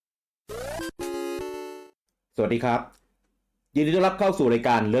สวัสดีครับยินดีต้อนรับเข้าสู่รายก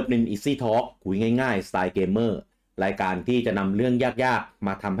ารเลิฟนินอีซี่ทอล์กคุยง่ายๆสไตล์เกมเมอร์รายการที่จะนำเรื่องยากๆม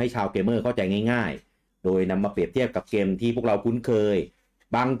าทำให้ชาวเกมเมอร์เข้าใจง่ายๆโดยนำมาเปรียบเทียบกับเกมที่พวกเราคุ้นเคย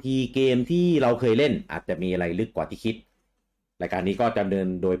บางทีเกมที่เราเคยเล่นอาจจะมีอะไรลึกกว่าที่คิดรายการนี้ก็ดำเนิน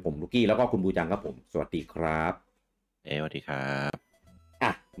โดยผมลูกี้แล้วก็คุณบูจังครับผมสวัสดีครับสวัสดีครับอ่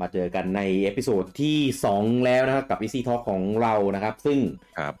ะมาเจอกันในเอพิโซดที่2แล้วนะครับกับ Easy Talk ของเรานะครับซึ่ง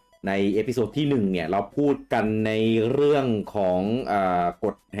ครับในเอพิโซดที่1เนี่ยเราพูดกันในเรื่องของก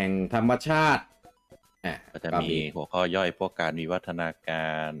ฎแห่งธรรมชาติก็จะมีหัวข้อย่อยพวกการวิวัฒนากา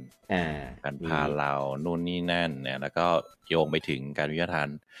รการพาเรานู่นนี่นั่นเนี่ยแล้วก็โยงไปถึงการวิวัฒนา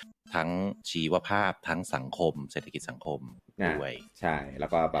ทั้งชีวภาพทั้งสังคมเศรษฐกิจสังคมด้วยใช่แล้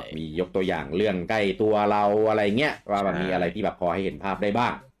วก็แบบมียกตัวอย่างเรื่องใกล้ตัวเราอะไรเงี้ยว่ามันมีอะไรที่แบบพอให้เห็นภาพได้บ้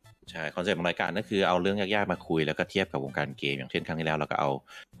างใช่คอนเซ็ปต์ของรายการก็คือเอาเรื่องยากๆมาคุยแล้วก็เทียบกับวงการเกมอย่างเช่นครั้งที่แล้วเราก็เอา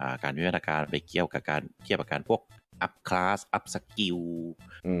การวิวัฒนาการไปเกี่ยวกับการเทียบกับการพวกอัพคลาสอัพสกิล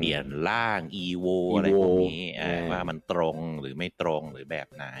เปลี่ยนร่างอีโวอะไรพวกนี้ว่ามันตรงหรือไม่ตรงหรือแบบ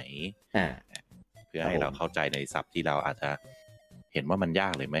ไหนเพื่อให้เราเข้าใจในศัพท์ที่เราอาจจะเห็นว่ามันยา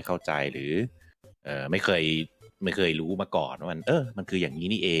กหรือไม่เข้าใจหรือไม่เคยรู้มาก่อนว่ามันคืออย่างนี้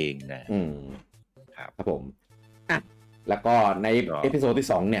นี่เองครับผมแล้วก็ในเอพิโซดที่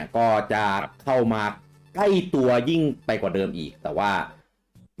2เนี่ยก็จะเข้ามาใกล้ตัวยิ่งไปกว่าเดิมอีกแต่ว่า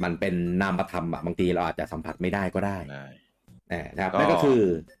มันเป็นนามธรรมบางทีเราอาจจะสัมผัสไม่ได้ก็ได้นะครับนั่นก็คือ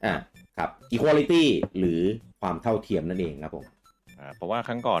ครับ equality หรือความเท่าเทียมนั่นเองครับผมเพราะว่าค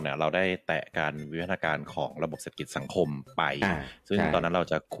รั้งก่อนเนี่ยเราได้แตะการวิวัฒนาการของระบบเศรษฐกิจสังคมไปซึ่งตอนนั้นเรา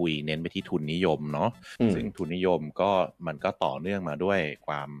จะคุยเน้นไปที่ทุนนิยมเนาะซึ่งทุนนิยมก็มันก็ต่อเนื่องมาด้วยค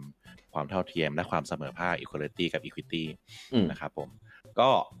วามเท่าเทียมและความเสมอภาค equality กับ equity นะครับผม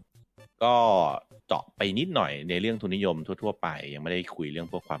ก็เจาะไปนิดหน่อยในเรื่องทุนนิยมทั่วๆไปยังไม่ได้คุยเรื่อง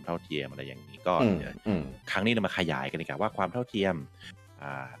พวกความเท่าเทียมอะไรอย่างนี้ก็ครั้งนี้เรามาขยายกันดีกว่าว่าความเท่าเทียม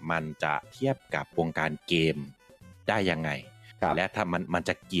มันจะเทียบกับวงการเกมได้ยังไงและถ้ามัน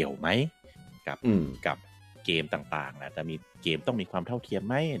จะเกี่ยวไหมกับเกมต่างๆนะจะมีเกมต้องมีความเท่าเทียม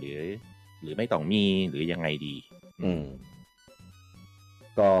ไหมหรือไม่ต้องมีหรือยังไงดี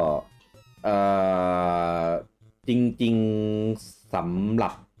ก็จริงๆสำหรั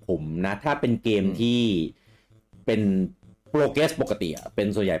บผมนะถ้าเป็นเกมที่เป็นโปรเกรสปกติอ่ะเป็น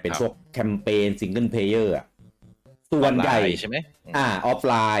ส่วนใหญ่เป็นพวกแคมเปญซิงเกิลเพลเยอร์อ่ะส่วนใหญ่ใช่ไหมออฟ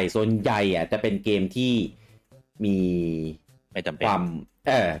ไลน์ส่วนใหญ่อ่ะจะเป็นเกมที่มีไม่จำเป็นความ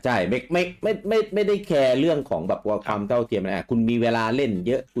ใช่ไม่ได้แคร์เรื่องของแบบว่าความเท่าเทียมนะคุณมีเวลาเล่นเ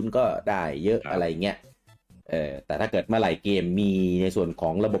ยอะคุณก็ได้เยอะอะไรเงี้ยแต่ถ้าเกิดเมื่อไหร่เกมมีในส่วนขอ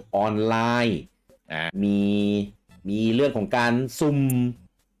งระบบออนไลน์มีเรื่องของการซุ่ม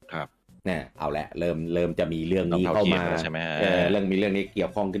ครับเนี่ยเอาละเริ่มจะมีเรื่องนี้เข้ามาใช่ไหมเรื่องนี้เกี่ย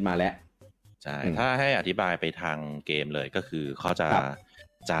วข้องขึ้นมาแล้วใช่ถ้าให้อธิบายไปทางเกมเลยก็คือเขา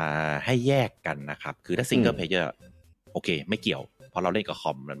จะให้แยกกันนะครับคือถ้าซิงเกิลเพลเยอร์โอเคไม่เกี่ยวเพราะเราเล่นกับค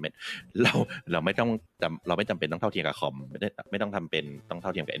อมมันเราไม่จำเป็นต้องเท่าเทียมกับคอมไม่ต้องทำเป็นต้องเท่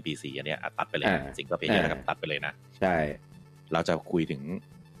าเทียมกับ NPC อันเนี้ยตัดไปเลยซิงเกิลเพลเยอร์แล้วก็ตัดไปเลยนะใช่เราจะคุยถึง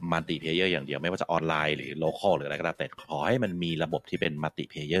มัลติเพลเยอร์อย่างเดียวไม่ว่าจะออนไลน์หรือโลคอลหรืออะไรก็ตามแต่ขอให้มันมีระบบที่เป็นมัลติ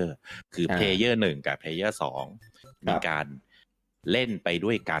เพลเยอร์คือเพลเยอร์1กับเพลเยอร์2มีการเล่นไปด้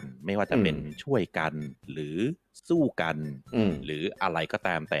วยกันไม่ว่าจะเป็นช่วยกันหรือสู้กันหรืออะไรก็ต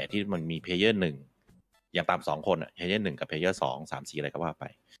ามแต่ที่มันมีเพลเยอร์1อย่างตาม2คนเพลเยอร์1กับเพลเยอร์2 3 4อะไรก็ว่าไป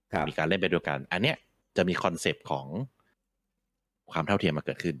มีการเล่นไปด้วยกันอันเนี้ยจะมีคอนเซปต์ของความเท่าเทียมมาเ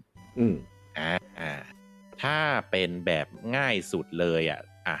กิดขึ้นถ้าเป็นแบบง่ายสุดเลย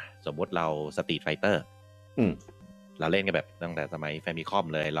สมมติเราสตรีทไฟเตอร์เราเล่นกันแบบตั้งแต่สมัยแฟมิคอม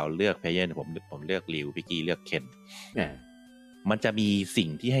เลยเราเลือกเพลเยอร์ผมเลือกริวพี่กี้เลือกเคนมันจะมีสิ่ง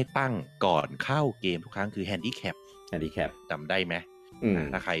ที่ให้ตั้งก่อนเข้าเกมทุกครั้งคือแฮนดิแคปจำได้ไหม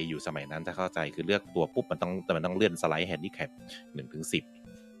ถ้าใครอยู่สมัยนั้นจะเข้าใจคือเลือกตัวปุ๊บมันต้องเลื่อนสไลด์แฮนดิแคป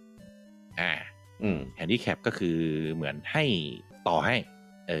1-10แฮนดิแคปก็คือเหมือนให้ต่อให้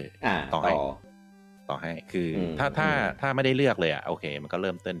ต่อให้คือถ้าไม่ได้เลือกเลยโอเคมันก็เ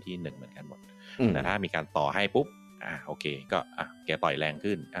ริ่มต้นที่1เหมือนกันหมดแต่ถ้ามีการต่อให้ปุ๊บโอเคก็แกต่อยแรง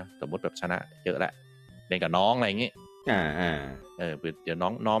ขึ้นสมมติแบบชนะเยอะแล้วเล่นกับน้องอะไรอย่างงี้เดี๋ยว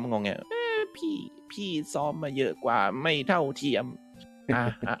น้องมันงงไงพี่ซ้อมมาเยอะกว่าไม่เท่าเทียม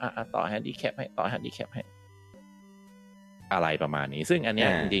ต่อแฮนดิแคปให้อะไรประมาณนี้ซึ่งอันเนี้ย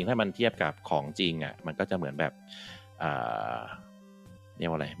จริงๆถ้ามันเทียบกับของจริงมันก็จะเหมือนแบบเรียก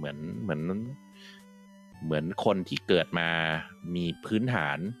ว่าอะไรเหมือนคนที่เกิดมามีพื้นฐา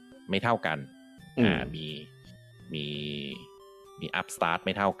นไม่เท่ากันมีอัพสตาร์ทไ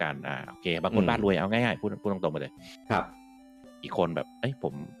ม่เท่ากันโอเคบางคนบ้านรวยเอาง่ายๆพูดตรงๆไปเลยครับอีกคนแบบผ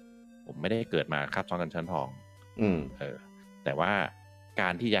ม ไม่ได้เกิดมาคาบซ้อนกันชั้นทองแต่ว่ากา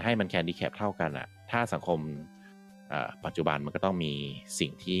รที่จะให้มันแคนดี้แคปเท่ากันอ่ะถ้าสังคมปัจจุบันมันก็ต้องมีสิ่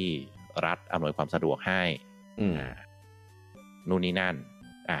งที่รัฐอำนวยความสะดวกให้นู่นนี่นั่น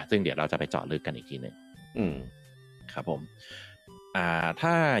ซึ่งเดี๋ยวเราจะไปเจาะลึกกันอีกทีหนึ่งครับผม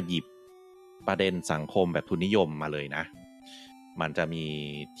ถ้าหยิบประเด็นสังคมแบบทุนนิยมมาเลยนะมันจะมี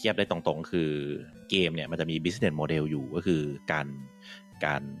เทียบได้ตรงๆคือเกมเนี่ยมันจะมี business model อยู่ก็คือกา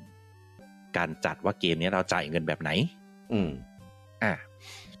รจัดว่าเกมนี้เราจ่ายเงินแบบไหน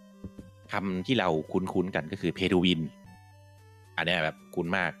คำที่เราคุ้นๆกันก็คือ pay to win อันนี้แบบคุ้น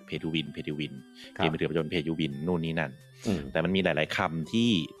มาก pay to win เกมมือถือประจน pay to win นู่นนี่นั่นแต่มันมีหลายๆคำที่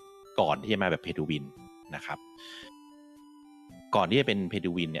ก่อนที่จะมาแบบ pay to win นะครับก่อนที่จะเป็น pay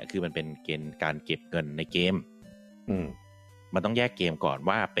to win เนี่ยคือมันเป็นเกณฑ์การเก็บเงินในเกมมันต้องแยกเกมก่อน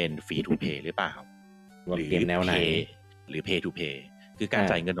ว่าเป็น free to play หรือเปล่าหรือเกมแนวไหนหรือ pay to play คือการ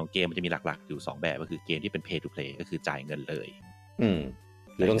จ่ายเงินของเกมมันจะมีหลักๆอยู่2แบบก็คือเกมที่เป็น pay to play ก็คือจ่ายเงินเลย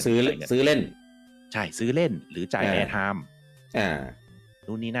หรือต้องซื้อเล่นใช่ซื้อเล่นหรือจ่าย air time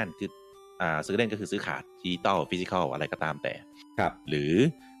นู่นนี่นั่นคือซื้อเล่นก็คือซื้อขาดดิจิตอลฟิสิกอลอะไรก็ตามแต่ครับหรือ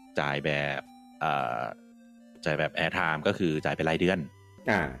จ่ายแบบair time ก็คือจ่ายเป็นรายเดือน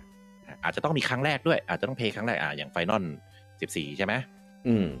อาจจะต้องมีครั้งแรกด้วยอาจจะต้องเพย์ครั้งแรกอย่าง Final 14ใช่ไหม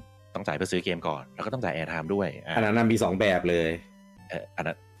ต้องจ่ายเพื่อซื้อเกมก่อนแล้วก็ต้องจ่าย air time ด้วยอันนั้นมี2แบบเลยอัน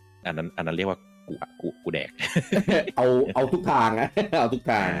นั้นเรียกว่ากูแดก เอาทุกทางนะเอาทุก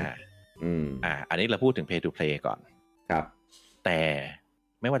ทางอันนี้เราพูดถึง pay to play ก่อนครับแต่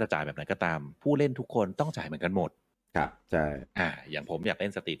ไม่ว่าจะจ่ายแบบไหนก็ตามผู้เล่นทุกคนต้องจ่ายเหมือนกันหมดครับใช่อย่างผมอยากเล่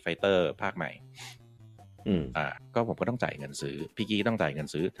น Street Fighter ภาคใหม่ก็ผมก็ต้องจ่ายเงินซื้อพี่กี้ต้องจ่ายเงิน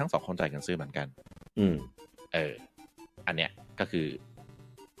ซื้อทั้ง2คนจ่ายเงินซื้อเหมือนกันอันเนี้ยก็คือ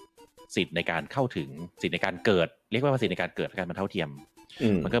สิทธิ์ในการเข้าถึงสิทธิ์ในการเกิดเรียกว่าสิทธิ์ในการเกิดการมันเท่าเทียม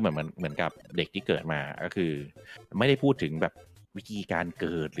มันก็เหมือนกับเด็กที่เกิดมาก็คือไม่ได้พูดถึงแบบวิธีการเ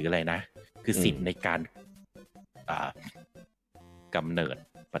กิดหรืออะไรนะคือสิทธิ์ในการกำเนิด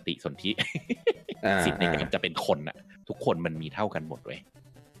ปฏิสนธิสิทธิ์ในการจะเป็นคนน่ะทุกคนมันมีเท่ากันหมดเลย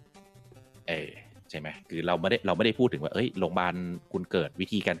ใช่ไหมคือเราไม่ได้พูดถึงว่าโรงพยาบาลคุณเกิดวิ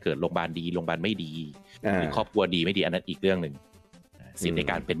ธีการเกิดโรงพยาบาลดีโรงพยาบาลไม่ดีหรือครอบครัวดีไม่ดีอันนั้นอีกเรื่องนึงสิทธิ์ใน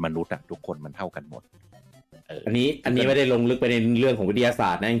การเป็นมนุษย์อ่ะทุกคนมันเท่ากันหมดอันนี้ไม่ได้ลงลึกไปในเรื่องของวิทยาศา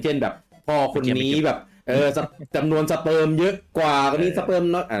สตร์นะอย่างเช่นแบบพ่อคนนี้แบบจำนวนสเปิร์มเยอะกว่าคนนี้สเปิร์ม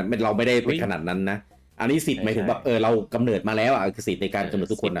น้อยเราไม่ได้ไปขนาดนั้นนะอันนี้สิทธิ์หมายถึงแบบเรากำเนิดมาแล้วคือสิทธิ์ในการกำเนิด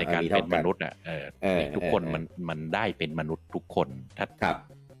ทุกคนในการเป็นมนุษย์ทุกคนมันได้เป็นมนุษย์ทุกคน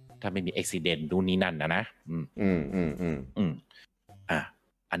ถ้าไม่มีอุบิเหตุนู่นนี่นั่นนะ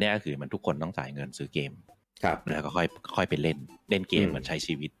อันนี้ก็คือมันทุกคนต้องจ่ายเงินซื้อเกมแล้วก็ค่อยไปเล่นเกมมันใช้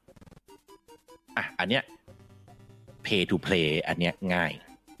ชีวิตอันเนี้ยpay to play อันเนี้ยง่าย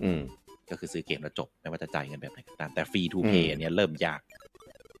ก็คือซื้อเกมแล้วจบไม่ว่าจะจ่ายเงินแบบไหนก็ตามแต่ free to play อันเนี้ยเริ่มยาก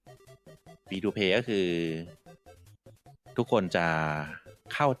free to play ก็คือทุกคนจะ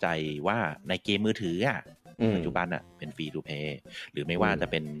เข้าใจว่าในเกมมือถือปัจจุบันเป็น free to play หรือไม่ว่าจะ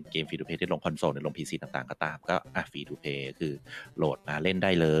เป็นเกม free to play ที่ลงคอนโซลหรือลง PC ต่างๆก็ตามก็free to play คือโหลดมาเล่นไ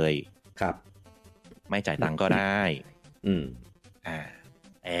ด้เลยครับไม่จ่ายตังค์ก็ได้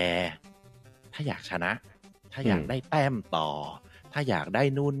ถ้าอยากชนะถ้าอยากได้แต้มต่อถ้าอยากได้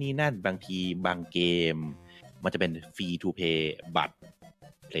นู่นนี่นั่นบางทีบางเกมมันจะเป็น free to play บัตร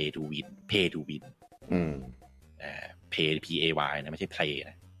play to win pay to win pay pay นะไม่ใช่ play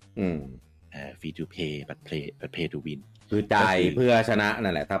นะfree to play บัตร pay to win คือจ่ายเพื่อชนะ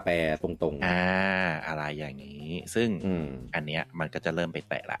นั่นแหละถ้าแปลตรงๆอะไรอย่างนี้ซึ่งอันเนี้ยมันก็จะเริ่มไป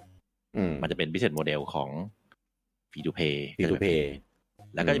แตะละมันจะเป็น business model ของ free to play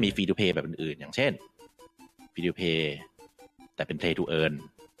แล้วก็จะมี free to play แบบอื่นๆอย่างเช่น free to play แต่เป็น play to earn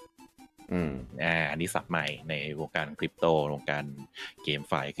อันนี้ศัพท์ใหม่ในวงการคริปโตวงการเกม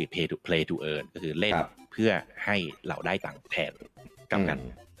ไฟคือ play to earn ก็คือเล่นเพื่อให้เราได้ตังค์แทนกลับกัน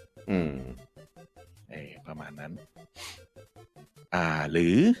ประมาณนั้นหรื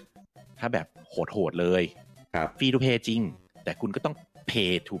อถ้าแบบโหดๆเลย free to play จริงแต่คุณก็ต้อง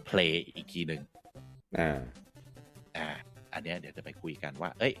pay to play อีกทีนึงอันเนี้ยเดี๋ยวจะไปคุยกันว่า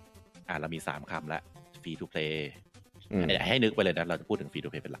เรามี3คำแล้ว free to play ให้นึกไปเลยนะเราจะพูดถึง free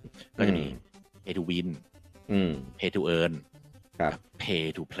to play เป็นหลักก็จะมี pay to win pay to earn pay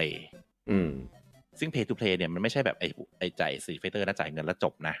to play ซึ่ง pay to play เนี่ยมันไม่ใช่แบบไอ้จ่าย Street Fighter นะจ่ายเงินแล้วจ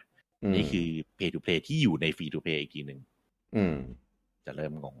บนะนี่คือ pay to play ที่อยู่ใน free to play อีกทีนึงจะเริ่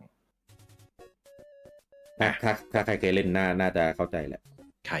มงงถ้าใครเคยเล่นน่าจะเข้าใจแหละ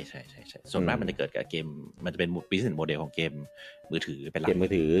ใช่ส่วนมากมันจะเกิดกับเกมมันจะเป็น business model ของเกมมือถือเป็นหลักเกมมื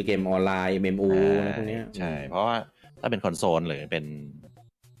อถือเกมออนไลน์ MMO อะไรพวกนี้ใช่เพราะว่าถ้าเป็นคอนโซลหรือเป็น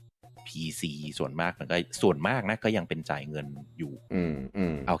PC PC ส่วนมากมันก็ส่วนมากนะก็ยังเป็นจ่ายเงินอยู่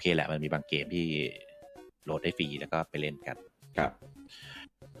โอเคแหละมันมีบางเกมที่โหลดได้ฟรีแล้วก็ไปเล่นกันครับ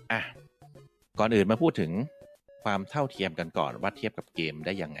อ่ะก่อนอื่นมาพูดถึงความเท่าเทียมกันก่อนว่าเทียบกับเกมไ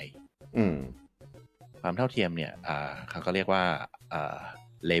ด้ยังไงความเท่าเทียมเนี่ยเขาก็เรียกว่า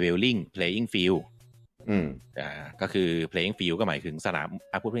leveling playing field ก็คือ playing field ก็หมายถึงสนาม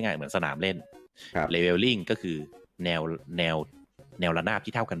พูดง่ายๆเหมือนสนามเล่น leveling ก็คือแนวระนาบ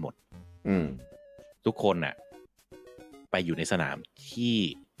ที่เท่ากันหมดทุกคนน่ะไปอยู่ในสนามที่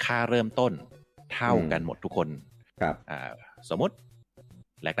ค่าเริ่มต้นเท่ากันหมดทุกคนครับสมมติ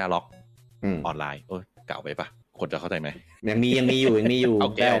แลกนาล็อกออนไลน์เก่าไปปะคนจะเข้าใจไหมยังมีอยู่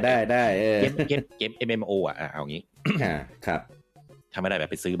ได้เกม MMO เอางี้ครับทำไม่ได้แบบ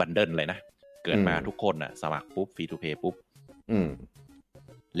ไปซื้อบันเดิลเลยนะเกิดมาทุกคนน่ะสมัครปุ๊บฟรีทูเพย์ปุ๊บ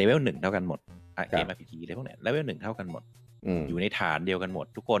เลเวล1เท่ากันหมดเกม RPG เลเวลไหนเลเวล1เท่ากันหมดอยู่ในฐานเดียวกันหมด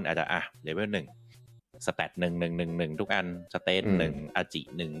ทุกคนอาจจะเลเวล1สแตท1ทุกอันสเตท1อาจิ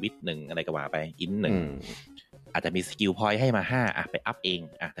1วิท1อะไรก็ว่าไปอิน1อาจจะมีสกิลพอยต์ให้มา5ไปอัพเอง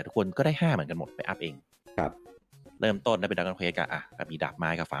แต่ทุกคนก็ได้5เหมือนกันหมดไปอัพเองครับเริ่มต้นได้เป็นดราก้อนเควสก็มีดาบไม้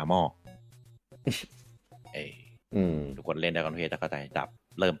กับฝาหม้อทุกคนเล่นดราก้อนเควสแล้วก็ได้ดาบ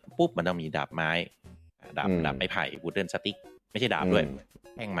เริ่มปุ๊บมันต้องมีดาบไม้ดาบไม้ไผ่วูดเดิลสติ๊กไม่ใช่ดาบด้วย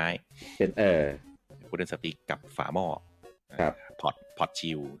แท่งไม้เป็นวูดเดิลสติ๊กกับฝาหม้อพอต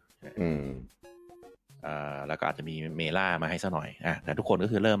ชิลแล้วก็อาจจะมีเมล่ามาให้ซะหน่อยแต่ทุกคนก็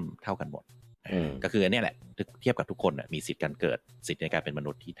คือเริ่มเท่ากันหมดก็คือเนี่ยแหละเทียบกับทุกคนมีสิทธิ์การเกิดสิทธิ์ในการเป็นม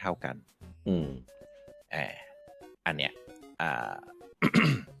นุษย์ที่เท่ากันอันเนี้ย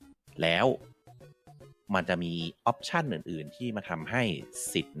แล้วมันจะมีออปชันอื่นๆที่มาทำให้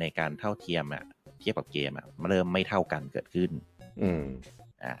สิทธิ์ในการเท่าเทียมเทียบกับเกมมันเริ่มไม่เท่ากันเกิดขึ้น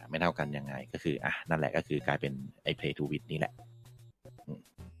ไม่เท่ากันยังไงก็คือนั่นแหละก็คือกลายเป็นไอ้ play to win นี่แหละ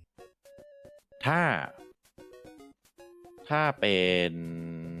ถ้าเป็น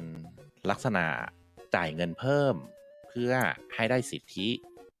ลักษณะจ่ายเงินเพิ่มเพื่อให้ได้สิทธิ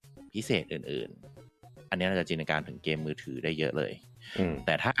พิเศษอื่นๆอันนี้เราจะจินตนาการถึงเกมมือถือได้เยอะเลยแ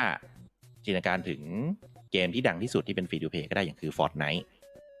ต่ถ้าจินตนาการถึงเกมที่ดังที่สุดที่เป็นฟรีทูเพย์ก็ได้อย่างคือ Fortnite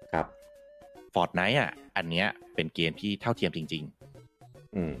ครับ Fortnite อันเนี้ยเป็นเกมที่เท่าเทียมจริงๆ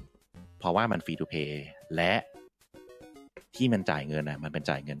เพราะว่ามันฟรีทูเพย์และที่มันจ่ายเงินมันเป็น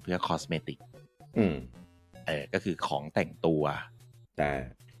จ่ายเงินเพื่อคอสเมติกก็คือของแต่งตัวแต่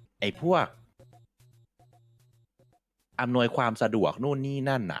ไอ้พวกอำนวยความสะดวกนู่นนี่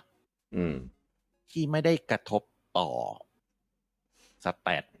นั่นที่ไม่ได้กระทบต่อสแต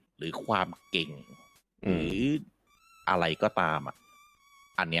ทหรือความเก่งหรืออะไรก็ตาม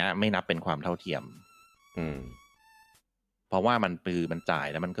อันเนี้ยไม่นับเป็นความเท่าเทียมเพราะว่ามันจ่าย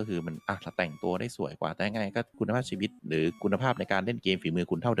แล้วมันก็คือมันถ้าแต่งตัวได้สวยกว่าแต่ไงก็คุณภาพชีวิตหรือคุณภาพในการเล่นเกมฝีมือ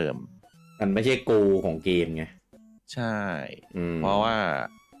คุณเท่าเดิมมันไม่ใช่โกของเกมไงใช่เพราะว่า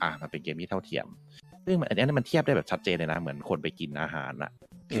มันเป็นเกมที่เท่าเทียมซึ่งอันนี้มันเทียบได้แบบชัดเจนเลยนะเหมือนคนไปกินอาหาร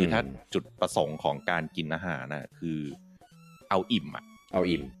คือถ้าจุดประสงค์ของการกินอาหารคือเอาอิ่มเอา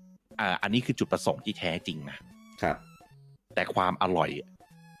อิ่มอันนี้คือจุดประสงค์ที่แท้จริงนะครับแต่ความอร่อย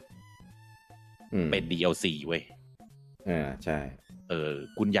เป็น DLC เว้ยใช่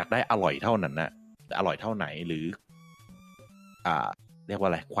คุณอยากได้อร่อยเท่านั้นนะแต่อร่อยเท่าไหนหรือเรียกว่า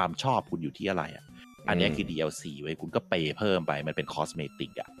อะไรความชอบคุณอยู่ที่อะไรอันนี้คือ DLC เว้ยคุณก็เปย์เพิ่มไปมันเป็นคอสเมติ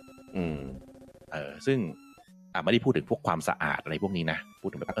กซึ่งไม่ได้พูดถึงพวกความสะอาดอะไรพวกนี้นะพูด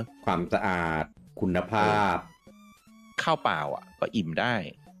ถึงแบบความสะอาดคุณภาพข้าวเปล่าก็อิ่มได้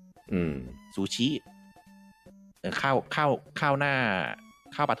ซูชิข้าวหน้า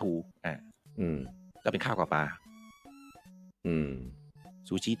ข้าวปลาทูก็เป็นข้าวกับปลา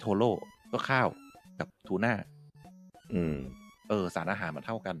ซูชิโทโร่ก็ข้าวกับทูน่าสารอาหารมันเ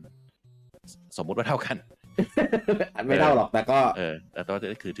ท่ากันสมมุติว่าเท่ากันไม่เท่าหรอกแต่ก็แต่ตัว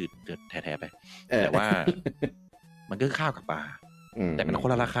คือแท้ๆไปแต่ว่ามันก็ข้าวกับปลาแต่มันค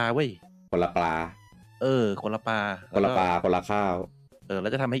นละราคาเว้ยคนละปลาคนละปลาคนละปลาคนละข้าวแล้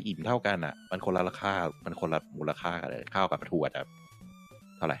วจะทำให้อิ่มเท่ากันมันคนละราคามันคนละมูลค่ากันเลยข้าวกับปลาทู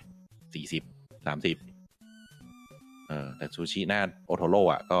เท่าไหร่40-30แต่ซูชิหน้าโอโทโร่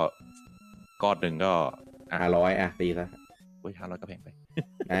ก็ก้อนหนึ่งก็500ตีซะ500ก็แพงไป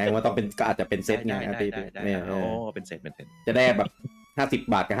ว่าต้องเป็นก็อาจจะเป็นเซตไงเป็นเซตจะได้แบบ50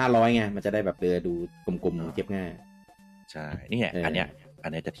 บาทกับ500ไงมันจะได้แบบดูกลมๆเทียบง่ายใช่นี่ไงอันเนี้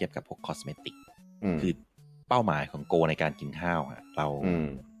ยจะเทียบกับพวกคอสเมติกคือเป้าหมายของโกในการกินข้าวเรา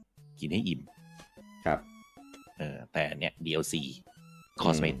กินให้อิ่มครับแต่เนี้ย DLC คอ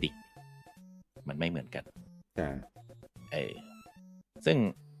สเมติกมันไม่เหมือนกันซึ่ง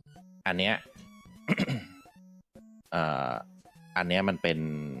อันเนี้ย อันเนี้ยมันเป็น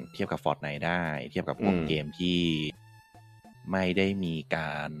เทียบกับ Fortnite ได้เทียบกับพวกเกมที่ไม่ได้มีก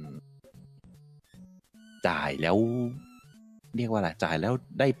ารจ่ายแล้วเรียกว่าอะไรจ่ายแล้ว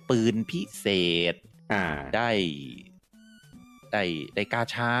ได้ปืนพิเศษได้กา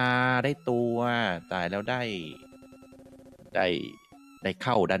ชาได้ตัวจ่ายแล้วได้เ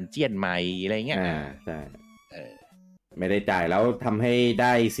ข้าดันเจียนใหม่อะไรเงี้ยใช่ไม่ได้จ่ายแล้วทำให้ไ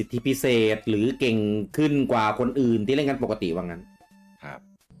ด้สิทธิพิเศษหรือเก่งขึ้นกว่าคนอื่นที่เล่นกันปกติว่างั้นครับ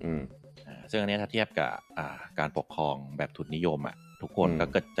ซึ่งอันนี้ถ้าเทียบกับการปกครองแบบทุนนิยมอ่ะทุกคน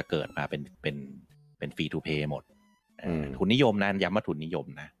ก็จะเกิดมาเป็นฟรีทูเพย์หมดทุนนิยมนะย้ำว่าทุนนิยม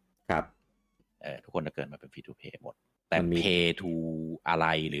นะครับทุกคนจะเกิดมาเป็นฟรีทูเพย์หมดแต่ pay to อะไร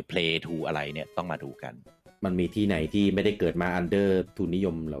หรือ play to อะไรเนี่ยต้องมาดูกันมันมีที่ไหนที่ไม่ได้เกิดมา under ทุนนิย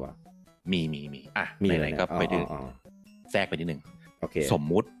มหรอวะมีอ่ะไหนๆก็ไปดูแทรกไปนิดนึงโอเคสม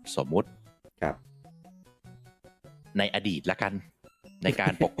มุติครับในอดีตละกันในกา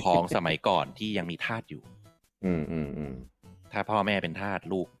รปกครองสมัยก่อนที่ยังมีทาสอยู่ถ้าพ่อแม่เป็นทาส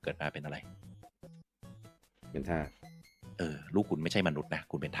ลูกเกิดมาเป็นอะไรเป็นทาสลูกคุณไม่ใช่มนุษย์นะ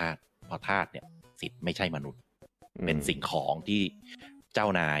คุณเป็นทาสเพราะทาสเนี่ยสิทธิ์ไม่ใช่มนุษย์เป็นสิ่งของที่เจ้า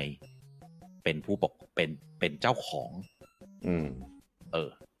นายเป็นผู้เป็นเจ้าของ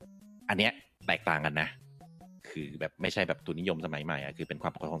อันเนี้ยแตกต่างกันนะคือแบบไม่ใช่แบบทุนนิยมสมัยใหม่อ่ะคือเป็นควา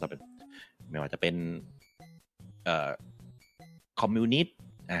มปกครองสมัยไม่ว่าจะเป็นคอมมิวนิสต์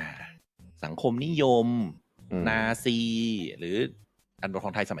สังคมนิยมนาซีหรืออันปกคร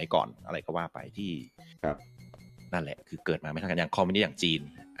องไทยสมัยก่อนอะไรก็ว่าไปที่ครับนั่นแหละคือเกิดมาไม่เท่ากันอย่างคอมมิวนิสต์อย่างจีน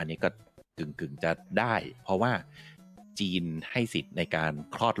อันนี้ก็กึ่งจะได้เพราะว่าจีนให้สิทธิ์ในการ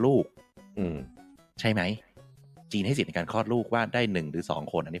คลอดลูกใช่ไหมจีนให้สิทธิ์ในการคลอดลูกว่าได้1 หรือ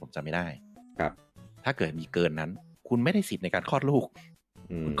 2 คนอันนี้ผมจำไม่ได้ครับถ้าเกิดมีเกินนั้นคุณไม่ได้สิทธิ์ในการคลอดลูก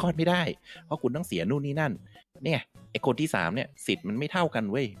คุณคลอดไม่ได้เพราะคุณต้องเสียนู่นนี่นั่นเนี่ยไอ้คนที่3เนี่ยสิทธิ์มันไม่เท่ากัน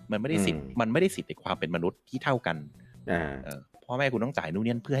เว้ยมันไม่ได้สิทธิ์ในความเป็นมนุษย์ที่เท่ากันพ่อแม่คุณต้องจ่ายนู่น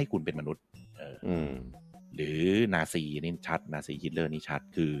นี่เพื่อให้คุณเป็นมนุษย์หรือนาซีนี่ชัดนาซีฮิตเลอร์นี่ชัด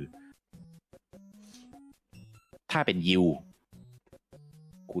คือถ้าเป็นยิว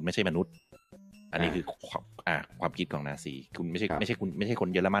คุณไม่ใช่มนุษย์อันนี้คือความคิดของนาซีคุณไม่ใช่คน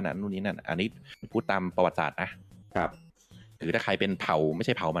เยอรมันนู่นนี่นั่นอันนี้พูดตามประวัติศาสตร์นะครับหรือถ้าใครเป็นเผ่าไม่ใ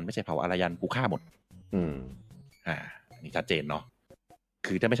ช่เผ่ามันไม่ใช่เผ่าอารยันกูฆ่าหมดอันนี้ชัดเจนเนาะ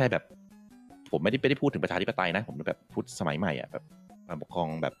คือถ้าไม่ใช่แบบผมไม่ได้พูดถึงประชาธิปไตยนะผมแบบพูดสมัยใหม่อ่ะแบบการปกครอง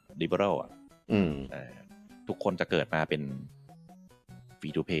แบบลิเบอรัลอ่ะทุกคนจะเกิดมาเป็นฟรี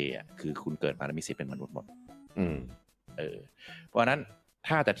ทูเพย์อ่ะคือคุณเกิดมาแล้วมีสิทธิ์เป็นมนุษย์หมดเพราะนั้น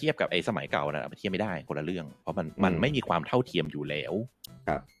ถ้าจะเทียบกับไอ้สมัยเก่านะเทียบไม่ได้คนละเรื่องเพราะมันไม่มีความเท่าเทียมอยู่แล้วค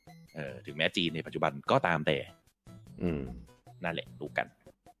รับถึงแม้จีนในปัจจุบันก็ตามแต่นั่นแหละดูกัน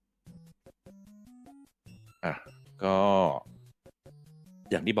ก็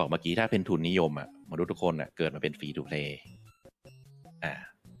อย่างที่บอกเมื่อกี้ถ้าเป็นทุนนิยมมนุษย์ทุกคนเกิดมาเป็นฟรีทูเพลย์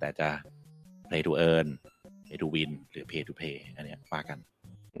แต่จะ play to earn pay to win หรือ pay to play อันเนี้ยว่ากัน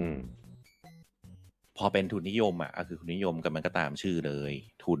พอเป็นทุนนิยมก็คือทุนนิยมกันมันก็ตามชื่อเลย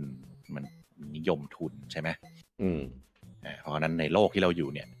ทุนมันนิยมทุนใช่ไหมเพราะนั้นในโลกที่เราอยู่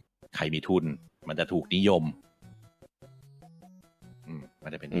เนี่ยใครมีทุนมันจะถูกนิยมมั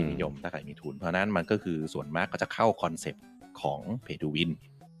นจะเป็นที่นิยมถ้าใครมีทุนเพราะนั้นมันก็คือส่วนมากก็จะเข้าคอนเซปต์ของ pay to win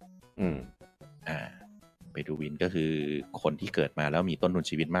pay to win ก็คือคนที่เกิดมาแล้วมีต้นทุน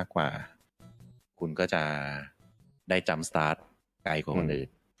ชีวิตมากกว่าคุณก็จะได้จัมป์สตาร์ทไกลกว่าคนอื่น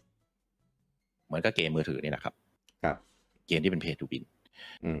เหมือนกับเกมมือถือนี่แหละครับเกมที่เป็น pay to win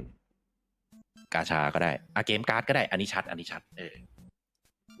กาชาก็ได้เกมการ์ดก็ได้อันนี้ชัด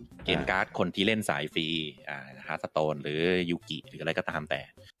เกมการ์ดคนที่เล่นสายฟรีฮาร์ธสโตนหรือยูกิหรืออะไรก็ตามแต่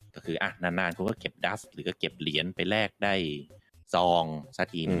ก็คือนานๆคุณก็เก็บดัสหรือก็เก็บเหรียญไปแลกได้ซองสัก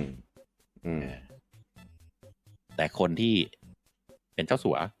ทีนึงแต่คนที่เป็นเจ้า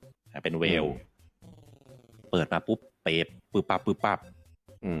สัวเป็นเวลเปิดมาปุ๊บเป๊ะปึ๊บปั๊บ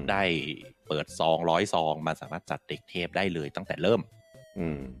ได้เปิดซอง100 ซองมันสามารถจัดเด็กเทพได้เลยตั้งแต่เริ่ม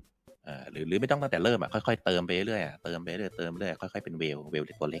หรือไม่ต้องตั้งแต่เริ่มค่อยๆเติมไปเรื่อยเติมไปเรื่อยค่อยๆเป็นเวล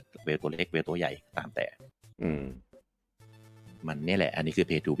ตัวเล็กเวลตัวเล็กเวลตัวใหญ่ตามแต่มันนี่แหละอันนี้คือ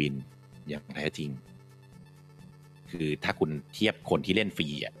pay to win อย่างแท้จริงคือถ้าคุณเทียบคนที่เล่นฟรี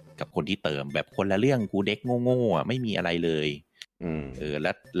กับคนที่เติมแบบคนละเรื่องกูเด็กโง่ๆไม่มีอะไรเลยแ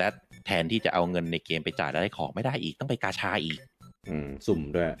ละแทนที่จะเอาเงินในเกมไปจ่ายแล้วได้ของไม่ได้อีกต้องไปกาชาอีกสุ่ม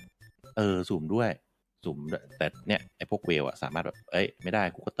ด้วยสุ่มด้วยแต่เนี่ยไอ้พวกเวลสามารถแบบไม่ได้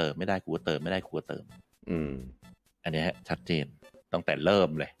กูก็เติมไม่ได้กูก็เติมไม่ได้กูก็เติมอันนี้ชัดเจนตั้งแต่เริ่ม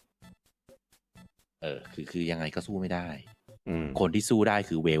เลยคือยังไงก็สู้ไม่ได้คนที่สู้ได้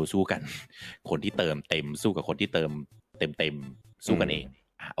คือเวลสู้กันคนที่เติมเต็มสู้กับคนที่เติม เต็มสู้กันเอง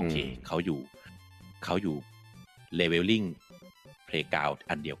โอเคเขาอยู่เลเวลลิ่งเพลย์กราวด์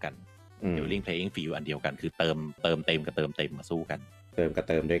อันเดียวกันเลเวลลิ่งเพลย์ฟิลด์อันเดียวกันคือเติมเต็มกับเติมเต็มมาสู้กันเติมกับ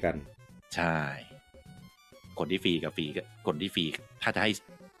เติมด้วยกันใช่คนที่ฟรีกับฟรีคนที่ฟรีถ้าจะให้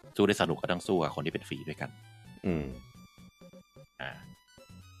สู้ได้สนุกก็ต้องสู้กับคนที่เป็นฟรีด้วยกัน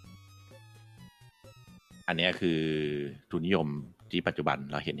อันนี้คือทุนนิยมที่ปัจจุบัน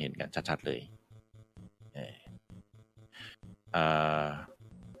เราเห็นกันชัดๆเลย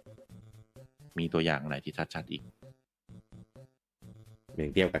มีตัวอย่างอะไรที่ชัดๆอีกอย่า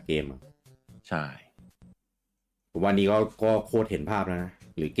งเทียบกับเกมใช่ผมว่านี้ก็โคตรเห็นภาพนะ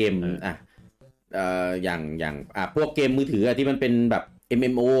หรือเกมอย่างพวกเกมมือถือที่มันเป็นแบบ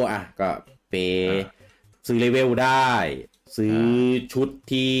MMO ก็ไปซื้อเลเวลได้ซื้อชุด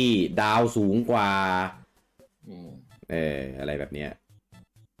ที่ดาวสูงกว่าอะไรแบบเนี้ย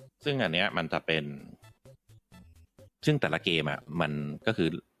ซึ่งอันเนี้ยมันจะเป็นซึ่งแต่ละเกมมันก็คือ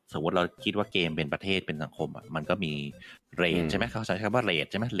สมมติเราคิดว่าเกมเป็นประเทศเป็นสังคมมันก็มีเรทใช่ไหมเขาใช้คำว่าเรท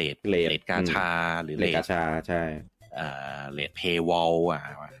ใช่ไหมเรทกาชาหรือเรทกาชาใช่เรทเพย์วอล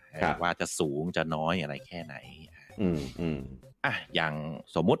ว่าจะสูงจะน้อยอะไรแค่ไหนอย่าง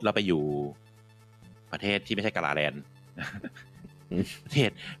สมมุติเราไปอยู่ประเทศที่ไม่ใช่กาลาแลนด์ประ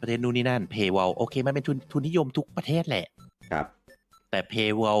เทศนู่นนี่นั่นเพย์วอลโอเคมันเป็นทุนนิยมทุกประเทศแหละครับแต่เพ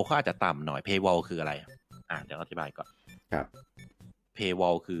ย์วอลเขาอาจจะต่ำหน่อยเพย์วอลคืออะไรเดี๋ยวอธิบายก่อนครับเพย์วอ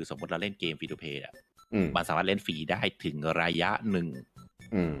ลคือสมมติเราเล่นเกมฟรีทูเพย์มันสามารถเล่นฟรีได้ถึงระยะหนึ่ง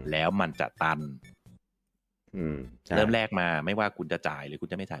แล้วมันจะตันเริ่มแรกมาไม่ว่าคุณจะจ่ายหรือคุณ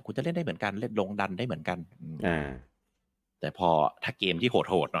จะไม่จ่ายคุณจะเล่นได้เหมือนกันเล่นลงดันได้เหมือนกันแต่พอถ้าเกมที่โ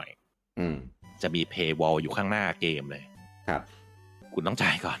หดๆหน่อยจะมีเพย์วอลอยู่ข้างหน้าเกมเลยครับคุณต้องจ่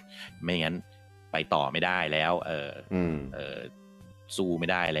ายก่อนไม่งั้นไปต่อไม่ได้แล้วสู้ไม่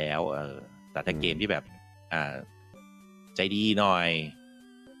ได้แล้วแต่ถ้าเกมที่แบบใจดีหน่อย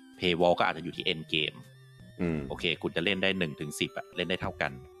เพย์วอลก็อาจจะอยู่ที่เอ็นเกมโอเคคุณจะเล่นได้1 ถึง 10เล่นได้เท่ากั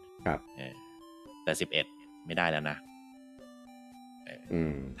นครับแต่11ไม่ได้แล้วนะ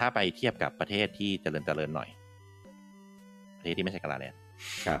ถ้าไปเทียบกับประเทศที่เจริญหน่อยประเทศที่ไม่ใช่กาลาแลนด์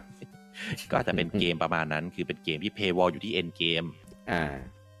ครับ ก็อาจจะเป็นเกมประมาณนั้นคือเป็นเกมที่เพย์วอลอยู่ที่เอ็นเกม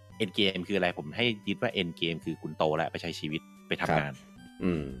เอ็นเกมคืออะไรผมให้ยึดว่าเอ็นเกมคือคุณโตแล้วไปใช้ชีวิตไปทำงาน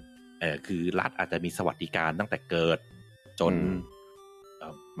คือรัฐอาจจะมีสวัสดิการตั้งแต่เกิดจน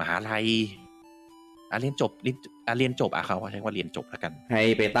มหาลัยเรียนจบเขาใช้ว่าเรียนจบแล้วกันให้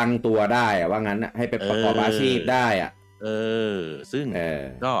ไปตั้งตัวได้ว่างั้นให้ไปประกอบอาชีพได้ซึ่ง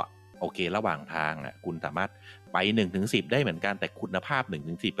ก็โอเคระหว่างทางคุณสามารถไป1 ถึง 10ได้เหมือนกันแต่คุณภาพ1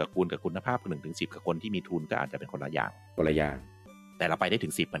 ถึง 10กับคุณภาพ1 ถึง 10กับคนที่มีทุนก็อาจจะเป็นคนละอย่างแต่เราไปได้ถึ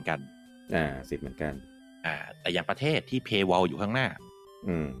ง10เหมือนกัน10เหมือนกันแต่อย่างประเทศที่เพย์วอลอยู่ข้างหน้า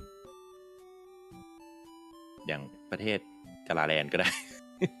อย่างประเทศกาลาแลนด์ก็ได้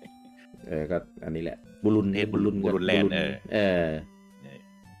ก็อันนี้แหละบุรุนแลนด์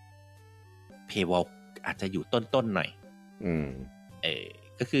เพย์วอลอาจจะอยู่ต้นหน่อย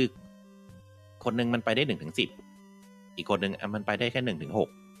ก็คือคนนึงมันไปได้1 ถึง 10อีกคนนึงมันไปได้แค่1 ถึง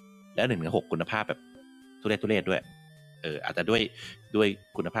 6แล้ว1 ถึง 6คุณภาพแบบทุเรศด้วยอาจจะด้วย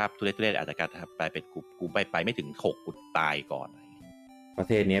คุณภาพทุเรศอาจจะการไปเป็นกูไปไม่ถึง6กูตายก่อนประเ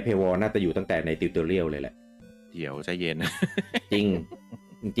ทศนี้เพย์วอลน่าจะอยู่ตั้งแต่ในติวตอเรียลเลยแหละเดี๋ยวใจเย็นจ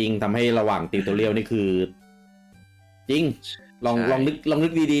ริงทำให้ระหว่างติวตอเรียลนี่คือจริงลองนึ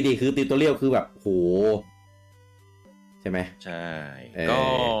กดีๆคือติวตอเรียลคือแบบโหใช่ไหมใช่ก็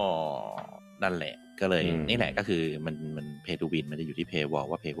นั่นแหละก็เลยนี่แหละก็คือมันเพย์ทูวินมันจะอยู่ที่เพย์วอล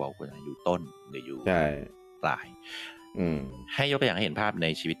ว่าเพย์วอลควรจะอยู่ต้นหรืออยู่ปลายให้ยกตัวอย่างให้เห็นภาพใน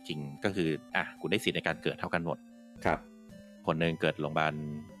ชีวิตจริงก็คือคุณได้สิทธิ์ในการเกิดเท่ากันหมดครับคนนึงเกิดโรงพยาบาล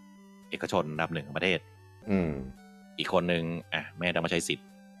เอกชนอันดับ 1ของประเทศอีกคนนึงแม่ต้องมาใช้สิทธิ์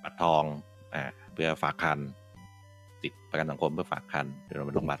บัตรทองเพื่อฝากคันสิทธิ์ประกันสังคมเพื่อฝากคันโดยโ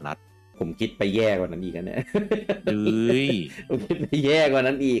รงพยาบาลรัฐผมคิดไปแย่กว่านั้นอีกนะเนี่ยผมคิดไปแย่กว่า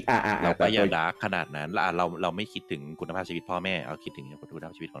นั้นอีกเราก็อย่าดาร์กขนาดนั้นแล้วเราไม่คิดถึงคุณภาพชีวิตพ่อแม่เอาคิดถึงคุณภา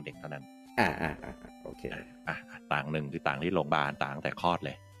พชีวิตของเด็กเท่านั้นโอเคต่างหนึ่งคือต่างที่โรงพยาบาลต่างแต่คลอดเ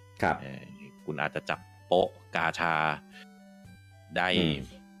ลยครับคุณอาจจะจับโป๊ะกาชาได้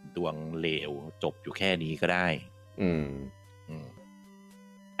ดวงเหลวจบอยู่แค่นี้ก็ได้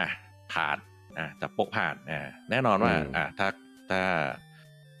ผ่านจับโป๊ะผ่านแน่นอนว่าถ้า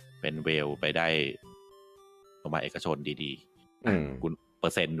เป็นเวลไปได้โรงพยาบาลเอกชนดีๆคุณเปอ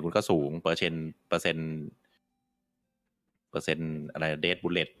ร์เซ็นต์คุณก็สูงเปอร์เซ็นต์อะไรเดทบุ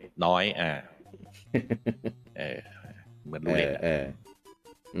ลเลตน้อยเหมือนรูเล็ต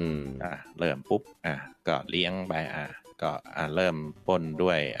เริ่มปุ๊บก็เลี้ยงไปก็เริ่มปล้นด้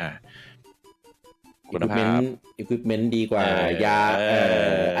วย คุณภาพequipment ดีกว่ายา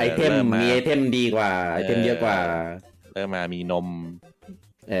ไอเทมมีไอเทมดีกว่าไอเทมเยอะกว่าเริ่มมามีนม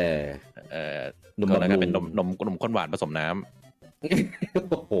นมแล้วก็เป็นนมข้นหวานผสมน้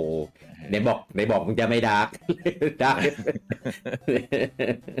ำโอ้โหไหนบอกมึงจะไม่ดาร์ก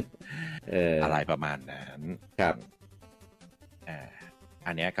อะไรประมาณนั้นครับ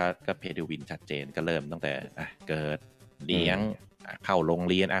อันนี้ก็เพดูวินชัดเจนก็เริ่มตั้งแต่เกิดเลี้ยงเข้าโรง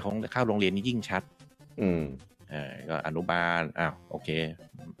เรียนเข้าโรงเรียนนี่ยิ่งชัดก็อนุบาลโอเค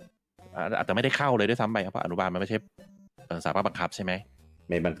อาจจะไม่ได้เข้าเลยด้วยซ้ำไปเพราะอนุบาลมันไม่ใช่สถาบังคับใช่ไหม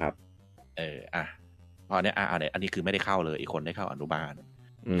ไม่บังคับพอเนี้ยอันนี้คือไม่ได้เข้าเลยอีกคนได้เข้าอนุบาล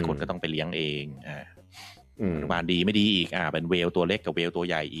อีกคนก็ต้องไปเลี้ยงเองอนุบาลดีไม่ดีอีกเป็นเวลตัวเล็กกับเวลตัว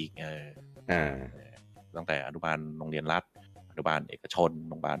ใหญ่อีกตั้งแต่อนุบาลโรงเรียนรัฐอนุบาลเอกชน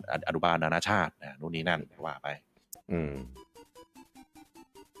โรงพยาบาลอนุบาลนานาชาตินู่นนี่นั่นว่าไป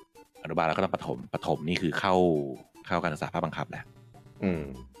อนุบาลแล้วก็ต้องประถมนี่คือเข้าการศึกษาภาคบังคับแหละ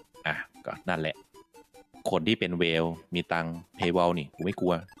ก็นั่นแหละคนที่เป็นเวลมีตังเพย์วอลนี่กูไม่กลั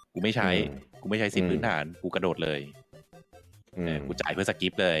วกูไม่ใช้สิทธิพื้นฐานกูกระโดดเลยกูจ่ายเพื่อสกิ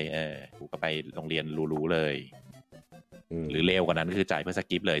ปเลยกูก็ไปโรงเรียนรู้ๆเลยหรือเร็วกว่านั้นคือจ่ายเพื่อส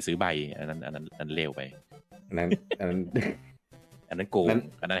กิปเลยซื้อใบอันนั้นเร็วไปอันนั้นโกง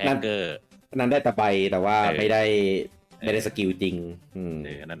อันนั้นแฮกเกอร์นั้นได้แต่ใบแต่ว่าไม่ได้สกิลจริง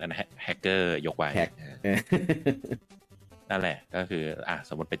อันนั้นแฮกเกอร์ยกไว้นั่นแหละก็คือ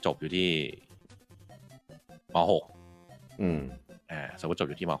สมมติไปจบอยู่ที่ม.6 สมมติจบ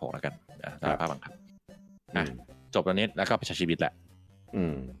อยู่ที่ม.6 แล้วกันภาคบังคับจบตอนนี้แล้วก็ไปใช้ชีวิตแหละ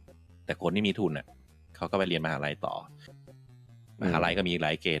แต่คนที่มีทุนเขาก็ไปเรียนมหาลัยต่อมหาลัยก็มีหล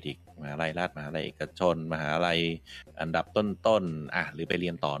ายเกรดอีกมหาลัยรัฐมหาลัยเอกชนมหาลัยอันดับต้นหรือไปเรี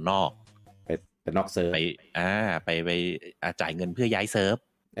ยนต่อนอกไปนอกเซิร์ฟไปจ่ายเงินเพื่อย้ายเซิร์ฟ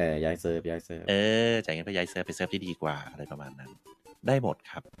ย้ายเซิร์ฟจ่ายเงินเพื่อย้ายเซิร์ฟไปเซิร์ฟที่ดีกว่าอะไรประมาณนั้นได้หมด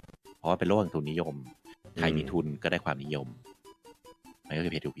ครับเพราะว่าเป็นโลกแห่งทุนนิยมใครมีทุนก็ได้ความนิยมมันก็คื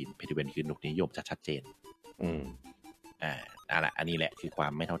อเพทูวินคือนุกนิยมชัดเจนอันนี้แหละคือควา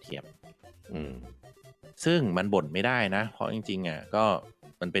มไม่เท่าเทียมซึ่งมันบ่นไม่ได้นะเพราะจริงๆก็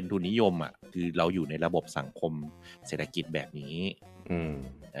มันเป็นทุนนิยมคือเราอยู่ในระบบสังคมเศรษฐกิจแบบนี้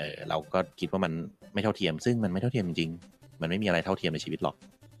เราก็คิดว่ามันไม่เท่าเทียมซึ่งมันไม่เท่าเทียมจริงๆมันไม่มีอะไรเท่าเทียมในชีวิตหรอก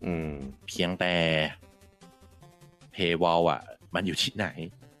เพียงแต่เพย์วอลมันอยู่ที่ไหน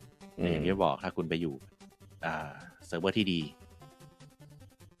อย่างที่บอกถ้าคุณไปอยู่เซิร์ฟเวอร์ที่ดี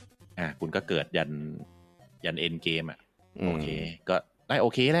คุณก็เกิดยันเอ็นเกมโอเคก็ได้โอ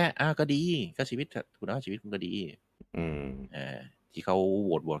เคแหละก็ดีก็ชีวิตคุณภาพชีวิตคุณก็ดีที่เขาโห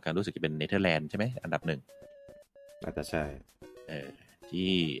วตกันรู้สึกจะเป็นเนเธอร์แลนด์ใช่ไหมอันดับ1อาจจะใช่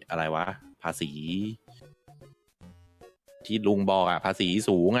ที่อะไรวะภาษีที่ลุงบอกภาษี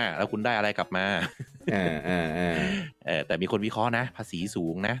สูงแล้วคุณได้อะไรกลับมาแต่มีคนวิเคราะห์นะภาษีสู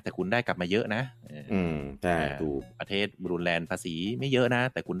งนะแต่คุณได้กลับมาเยอะนะใช่ถูกประเทศบรูไนภาษีไม่เยอะนะ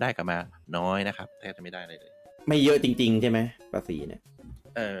แต่คุณได้กลับมาน้อยนะครับแทบจะไม่ได้เลยไม่เยอะจริงๆใช่ไหมภาษีเนี่ย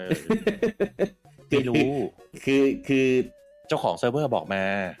ไม่รู้คือเจ้าของเซิร์ฟเวอร์บอกมา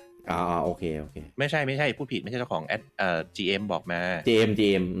โอเคไม่ใช่พูดผิดไม่ใช่เจ้าของGM บอกมา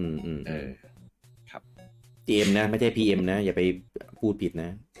GM ครับ GM นะไม่ใช่ PM นะอย่าไปพูดผิดนะ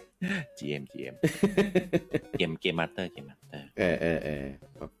GM เกมมาสเตอร์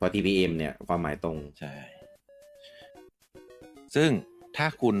พอ TPM เนี่ยความหมายตรงใช่ซึ่งถ้า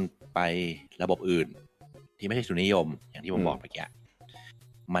คุณไประบบอื่นที่ไม่ใช่ทุนนิยมอย่างที่ผมบอกเมื่อกี้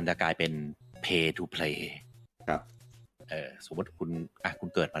มันจะกลายเป็น pay to play ครับสมมติคุณ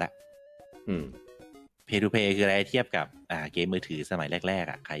เกิดมาแล้ว pay to play คืออะไรเทียบกับเกมมือถือสมัยแรก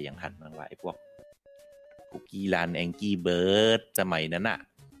ๆใครยังทันบ้างวะไอ้พวกคุกกี้รันแองกี้เบิร์ดสมัยนั้น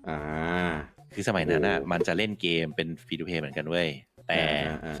คือสมัยนั้นมันจะเล่นเกมเป็นฟรีทูเพย์เหมือนกันเว้ยแต่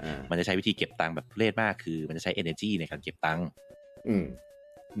มันจะใช้วิธีเก็บตังค์แบบทุเรศมากคือมันจะใช้ energy ในการเก็บตังค์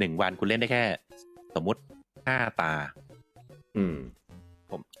1 วันคุณเล่นได้แค่สมมุติ5 ตา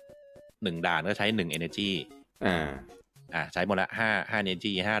ผม1 ด่านก็ใช้1 energy ใช้หมดละ5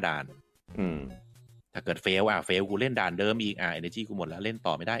 energy 5 ด่านถ้าเกิดเฟลเฟลกูเล่นด่านเดิมอีกenergy กูหมดแล้วเล่น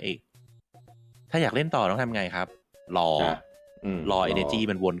ต่อไม่ได้อีกถ้าอยากเล่นต่อต้องทำไงครับรอ energy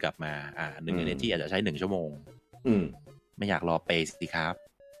มันวนกลับมา1 energy อาจจะใช้1 ชั่วโมงไม่อยากรอเปย์สิครับ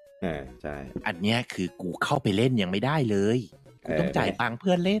ใช่อันเนี้ยคือกูเข้าไปเล่นยังไม่ได้เลยกูต้องจ่ายตังค์เ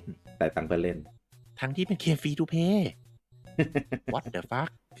พื่อนเล่นทั้งที่เป็นเกมฟรีทูเพย์ what the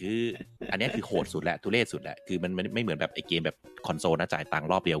fuck คืออันนี้คือโหดสุดแหละทุเรศสุดแหละคือมันไม่เหมือนแบบไอเกมแบบคอนโซลนะจ่ายตังค์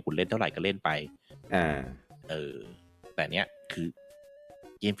รอบเดียวคุณเล่นเท่าไหร่ก็เล่นไปแต่เนี้ยคือ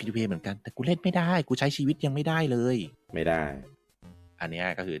เกมฟรีทูเพย์เหมือนกันแต่กูเล่นไม่ได้กูใช้ชีวิตยังไม่ได้เลยไม่ได้อันนี้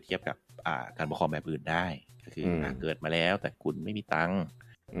ก็คือเทียบกับ การปกครองแบบอื่นได้ก็คือเกิดมาแล้วแต่คุณไม่มีตังค์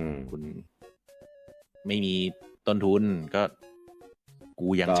คุณไม่มีต้นทุนก็กู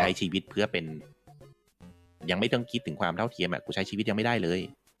ยังใช้ชีวิตเพื่อเป็นยังไม่ต้องคิดถึงความเท่าเทียมกูใช้ชีวิตยังไม่ได้เลย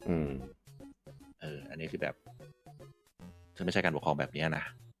อันนี้คือแบบซึ่งไม่ใช่การปกครองแบบนี้นะ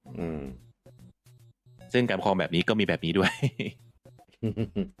ซึ่งการปกครองแบบนี้ก็มีแบบนี้ด้วย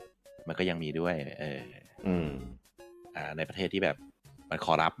มันก็ยังมีด้วยในประเทศที่แบบมันค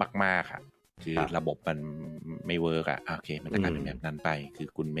อรัปมากๆคือระบบมันไม่เวิร์กโอเคมันจะกลายเป็นแบบนั้นไปคือ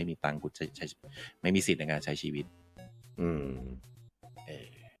คุณไม่มีตังค์คุณใช้ไม่มีสิทธิ์ในการใช้ชีวิต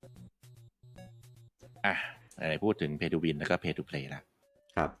พูดถึง pay to win แล้วก็ pay to play ละ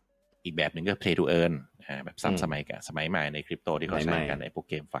ครับอีกแบบหนึ่งก็ play to earn แบบซ้ำสมัยใหม่ในคริปโตที่เขาใช้กันในพวก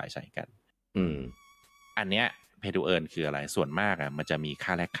เกมฝ่ายใช้กันอันเนี้ย pay to earn คืออะไรส่วนมากมันจะมีค่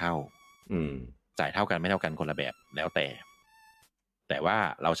าแรกเข้าจ่ายเท่ากันไม่เท่ากันคนละแบบแล้วแต่ว่า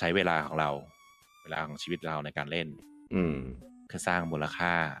เราใช้เวลาของเราเวลาของชีวิตเราในการเล่นคือสร้างมูลค่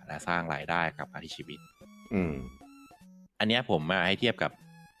าและสร้างรายได้กับอาชีวิตอันเนี้ยผมให้เทียบกับ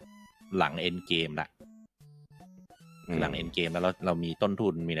หลัง end game ละหลัง end game แล้วเรามีต้นทุ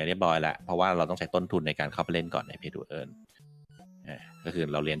นมีอะไรเรียบร้อยแล้วเพราะว่าเราต้องใช้ต้นทุนในการเข้าไปเล่นก่อนใน pay to earn ก็คือ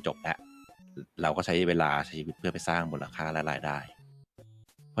เราเรียนจบแล้วเราก็ใช้เวลาใช้ชีวิตเพื่อไปสร้างมูลค่าและรายได้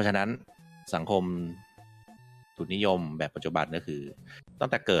เพราะฉะนั้นสังคมทุนนิยมแบบปัจจุบันก็คือตั้ง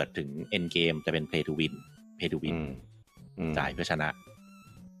แต่เกิดถึง end game จะเป็น play to win จ่ายเพื่อชนะ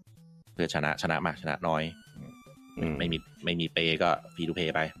ชนะมากชนะน้อยไม่มีเปย์ก็ free to play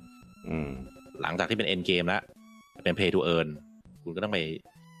ไปหลังจากที่เป็น end game แล้วเป็น play to earn คุณก็ต้องไป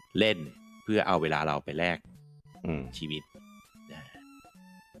เล่นเพื่อเอาเวลาเราไปแลกชีวิต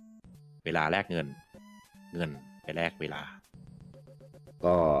เวลาแลกเงินไปแลกเวลา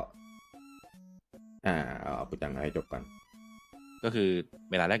ก็เอาไปจังให้จบก่อนก็คือ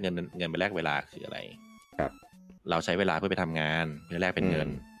เวลาแลกเงินไปแลกเวลาคืออะไรครับเราใช้เวลาเพื่อไปทำงานเพื่อแลกเป็นเงิน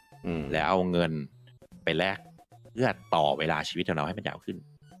แล้วเอาเงินไปแลกเพื่อต่อเวลาชีวิตของเราให้มันยาวขึ้น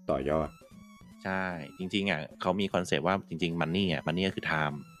ต่อยอดใช่จริงๆเขามีคอนเซปต์ว่าจริงๆมันนี่ก็คือ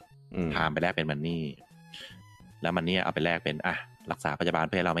time ไปแลกเป็นมันนี่แล้วมันนี่เอาไปแลกเป็นรักษาพยาบาลเ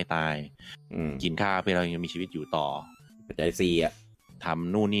พื่อให้เราไม่ตายกินข้าวเพื่อเรายังมีชีวิตอยู่ต่อปัจจัย4ท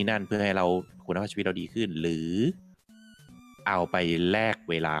ำนู่นนี่นั่นเพื่อให้เราคุณภาพชีวิตเราดีขึ้นหรือเอาไปแลก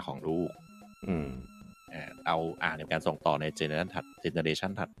เวลาของลูกเอาในการส่งต่อในเจเนอเรชั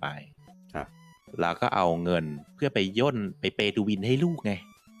นถัดไปครับแล้วก็เอาเงินเพื่อไปย่นไปเปย์ทูวินให้ลูกไง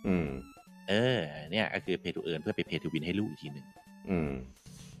เนี่ยก็คือ pay to earn เพื่อไป pay to win ให้ลูกอีกทีหนึ่ง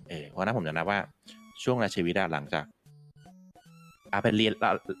เพราะนั้นผมจะนับว่าช่วงชีวิตหลังจากเป็นเรียน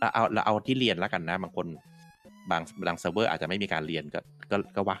เราเอาที่เรียนแล้วกันนะบางคนบางเซิร์ฟเวอร์อาจจะไม่มีการเรียน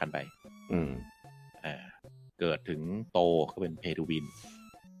ก็ว่ากันไปเกิดถึงโตก็เป็น pay to win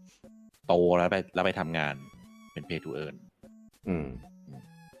โตแล้วไปทำงานเป็น pay to earn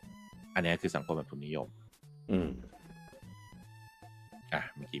อันนี้คือสังคมแบบทุนนิยม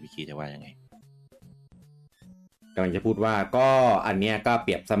เมื่อกี้พี่คีจะว่ายังไงกำลังจะพูดว่าก็อันเนี้ยก็เป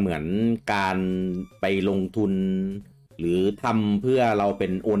รียบเสมือนการไปลงทุนหรือทำเพื่อเราเป็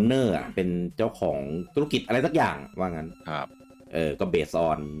นโอนเนอร์เป็นเจ้าของธุรกิจอะไรสักอย่างว่างั้นครับก็เบสอ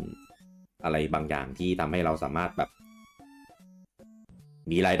อนอะไรบางอย่างที่ทำให้เราสามารถแบบ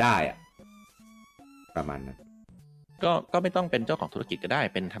มีรายได้ประมาณนั้นก็ไม่ต้องเป็นเจ้าของธุรกิจก็ได้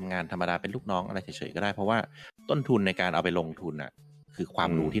เป็นทำงานธรรมดาเป็นลูกน้องอะไรเฉยๆก็ได้เพราะว่าต้นทุนในการเอาไปลงทุนคือความ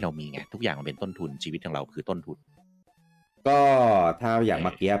รู้ที่เรามีไงทุกอย่างมันเป็นต้นทุนชีวิตของเราคือต้นทุนก็ถ้าอย่างเ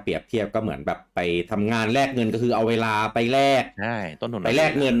มื่อกี้เปรียบเทียบก็เหมือนแบบไปทำงานแลกเงินก็คือเอาเวลาไปแลกใช่ต้นทุนไปแล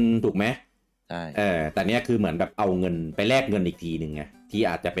กเงินถูกไหมใช่แต่เนี้ยคือเหมือนแบบเอาเงินไปแลกเงินอีกทีนึงไงที่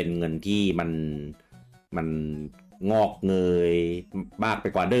อาจจะเป็นเงินที่มันงอกเงยมากไป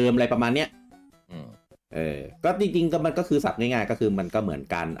กว่าเดิมอะไรประมาณเนี้ยก็จริงๆก็มันก็คือศัพท์ง่ายๆก็คือมันก็เหมือน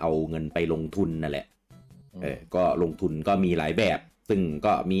การเอาเงินไปลงทุนนั่นแหละก็ลงทุนก็มีหลายแบบซึ่ง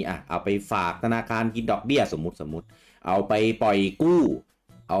ก็มีเอาไปฝากธนาคารกินดอกเบี้ยสมมติเอาไปปล่อยกู้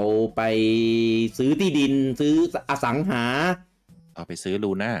เอาไปซื้อที่ดินซื้ออสังหาเอาไปซื้อ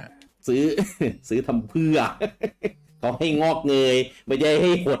ลูน่าซื้อทำเพื่อเขาให้งอกเงยไม่ใช่ใ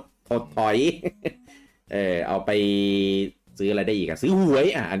ห้หดถอยเอาไปซื้ออะไรได้อีกซื้อหวย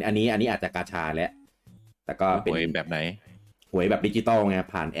อันนี้อาจจะกาชาแล้วแต่ก็เป็นหวยแบบไหนหวยแบบดิจิตอลไง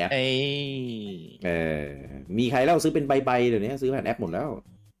ผ่านแอปมีใครเล่าซื้อเป็นใบๆเดี๋ยวนี้ซื้อผ่านแอปหมดแล้ว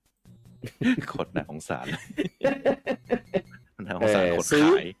โคตรน่าสงสารน่าสงสารคนข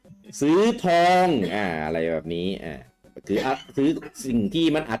ายซื้อทองอะไรแบบนี้คือซื้อสิ่งที่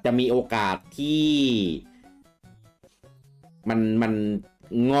มันอาจจะมีโอกาสที่มัน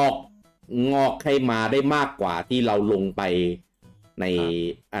งอกให้มาได้มากกว่าที่เราลงไปใน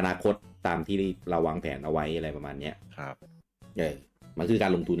อนาคต ตามที่เราวางแผนเอาไว้อะไรประมาณเนี้ยครับมันคือกา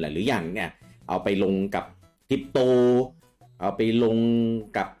รลงทุนแหละหรืออย่างเนี่ยเอาไปลงกับคริปโตเอาไปลง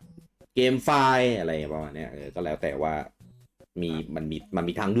กับเกมไฟล์อะไรประมาณเนี้ยก็แล้วแต่ว่ามัน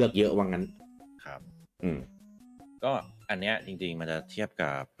มีทางเลือกเยอะว่างั้นครับก็อันเนี้ยจริงๆมันจะเทียบ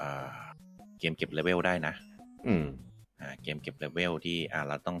กับเกมเก็บเลเวลได้นะเกมเก็บเลเวลที่เ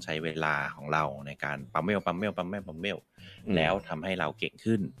ราต้องใช้เวลาของเราในการปั๊มเวลแล้วทำให้เราเก่ง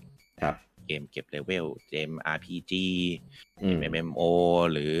ขึ้นครับเกมเก็บเลเวลเกม RPG เกม MMO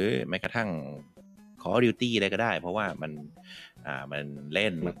หรือแม้กระทั่ง Call of Duty อะไรก็ได้เพราะว่ามันเล่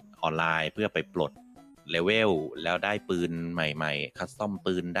นออนไลน์เพื่อไปปลดเลเวลแล้วได้ปืนใหม่ๆคัสตอม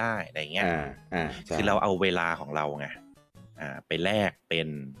ปืนได้อะไรเงี้ยคือเราเอาเวลาของเราไงไปแลกเป็น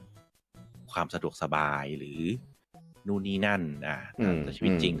ความสะดวกสบายหรือนู่นนี่นั่นแต่ชีวิ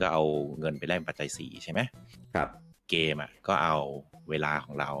ตจริงก็เอาเงินไปแลกปัจจัย4ใช่ไหมครับเกมก็เอาเวลาข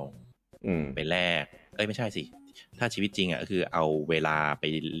องเราไปแลกไม่ใช่สิถ้าชีวิตจริงก็คือเอาเวลาไป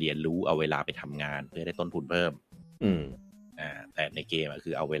เรียนรู้เอาเวลาไปทำงานเพื่อได้ต้นทุนเพิ่มแต่ในเกม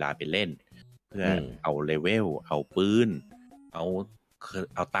คือเอาเวลาไปเล่นเพื่อเอาเลเวลเอาปืนเอ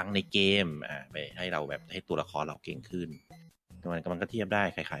าตังค์ในเกมไปให้เราแบบให้ตัวละครเราเก่งขึ้นมันก็เทียบได้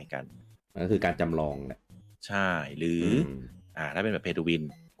คล้ายๆกันก็คือการจำลองแหละใช่หรือถ้าเป็นแบบเพย์ทูวิน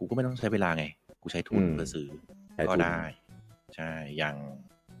กูก็ไม่ต้องใช้เวลาไงกูใช้ทุนเพื่อซื้อก็ได้ใช่อย่าง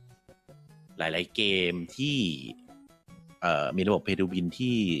หลายๆเกมที่มีระบบเพย์ทูวิน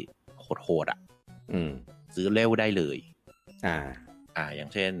ที่โหดซื้อเร็วได้เลยอย่าง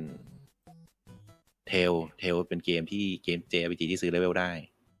เช่นเทลเป็นเกม JRPG ที่ซื้อเลเวลได้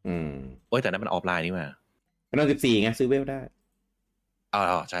แต่นั้นมันออฟไลน์นี่มาเป็น14ไงซื้อเวลได้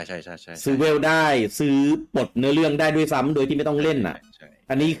ใช่ซื้อเวลได้ซื้อปลดเนื้อเรื่องได้ด้วยซ้ำโดยที่ไม่ต้องเล่น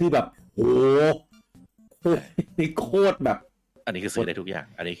อันนี้คือแบบโหนี่โคตรแบบอันนี้คือซื้อได้ทุกอย่าง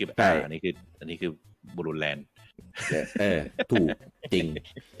อันนี้คืออันนี้คือบุรุษแลนด์ถูกจริง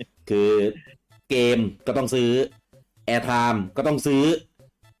คือเกมก็ต้องซื้อแอร์ไทม์ก็ต้องซื้อ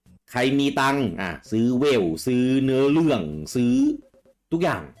ใครมีตังค์ซื้อเวลซื้อเนื้อเรื่องซื้อทุกอ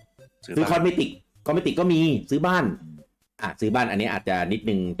ย่างซื้อคอสเมติกก็มีซื้อบ้านซื้อบ้านอันนี้อาจจะนิด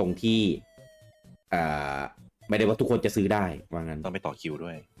นึงตรงที่ไม่ได้ว่าทุกคนจะซื้อได้ว่างั้นต้องไปต่อคิวด้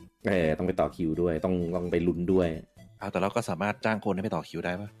วยต้องไปต่อคิวด้วยต้องไปลุ้นด้วยแต่เราก็สามารถจ้างคนให้ไปต่อคิวไ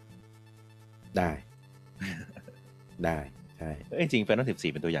ด้ปะได้ใช่จริงๆ Final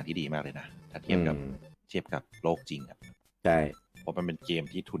 14เป็นตัวอย่างที่ดีมากเลยนะถ้าเทียบกับโลกจริงใช่เพราะมันเป็นเกม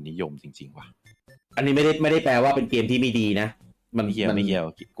ที่ทุนนิยมจริงๆว่ะอันนี้ไม่ได้แปลว่าเป็นเกมที่ไม่ดีนะมันไม่เกี่ยว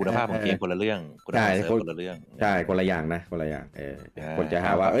คุณภาพของเกมคนละเรื่องคุณภาพคนละเรื่องใช่คนละอย่างนะคนละอย่างคนจะห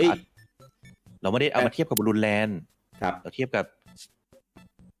าว่าเราไม่ได้เอามาเทียบกับบรูนแลนด์ครับเราเทียบกับ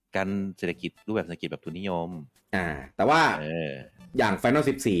การเศรษฐกิจรูปแบบเศรษฐกิจแบบทุนนิยมแต่ว่าอย่าง Final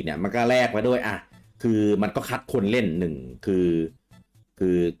 14เนี่ยมันก็แลกมาด้วยคือมันก็คัดคนเล่นหนึ่งคือ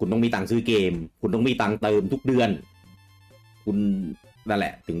คุณต้องมีตังค์ซื้อเกมคุณต้องมีตังค์เติมทุกเดือนคุณนั่นแหล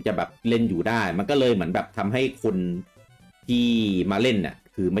ะถึงจะแบบเล่นอยู่ได้มันก็เลยเหมือนแบบทำให้คนที่มาเล่นน่ะ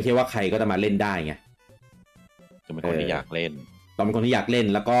คือไม่ใช่ว่าใครก็จะมาเล่นได้ไงจะเป็นคนที่อยากเล่นต้องเป็นคนที่อยากเล่น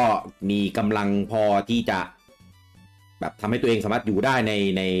แล้วก็มีกำลังพอที่จะแบบทำให้ตัวเองสามารถอยู่ได้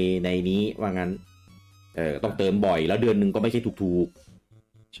ในนี้ว่างั้นต้องเติมบ่อยแล้วเดือนนึงก็ไม่ใช่ถูก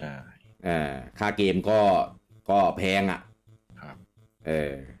ใช่ค่าเกมก็แพงครับ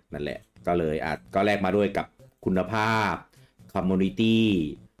นั่นแหละก็เลยก็แลกมาด้วยกับคุณภาพคอมมูนิตี้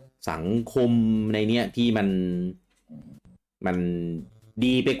สังคมในเนี้ยที่มัน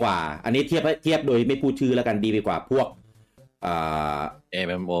ดีไปกว่าอันนี้เทียบโดยไม่พูดชื่อแล้วกันดีไปกว่าพวก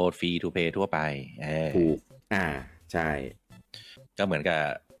MMO free to play ทั่วไปถูกใช่ก็เหมือนกับ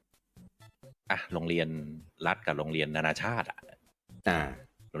โรงเรียนรัฐกับโรงเรียนนานาชาติ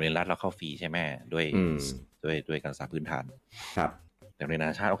โรงเรียนรัฐเราเข้าฟรีใช่ไหมด้วยการศึกษาพื้นฐานครับแต่โรงเรียนนา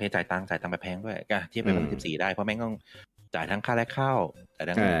นาชาติโอเคจ่ายตังค์ไปแพงด้วยก็เทียบเป็น14ได้เพราะแม่งต้องจ่ายทั้งค่าแรกเข้าจ่าย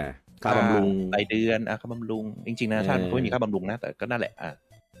ทั้งค่าบำรุงรายเดือนค่าบำรุงจริงๆนานาชาติก็ไม่มีค่าบำรุงนะแต่ก็นั่นแหละ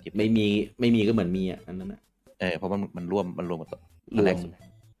ไม่มีก็เหมือนมีอันนั้นนะเพราะมันรวมกับแรก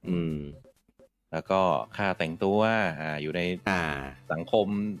แล้วก็ค่าแต่งตัวอยู่ในสังคม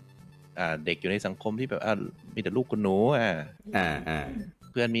เด็กอยู่ในสังคมที่แบบมีแต่ลูกคุณหนู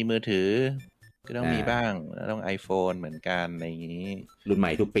เพื่อนมีมือถือก็ต้องมีบ้างต้อง iPhone เหมือนกันอะไรอย่างนี้รุ่นให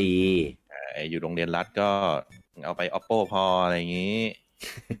ม่ทุกปีอยู่โรงเรียนรัฐก็เอาไป Oppo พออะไรอย่างนี้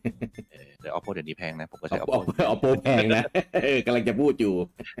แต่ Oppo เดี๋ยวนี้แพงนะผมก็ใช้ Oppo แพงนะกำลังจะพูดอยู่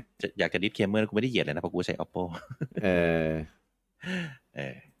อยากจะดิสเคมเมอร์กูไม่ได้เหยียดเลยนะเพราะกูใช้ Oppo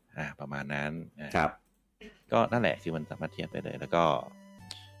ประมาณนั้นครับก็นั่นแหละคือมันสามารถเทียบได้เลยแล้วก็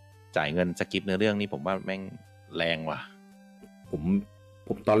จ่ายเงินสกิปเนื้อเรื่องนี้ผมว่าแม่งแรงว่ะผม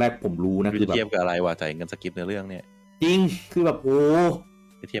ผมตอนแรกผมรู้นะคือแบบเทียบกับอะไรวะจ่ายเงินสกิปในเรื่องเนี่ยจริงคือแบบโอ้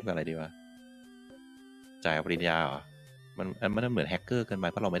ไปเทียบกับอะไรดีวะจ่ายปริญญาเหรอมันเหมือนแฮกเกอร์เกินไป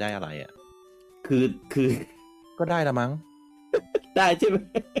เพราะเราไม่ได้อะไรอ่ะคือก็ได้ละมั้งได้ใช่ไหม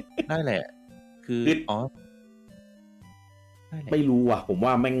ได้แหละคืออ๋อไม่รู้อ่ะผม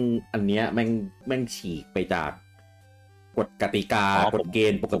ว่าแม่งอันเนี้ยแม่งฉีกไปจากกฎกติกากฎเก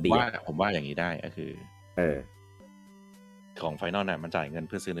ณฑ์ปกติผมว่าอย่างนี้ได้ก็คือของไฟนอลน่ะมันจ่ายเงินเ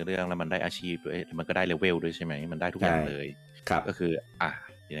พื่อซื้อในเรื่องแล้วมันได้อาชีพด้วยมันก็ได้เลเวลด้วยใช่ไหมมันได้ทุกอย่างเลยก็คือ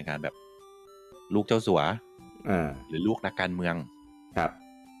ในการแบบลูกเจ้าสัวหรือลูกนักการเมืองครับ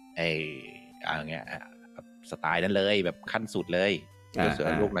เงี้ยสไตล์นั้นเลยแบบขั้นสุดเลยเจ้าสัว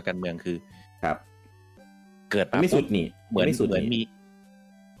ลูกนักการเมืองคือครับเกิดมาไม่สุดนี่เหมือนมี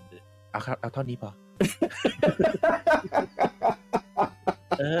เอาเท่านี้พอ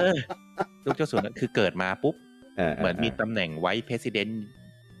ลูกเจ้าสัวนั่นคือเกิดมาปุ๊บเหมือนมีตำแหน่งไว้เพรสิดเนนต์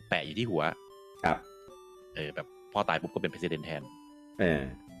แปะอยู่ที่หัวครับแบบพ่อตายปุ๊บก็เป็นเพรสิดเนนต์แทน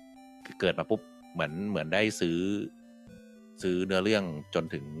คือเกิดมาปุ๊บเหมือนได้ซื้อเนื้อเรื่องจน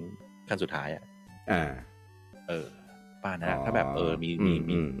ถึงขั้นสุดท้ายป้านะถ้าแบบมี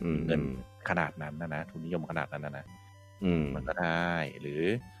เงินขนาดนั้นนะทุนนิยมขนาดนั้นนะมันก็ได้หรือ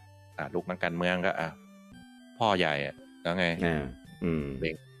ลูกนักการเมืองก็พ่อใหญ่แล้วไง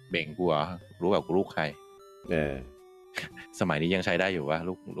เบ่งกูเหรอรู้แบบกูลูกใครสมัยนี้ยังใช้ได้อยู่วะ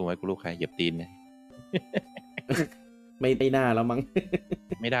รู้ไหมกูลูกใครเหยียบตีนไงไม่ได้หน้าแล้วมั้ง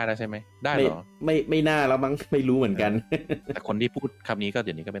ไม่ได้แล้วใช่ไหมได้เหรอไม่น่าแล้วมั้งไม่รู้เหมือนกันแต่คนที่พูดคำนี้ก็เ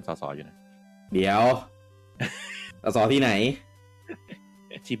ดี๋ยวนี้ก็เป็นสสอยู่นะเดี๋ยวสสที่ไหน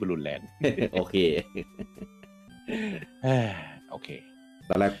ที่บรูนแลนด์โอเคโอเค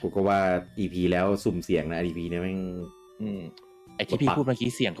ตอนแรกกูก็ว่า EP แล้วสุ่มเสียงนะ EP เนี่ยแม่งไอ้ที่พี่พูดเมื่อกี้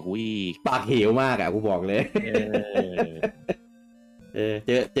เสียงกับกูอีกปากเหวมากอ่ะกูบอกเลย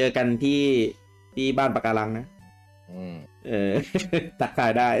เจอกันที่บ้านปะการังนะตักทา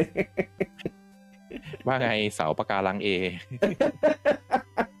ยได้ว่าไงเสาปะการัง A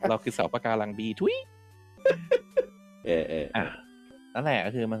เราคือเสาปะการัง B ทุยนั่นแหละ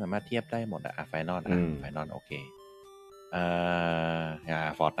ก็คือมันสามารถเทียบได้หมดไฟนอลโอเค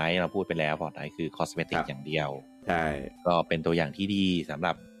ฟอร์ตไนท์เราพูดไปแล้วฟอร์ตไนท์คือคอสเมติกอย่างเดียวใช่ก็เป็นตัวอย่างที่ดีสำห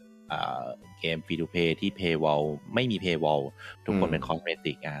รับเกมฟรีทูเพย์ที่เพย์วอลไม่มีเพย์วอลทุกคนเป็นคอสเม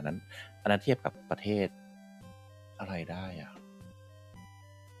ติกอันนั้นเทียบกับประเทศอะไรได้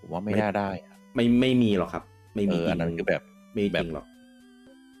ผมว่าไม่น่าได้ไม่มีหรอกครับไม่มีอันนั้นคือแบบไม่จริงหรอก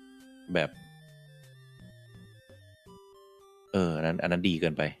แบบอันนั้นดีเกิ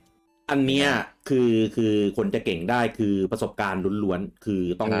นไปอันเนี้ยคือคนจะเก่งได้คือประสบการณ์ล้วนๆคือ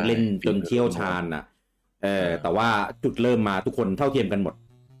ต้องเล่นจนเชี่ยวชาญแต่ว่าจุดเริ่มมาทุกคนเท่าเทียมกันหมด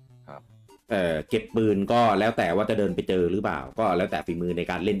ครับเก็บปืนก็แล้วแต่ว่าจะเดินไปเจอหรือเปล่าก็แล้วแต่ฝีมือใน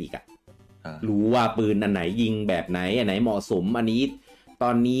การเล่นอีกรู้ว่าปืนอันไหนยิงแบบไหนอันไหนเหมาะสมอันนี้ตอ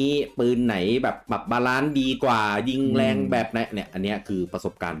นนี้ปืนไหนแบบปรับบาลานซ์ดีกว่ายิงแรงแบบไหนเนี่ยอันเนี้ยคือประส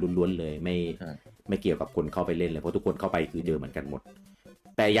บการณ์ล้วนๆเลยไม่เกี่ยวกับคนเข้าไปเล่นเลยเพราะทุกคนเข้าไปคือเจอเหมือนกันหมด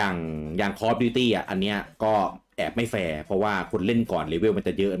แต่อย่าง Call of Duty อันเนี้ยก็แอบไม่แฟร์เพราะว่าคนเล่นก่อนเลเวลมันจ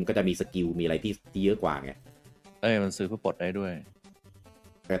ะเยอะมันก็จะมีสกิลมีอะไรที่เยอะกว่าไงมันซื้อเพื่อปลดได้ด้วย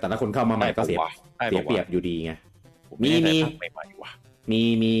แต่ถ้าคนเข้ามาใหม่ก็เสียเปรียบอยู่ดีไงมี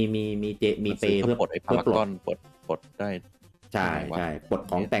เปเพื่อปลดไอ้พารากอนปลดได้ใช่ปลด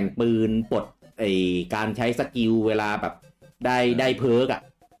ของแต่งปืนปลดไอ้การใช้สกิลเวลาแบบได้เพิร์ก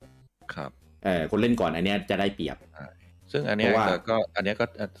ครับคนเล่นก่อนอันเนี้ยจะได้เปรียบซึ่งอันนี้ก็อันนี้ก็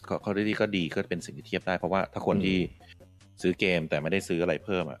เขาดีก็ดีก็เป็นสิ่งที่เทียบได้เพราะว่าถ้าคนที่ซื้อเกมแต่ไม่ได้ซื้ออะไรเ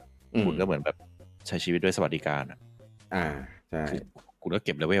พิ่มคุณก็เหมือนแบบใช้ชีวิตด้วยสวัสดิการใช่คุณก็เ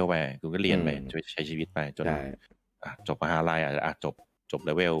ก็บเลเวลไปคุณก็เรียนไปใช้ชีวิตไปจนจบมหาลัยจบเ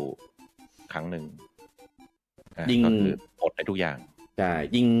ลเวลครั้งหนึ่งก็คือปลดได้ทุกอย่างใช่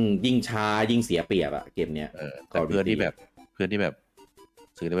ยิ่งช้ายิ่งเสียเปรียบเกมเนี้ยแต่เพื่อนที่แบบ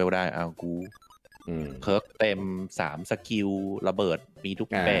ซื้อเลเวลได้กูเพิร์กเต็ม3สกิลระเบิดมีทุก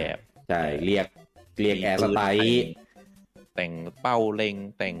แบบใช่เรียกแอร์สไตล์แต่งเป้าเล็ง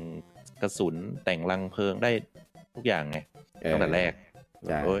แต่งกระสุนแต่งรังเพลิงได้ทุกอย่างไงตั้งแต่แรก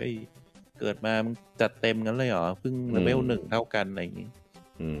เกิดมามึงจัดเต็มงั้นเลยเหรอเพิ่งเลเวล1เท่ากันอะไรอย่างงี้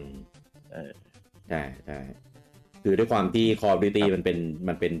ใช่คือด้วยความที่ Call of Duty มันเ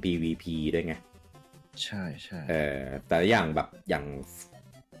ป็น PVP ด้วยไงใช่แต่อย่างแบบอย่าง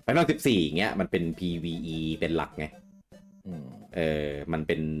Final 14เงี้ยมันเป็น PVE เป็นหลักไงมันเ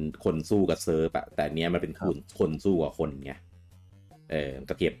ป็นคนสู้กับเซิร์ฟแต่เนี้ยมันเป็นคนสู้กับคนไง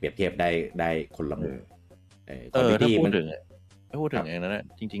ก็เปรียบเทียบได้คนละมุมถ้าพูดถึงอย่างนั้นนะ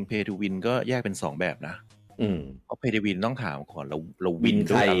จริงๆ Pay to Win ก็แยกเป็น2แบบนะ เพราะเพย์ทูวินต้องถามก่อนเราวิน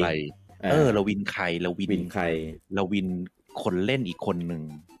ด้วยอะไรเราวินใครเราวินเราวินคนเล่นอีกคนนึง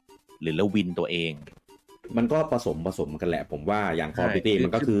หรือเราวินตัวเองมันก็ผสมกันแหละผมว่าอย่าง Call of Duty มั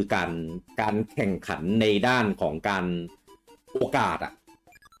นก็คือการแข่งขันในด้านของการโอกาสอ่ะ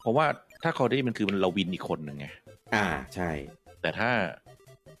เพราะว่าถ้า Call of Duty มันคือเราวินอีกคนนึงไงใช่แต่ถ้า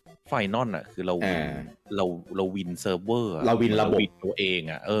ไฟนอลอ่ะคือเราวินเซิร์ฟเวอร์เราวินระบบตัวเอง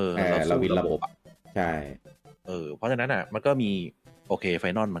อ่ะเราวินระบบใช่เพราะฉะนั้นอ่ะมันก็มีโอเคไฟ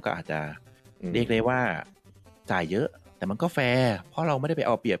นอลมันก็อาจจะเรียกได้ว่าจ่ายเยอะแต่มันก็แฟร์เพราะเราไม่ได้ไปเ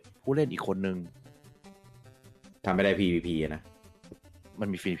อาเปรียบผู้เล่นอีกคนนึงทำไม่ได้ PVP นะมัน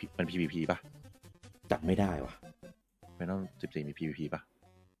มีมัน PVP ป่ะจำไม่ได้ว่ะไฟนอล14มี PVP ป่ะ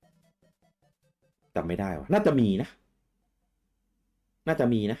จำไม่ได้ว่ะน่าจะมีนะ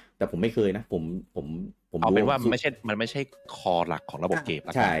แต่ผมไม่เคยนะผมเอาเป็นว่ามันไม่ใช่คอหลักของระบบเกม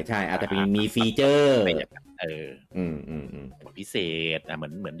ใช่อาจจะมีฟีเจอร์พิเศษเห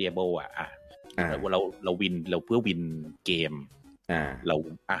มือน Diablo เราวินเราเพื่อวินเกมเรา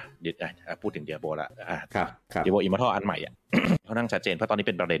เดี๋ยวพูดถึง Diablo ละครับ Diablo Immortal อันใหม่เขานั่งชัดเจนเพราะตอนนี้เ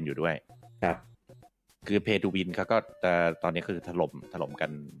ป็นประเด็นอยู่ด้วยครับคือ Pay to Win เขาก็ตอนนี้คือถล่มกั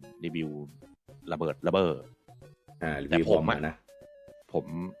นรีวิวระเบิดแต่ผม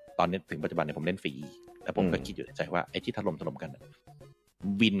ตอนนี้ถึงปัจจุบันเนี่ยผมเล่นฟรีแต่ผมก็คิดอยู่ในใจว่าไอ้ที่ถล่มกัน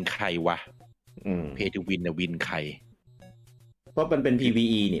วินใครวะPay to Win เนี่ยวินใครเพราะมันเป็น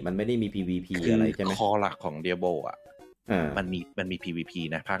PVE นี่มันไม่ได้มี PVP อะไรใช่ไหมคอหลักของ Diablo มันมี PVP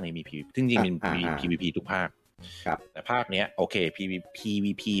นะภาคนี้มี PVP จริงๆมันมี PVP ทุกภาคแต่ภาคเนี้ยโอเค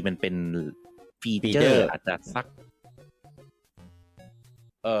PVP มันเป็นฟีเจอร์อาจจะสัก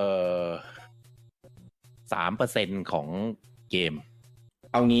3% ของเกม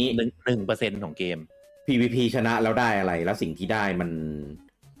เอางี้ 1% ของเกม PVP ชนะแล้วได้อะไรแล้วสิ่งที่ได้มัน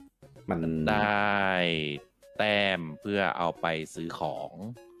ได้แต้มเพื่อเอาไปซื้อของ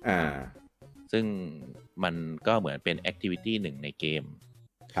ซึ่งมันก็เหมือนเป็นแอคทิวิตี้หนึ่งในเกม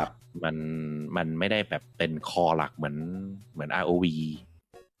ครับมันไม่ได้แบบเป็นคอหลักเหมือน ROV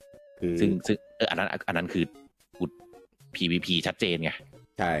ซึ่งอันนั้นคือ PVP ชัดเจนไง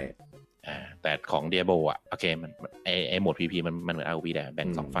ใช่แต่ของ Diablo โอเคมันไอโหมด PVP มันเหมือน ROV แต่แบ่ง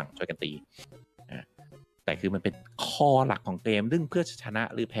2ฝั่งช่วยกันตีแต่คือมันเป็นคอหลักของเกมซึ่งเพื่อชนะ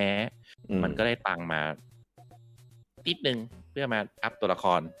หรือแพ้มันก็ได้ตังมานิดนึงเพื่อมาอัพตัวละค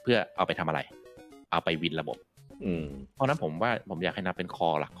รเพื่อเอาไปทำอะไรเอาไปวินระบบเพราะนั้นผมว่าผมอยากให้นับเป็นคอ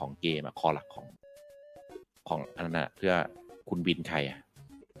หลักของเกมคอหลักของอันนั้นเพื่อคุณวินใคร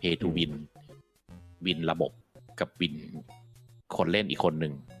Pay to Win วินระบบกับวินคนเล่นอีกคนห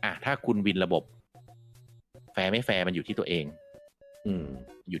นึ่งถ้าคุณวินระบบแฟร์ไม่แฟร์มันอยู่ที่ตัวเอง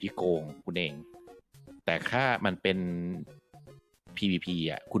อยู่ที่โกงคุณเองแต่ถ้ามันเป็น PVP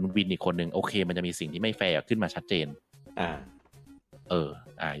คุณวินอีกคนหนึ่งโอเคมันจะมีสิ่งที่ไม่แฟร์ขึ้นมาชัดเจน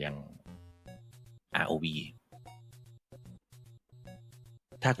อย่าง ROV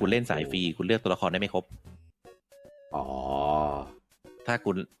ถ้าคุณเล่นสายฟรีคุณเลือกตัวละครได้ไม่ครบถ้า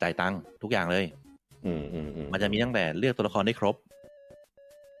คุณจ่ายตังค์ทุกอย่างเลยมันจะมีตั้งแต่เลือกตัวละครได้ครบ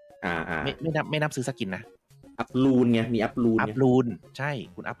ไม่นับซื้อสกินนะอัพรูนไงมีอัพรูนใช่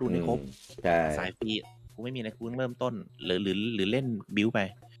คุณอัพรูนได้ครบสายฟรีคุณไม่มีนะคุณเริ่มต้นหรือเล่นบิวไป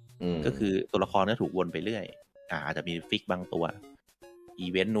ก็คือตัวละครก็ถูกวนไปเรื่อยอาจจะมีฟิกบางตัวอี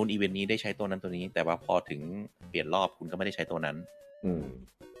เวนต์นู้นอีเวนต์นี้ได้ใช้ตัวนั้นตัวนี้แต่ว่าพอถึงเปลี่ยนรอบคุณก็ไม่ได้ใช้ตัวนั้น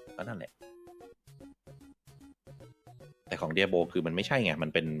ก็นั่นแหละแต่ของ Diablo คือมันไม่ใช่ไงมั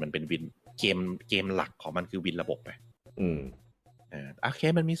นเป็นวินเกมหลักของมันคือวินระบบไปโอเค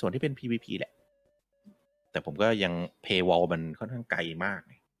มันมีส่วนที่เป็น PVP แหละแต่ผมก็ยัง Paywall มันค่อนข้างไกลมาก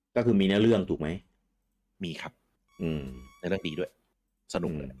ก็คือมีเนื้อเรื่องถูกไหมมีครับในเรื่องดีด้วยสนุ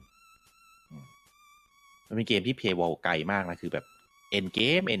กเลยมันเป็นเกมที่ Paywall ไกลมากนะคือแบบ end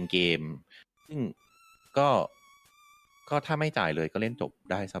game ซึ่งก็ถ้าไม่จ่ายเลยก็เล่นจบ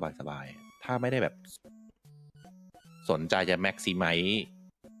ได้สบายๆถ้าไม่ได้แบบสนใจจะ maximize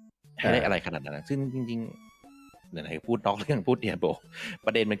ให้ได้อะไรขนาดนั้นซึ่งจริงๆไหนพูดนอกเรื่องพูดเนี่ยโบป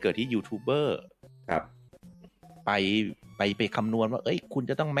ระเด็นมันเกิดที่ยูทูบเบอร์ครับไปคำนวณว่าคุณ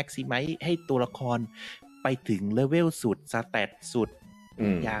จะต้อง maximize ให้ตัวละครไปถึงเลเวลสุดสแตทสุด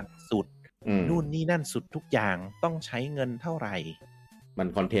อย่างสุดนู่นนี่นั่นสุดทุกอย่างต้องใช้เงินเท่าไหร่มัน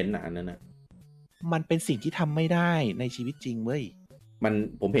คอนเทนต์อันนั้นนะมันเป็นสิ่งที่ทำไม่ได้ในชีวิตจริงเว้ย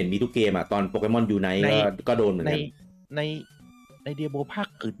ผมเห็นมีทุกเกมตอนโปเกมอนยูไนท์ก็โดนเหมือนกันในเดียโบภาค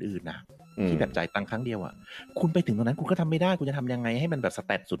อื่นๆนะที่แบบจ่ายตังค์ครั้งเดียวคุณไปถึงตรงนั้นคุณก็ทำไม่ได้คุณจะทำยังไงให้มันแบบสแ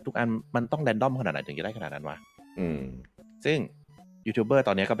ตทสุดทุกอันมันต้องแรนดอมขนาดไหนถึงจะได้ขนาดนั้นวะซึ่งยูทูบเบอร์ต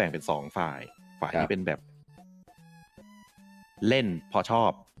อนนี้ก็แบ่งเป็น2ฝ่ายที่เป็นแบบเล่นพอชอ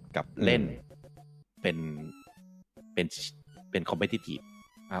บกับเล่น เป็นเป็นคอมเพทิทีฟ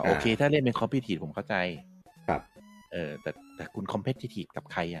โอเคถ้าเล่นเป็นคอมเพทิทีฟผมเข้าใจครับแต่คุณคอมเพทิทีฟกับ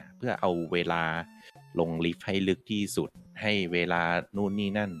ใครเพื่อเอาเวลาลงลิฟต์ให้ลึกที่สุดให้เวลานู่นนี่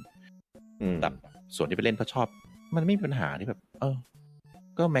นั่นแบบส่วนที่ไปเล่นเพราะชอบมันไม่มีปัญหาที่แบบ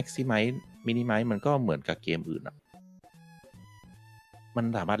ก็แม็กซิไมซ์มินิไมซ์มันก็เหมือนกับเกมอื่นมัน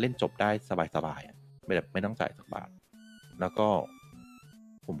สามารถเล่นจบได้สบายๆไม่ต้องจ่ายสักบาทแล้วก็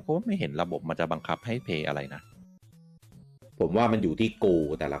ผมก็ไม่เห็นระบบมันจะบังคับให้เพย์อะไรนะผมว่ามันอยู่ที่โก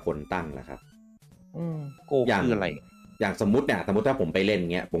แต่ละคนตั้งแหละครับโกคืออะไรอย่างสมมติถ้าผมไปเล่น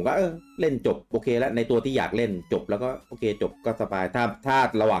เงี้ยผมก็เล่นจบโอเคแล้วในตัวที่อยากเล่นจบแล้วก็โอเคจบก็สบายถ้า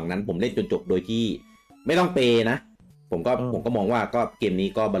ระหว่างนั้นผมเล่นจนจบโดยที่ไม่ต้องเปย์นะผมก็มองว่าก็เกมนี้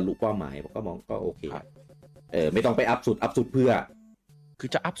ก็บรรลุเป้าหมายผมก็มองก็โอเคไม่ต้องไปอัพสุดเพื่อคือ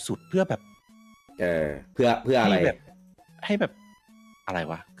จะอัพสุดเพื่อแบบเพื่ออะไรให้แบบอะไร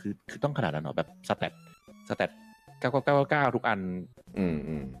วะคือต้องขนาดนั้นเหรอแบบสแตท999ทุกอัน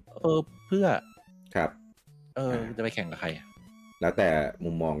เพื่อครับจะไปแข่งกับใครแล้วแต่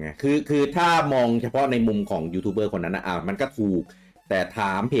มุมมองไงคือถ้ามองเฉพาะในมุมของยูทูบเบอร์คนนั้นมันก็ถูกแต่ถ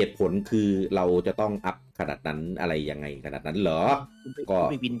ามเหตุผลคือเราจะต้องอัพขนาดนั้นอะไรยังไงขนาดนั้นเหรอก็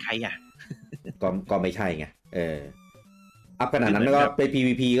ไปวินใครก็ไม่ใช่ไงอัพขนาดนั้นแล้วก็ไป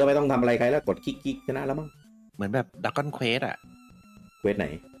PVP ก็ไม่ต้องทำอะไรใครแล้วกดคลิกชนะแล้วมั้งเหมือนแบบดักก้อนเควสเควสไหน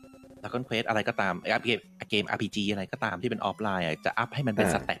ดักก้อนเควสอะไรก็ตามเกม RPG อะไรก็ตามที่เป็นออฟไลน์จะอัพให้มันเป็น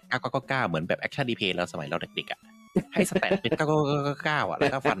สแตท999เหมือนแบบแอคชั่นรีเพย์แล้วสมัยเราเด็กๆให้สแตทเป็น999แล้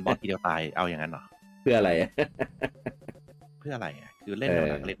วก็ฟันบอสทีเดียวตายเอาอย่างนั้นเหรอเพื่ออะไรเพื่ออะไรคือเล่น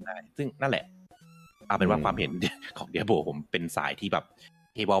เล่นได้ซึ่งนั่นแหละเอาเป็นว่าความเห็นของเดียโบผมเป็นสายที่แบบ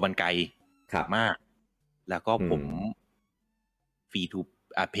เทบอลมันไกลมากแล้วก็ผมฟรีทู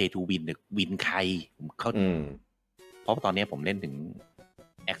เพย์ทูวินใครผมเข้าเพราะตอนนี้ผมเล่นถึง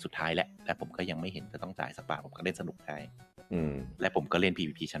แอคสุดท้ายแล้วแต่ผมก็ยังไม่เห็นจะต้องจ่ายสักบาทผมก็เล่นสนุกได้และผมก็เล่น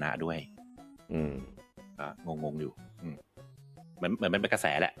PVP ชนะด้วยงงอยู่เหมือนมันเป็นกระแส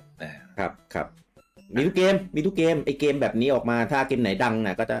แหละครับมีทุกเกมไอเกมแบบนี้ออกมาถ้าเกมไหนดัง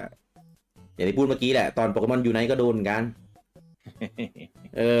ก็จะอย่างที่พูดเมื่อกี้แหละตอนโปเกมอนยูไนท์ก็โดนกัน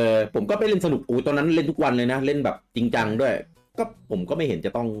ผมก็ไปเล่นสนุกตอนนั้นเล่นทุกวันเลยนะเล่นแบบจริงจังด้วยก็ผมก็ไม่เห็นจ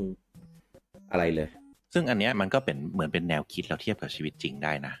ะต้องอะไรเลยซึ่งอันเนี้ยมันก็เป็นเหมือนเป็นแนวคิดเราเทียบกับชีวิตจริงไ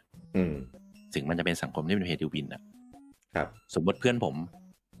ด้นะสิ่งมันจะเป็นสังคมที่เป็นเพย์ทูวินครับสมมติเพื่อนผม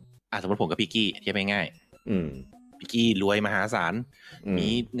สมมติผมกับพี่กี้เทียบง่ายพี่กี้รวยมหาศาลมี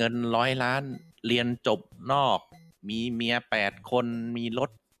เงิน100 ล้านเรียนจบนอกมีเมีย8 คนมีรถ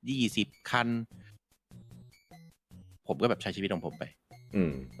20 คันผมก็แบบใช้ชีวิตของผมไป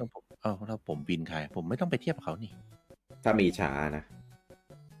ถ้าผมวินใครผมไม่ต้องไปเทียบกับเขานี่ถ้ามีช้านะ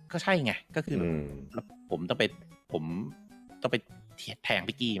ก็ใช่ไงก็คือผมต้องไปแทง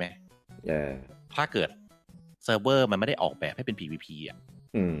พี่กี้ไหมถ้าเกิดเซิร์ฟเวอร์มันไม่ได้ออกแบบให้เป็น PVP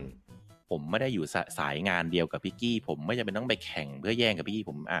ผมไม่ได้อยู่สายงานเดียวกับพี่กี้ผมไม่จำเป็นต้องไปแข่งเพื่อแย่งกับพี่กี้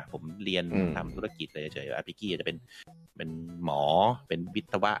ผมเรียนทำธุรกิจเลยเฉยๆพี่กี้จะเป็นหมอเป็นวิ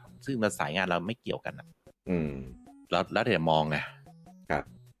ศวะซึ่งมันสายงานเราไม่เกี่ยวกันแล้วแต่มองไงครับ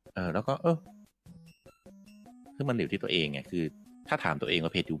แล้วก็คือมันอยู่ที่ตัวเองไงคือถ้าถามตัวเองว่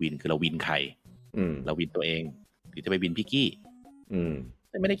าเพจทูวินคือเราวินใครเราวินตัวเองหรือจะไปวินพี่กี้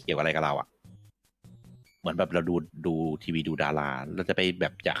ไม่ได้เกี่ยวอะไรกับเราเหมือนแบบเราดูทีวีดูดาราเราจะไปแบ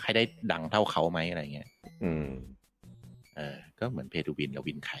บอยากให้ได้ดังเท่าเขาไหมอะไรเงี้ยก็เหมือนเพจทูวินเรา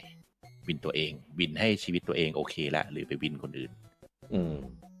วินใครวินตัวเองวินให้ชีวิตตัวเองโอเคแล้วหรือไปวินคนอื่น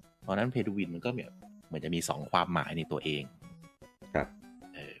เพราะนั้นเพจทูวินมันก็แบบเหมือนจะมี2 ความหมายในตัวเองครับ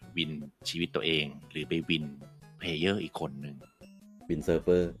วินชีวิตตัวเองหรือไปวินเพลเยอร์อีกคนนึงวินเซิร์ฟเว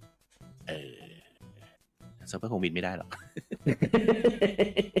อร์เซิร์ฟเวอร์คงวินไม่ได้หรอก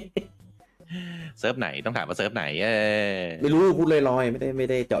เซิร์ฟไหนต้องถามว่าเซิร์ฟไหนไม่รู้พูดลอยๆไม่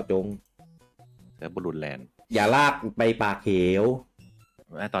ได้เจาะจงเซิร์ฟบุรุษแลนด์อย่าลากไปปากเหว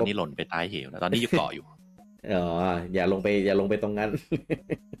ตอนนี้หล่นไปท้ายเหวแล้วตอนนี้อยู่เกาะอยู่อย่าลงไปตรงนั้น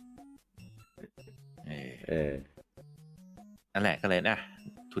นั่นแหละก็เลยนะ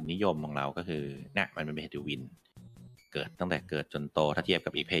ทุนนิยมของเราก็คือมันเป็นเพจทูวินเกิดตั้งแต่เกิดจนโตถ้าเทียบ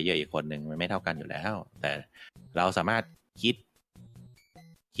กับอีกเพลเยอร์อีกคนหนึ่งมันไม่เท่ากันอยู่แล้วแต่เราสามารถคิด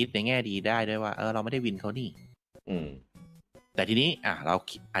ในแง่ดีได้ด้วยว่าเราไม่ได้วินเขานี่แต่ทีนี้เรา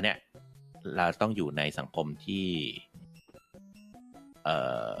อันเนี้ยเราต้องอยู่ในสังคมที่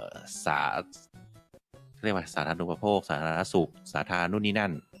เรียกว่าสาธารณูปโภคสาธารณสุขสาธารณนู่นนี่นั่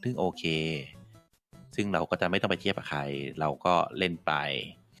นซึ่งโอเคซึ่งเราก็จะไม่ต้องไปเทียบกับใครเราก็เล่นไป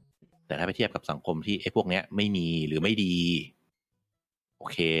แต่ถ้าไปเทียบกับสังคมที่พวกเนี้ยไม่มีหรือไม่ดีโอ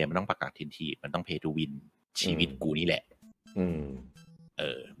เคมันต้องประกาศทันทีมันต้องเพย์ทูวินชีวิตกูนี่แหละ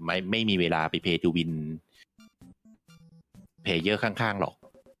ไม่มีเวลาไปเพย์ทูวินเพย์เยอร์ข้างๆหรอก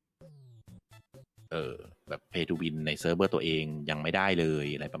แบบเพย์ทูวินในเซิร์ฟเวอร์ตัวเองยังไม่ได้เลย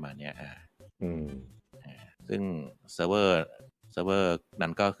อะไรประมาณเนี้ยซึ่งเซิร์ฟเวอร์นั้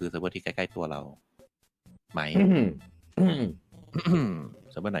นก็คือเซิร์ฟเวอร์ที่ใกล้ๆตัวเราไหม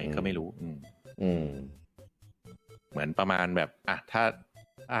เซิร์ฟเวอร์ไหนก็ไม่รู้เหมือนประมาณแบบถ้า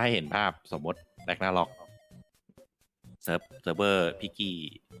ให้เห็นภาพสมมติแร็กนาร็อกเซิร์ฟเวอร์พิกกี้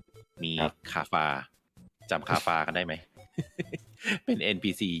มีคาฟาจำคาฟากันได้ไหม เป็น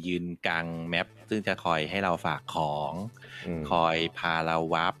NPC ยืนกลางแมปซึ่งจะคอยให้เราฝากของคอยพาเรา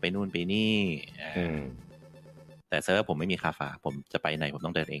วาร์ปไปนู่นไปนี่แต่เซิร์ฟผมไม่มีคาฟาผมจะไปไหนผมต้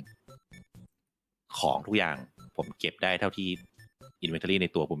องเดินเองของทุกอย่างผมเก็บได้เท่าที่ inventory ใน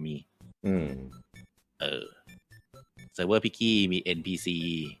ตัวผมมีเซิร์ฟเวอร์พิกกี้มี NPC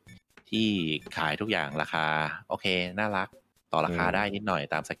ที่ขายทุกอย่างราคาโอเคน่ารักต่อราคาได้นิดหน่อย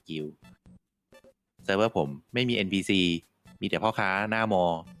ตามสกิลเซิร์ฟเวอร์ผมไม่มี NPC มีแต่พ่อค้าหน้ามอ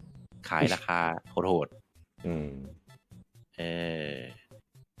ขายราคาโหดๆเ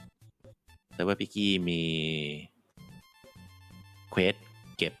ซิร์ฟเวอร์พิกกี้มีเควส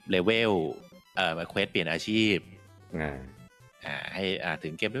เก็บเลเวลเควสเปลี่ยนอาชีพให้ถึ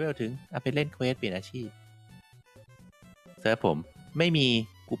งเก็บเลเวลถึงไปเล่นเควสเปลี่ยนอาชีพเซิร์ฟผมไม่มี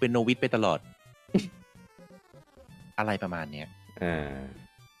กูเป็นโนวิสไปตลอด อะไรประมาณเนี้ย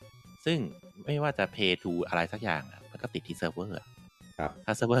ซึ่งไม่ว่าจะ pay to อะไรสักอย่างมันก็ติดที่เซิร์ฟเวอร์ครับถ้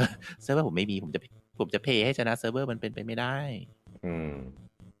าเซิร์ฟเวอร์ผมไม่มีผมจะ pay ให้ชนะเซิร์ฟเวอร์มันเป็นไปไม่ได้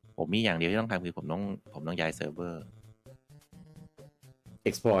ผมมีอย่างเดียวที่ต้องทำคือผมต้องย้ายเซิร์ฟเวอร์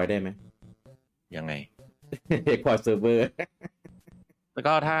exploit ได้ไหมยังไง exploit เซิร์ฟเวอร์แล้ว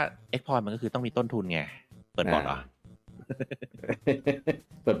ก็ถ้า exploit มันก็คือต้องมีต้นทุนไงเปิดบอร์ดเหรอ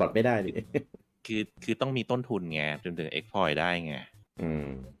เปิดบอร์ดไม่ได้ดิคือต้องมีต้นทุนไงจนถึง exploit ได้ไง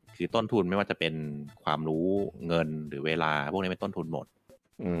คือต้นทุนไม่ว่าจะเป็นความรู้เงินหรือเวลาพวกนี้เป็นต้นทุนหมด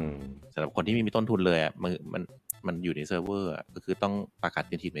สำหรับคนที่ไม่มีต้นทุนเลยอ่ะมันอยู่ในเซิร์ฟเวอร์ก็คือต้องประกาศ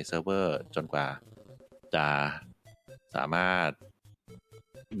ทีมในเซิร์ฟเวอร์จนกว่าจะสามารถ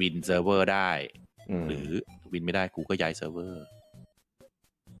วินเซิร์ฟเวอร์ได้หรือวินไม่ได้กูก็ย้ายเซิร์ฟเวอร์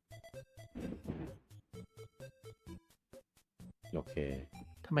โอเค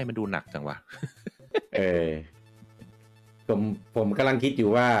ทำไมมันดูหนักจังวะ ผมกำลังคิดอยู่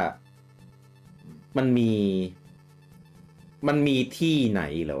ว่ามันมีที่ไหน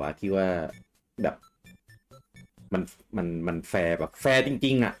เหรอวะที่ว่าแบบมันแฟร์แบบแฟร์จ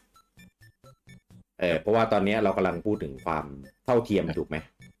ริงๆอ่ะเพราะว่าตอนนี้เรากำลังพูดถึงความเท่าเทียมถูกไหม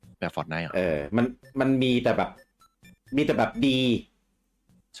แบบฟอร์ตไนท์มันมีแต่แบบดี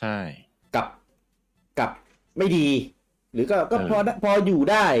ใช่กับไม่ดีหรือก็พออยู่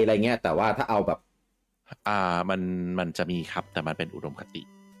ได้อะไรเงี้ยแต่ว่าถ้าเอาแบบมันจะมีครับแต่มันเป็นอุดมคติ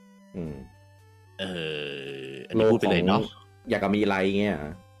อันนี้พูดไปเลยเนาะอยากมีอะไรเงี้ย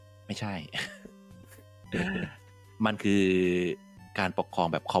ไม่ใช่ มันคือการปกครอง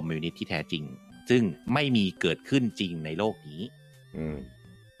แบบคอมมิวนิสต์ที่แท้จริงซึ่งไม่มีเกิดขึ้นจริงในโลกนี้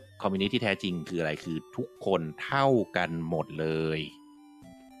คอมมิวนิสต์ที่แท้จริงคืออะไรคือทุกคนเท่ากันหมดเลย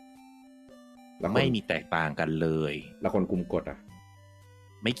ไม่มีแตกต่างกันเลยแล้วคนกุมกฎอ่ะ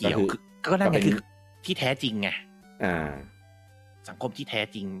ไม่เกี่ยวก็นั่นไงคือที่แท้จริงไงสังคมที่แท้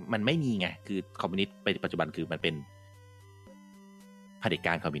จริงมันไม่มีไงคือคอมมิวนิสต์ปัจจุบันคือมันเป็นเผด็จก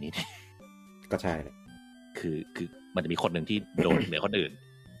ารคอมมิวนิสต์ก็ใช่คือมันจะมีคนหนึ่งที่โดนเหนือคนอื่น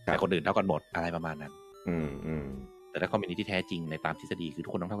แต่คนอื่นเท่ากันหมดอะไรประมาณนั้นแต่ถ้าคอมมิวนิสต์ที่แท้จริงในตามทฤษฎีคือทุ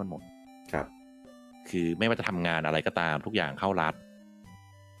กคนต้องเท่ากันหมดครับคือไม่ว่าจะทำงานอะไรก็ตามทุกอย่างเข้ารัฐ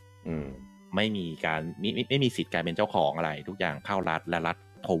ไม่มีการไม่มีสิทธิ์การเป็นเจ้าของอะไรทุกอย่างเข้ารัฐและรัฐ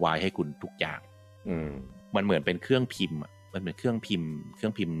โพรไวด์ให้คุณทุกอย่างมันเหมือนเป็นเครื่องพิมพ์มันเป็นเครื่องพิม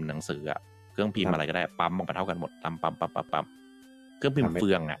พ์หนังสือเครื่องพิมพ์อะไรก็ได้ปั๊มออกมาเท่ากันหมดปั๊มเครื่องพิมพ์เฟื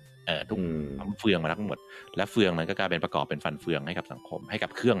องทุกปั๊มเฟืองมาทั้งหมดและเฟืองนั้นก็กลายเป็นประกอบเป็นฟันเฟืองให้กับสังคมให้กั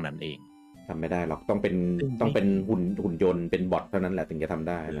บเครื่องนั้นเองทำไม่ได้หรอกต้องเป็นหุ่นยนต์เป็นบอทเท่านั้นแหละถึงจะทำ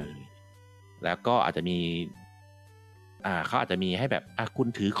ได้นะแล้วก็อาจจะมีเขาอาจจะมีให้แบบคุณ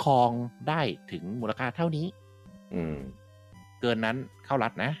ถือครองได้ถึงมูลค่าเท่านี้เกินนั้นเข้ารั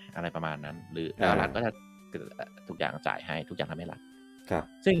ฐนะอะไรประมาณนั้นหรือรัฐก็จะทุกอย่างจ่ายให้ทุกอย่างทำให้รัฐครับ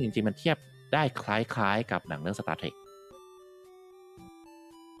ซึ่งจริงๆมันเทียบได้คล้ายๆกับหนังเรื่อง Star Trek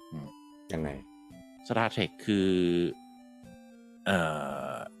ยังไง Star Trek คือ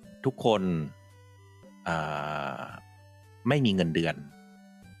ทุกคนไม่มีเงินเดือน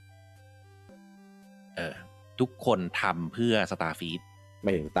ทุกคนทำเพื่อ Starfleet ไ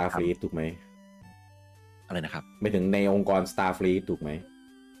ม่ถึง Starfleet ถูกไหมอะไรนะครับไม่ถึงในองค์กร Starfleet ถูกไหม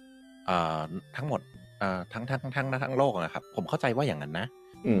ทั้งหมด ทั้งโลกนะครับผมเข้าใจว่าอย่างนั้นนะ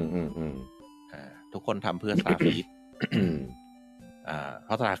ทุกคนทำเพื่อ Starfield เพ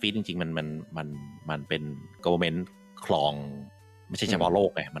ราะ Starfield จริงๆมันเป็น government ครองไม่ใช่เฉพาะโลก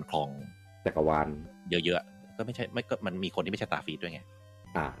ไงมันครองจักรวาลเยอะๆก็ไม่ใช่ก็มันมีคนที่ไม่ใช่ Starfield ด้วยไง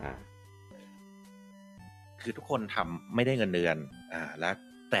คือทุกคนทำไม่ได้เงินเดือนแล้ว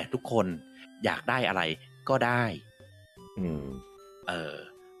แต่ทุกคนอยากได้อะไรก็ได้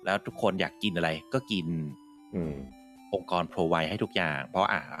แล้วทุกคนอยากกินอะไรก็กินองค์กรโปรไวให้ทุกอย่างเพราะ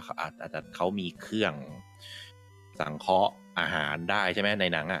อาจจะเขามีเครื่องสังเคราะห์อาหารได้ใช่ไหมใน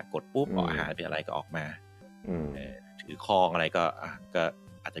หนังกดปุ๊บออกอาหารเป็นอะไรก็ออกมาถือครองอะไรก็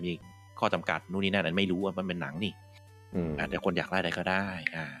อาจจะมีข้อจำกัดนู่นนี่นั่นอันไม่รู้ว่ามันเป็นหนังนี่แต่คนอยากได้อะไรก็ได้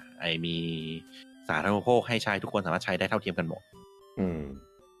มีสาธารณูปโภคให้ใช้ทุกคนสามารถใช้ได้เท่าเทียมกันหมด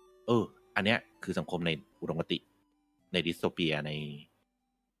อันเนี้ยคือสังคมในอุดมคติในดิสโทเปียใน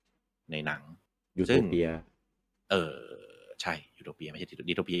หนังยูโทเปียใช่ยูโทเปียไม่ใช่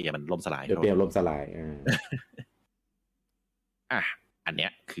ดิสโทเปียมันล่มสลายยูโทเปียล่มสลายอันเนี้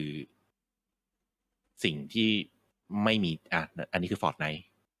ยคือสิ่งที่ไม่มีอันนี้คือ Fortnite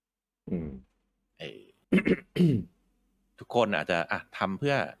ทุกคนอาจจะทำเ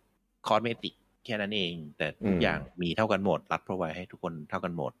พื่อคอสเมติกแค่นั้นเองแต่ทุกอย่างมีเท่ากันหมดรัฐพรอไวให้ทุกคนเท่ากั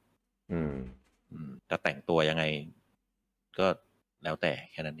นหมดจะแต่งตัวยังไงก็แล้วแต่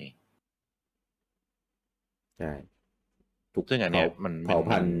แค่นั้นเองใช่ซึ่งอันเนี้ยมันเผ่า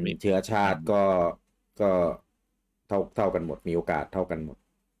พันธุ์เชื้อชาติก็เท่ากันหมดมีโอกาสเท่ากันหมด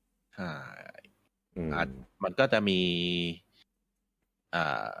ใช่มันก็จะมี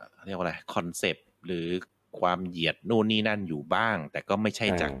เรียกว่าอะไรคอนเซปต์หรือความเหยียดนู่นนี่นั่นอยู่บ้างแต่ก็ไม่ใช่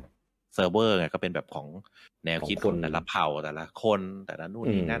จากเซิร์ฟเวอร์ไงก็เป็นแบบของแนวคิดของแต่ละเผ่าแต่ละคนแต่ละนู่น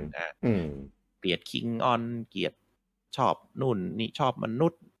นี่นั่นเกลียดคิงออนเกลียดชอบนู่นนี่ชอบมนุ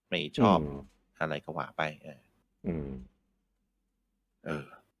ษย์ไม่ชอบอะไรก็ว่าไป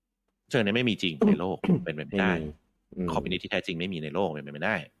เชิงนี้ไม่มีจริงในโลกเป็นไปไม่ได้คอมมิวนิตี้ที่แท้จริงไม่มีในโลกเป็นไปไม่ไ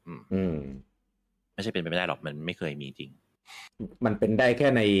ด้ไม่ใช่เป็นไปไม่ได้หรอกมันไม่เคยมีจริงมันเป็นได้แค่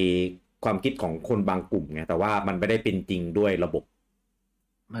ในความคิดของคนบางกลุ่มไงแต่ว่ามันไม่ได้เป็นจริงด้วยระบบ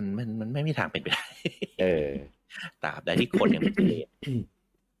มันไม่มีทางเป็นไปได้ตราบใดที่คนยังมีกิเลส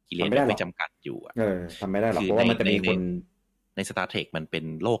ไม่จำกัดอยู่ทำไม่ได้หรอกเพราะว่ามันจะมีคนใน Star Trek มันเป็น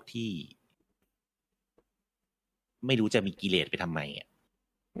โลกที่ไม่รู้จะมีกิเลสไปทำไม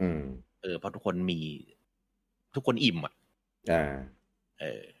เพราะทุกคนอิ่ม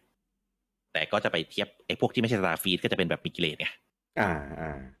แต่ก็จะไปเทียบไอ้พวกที่ไม่ใช่ Starfleet ก็จะเป็นแบบมีกิเลสไง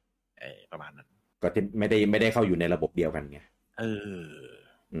ประมาณนั้นก็ที่ไม่ได้เข้าอยู่ในระบบเดียวกันไง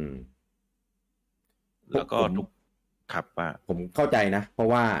แล้วก็ทุกครับว่าผมเข้าใจนะเพราะ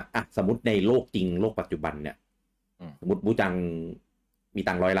ว่าสมมติในโลกจริงโลกปัจจุบันเนี่ยสมมติบูจังมี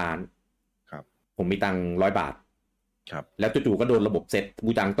ตังค์100 ล้านครับผมมีตังค์100 บาทครับแล้วจู่ๆก็โดนระบบเซ็ต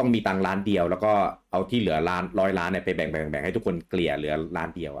บูจังต้องมีตังค์ล้านเดียวแล้วก็เอาที่เหลือ100 ล้านเนี่ยไปแบ่งให้ทุกคนเกลี่ยเหลือล้าน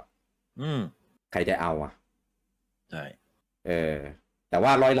เดียวใครจะเอาใช่แต่ว่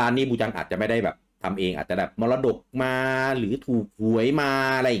า100 ล้านนี่บูจังอาจจะไม่ได้แบบทำเองอาจจะแบบมรดกมาหรือถูกหวยมา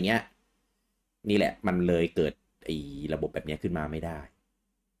อะไรอย่างเงี้ยนี่แหละมันเลยเกิดไอ้ระบบแบบนี้ขึ้นมาไม่ได้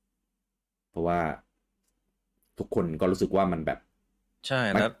เพราะว่าทุกคนก็รู้สึกว่ามันแบบใช่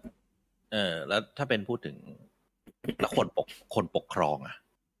แล้วแล้วถ้าเป็นพูดถึงแล้วคนปกครอง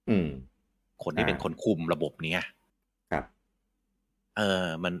คนที่เป็นคนคุมระบบนี้ครับ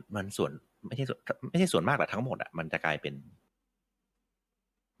มันส่วนไม่ใช่ส่วนมากแต่ทั้งหมดมันจะกลายเป็น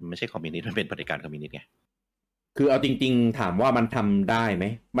มันไม่ใช่คอมมิวนิสต์มันเป็นเผด็จการคอมมิวนิสต์ไงคือเอาจริงๆถามว่ามันทำได้ไหม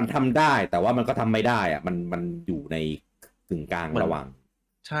มันทำได้แต่ว่ามันก็ทำไม่ได้มันอยู่ในกึ่งกลางระหว่าง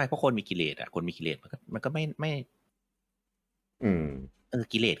ใช่เพราะคนมีกิเลสคนมีกิเลสมันก็ไม่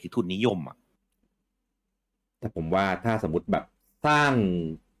กิเลสคือทุนนิยมแต่ผมว่าถ้าสมมติแบบสร้าง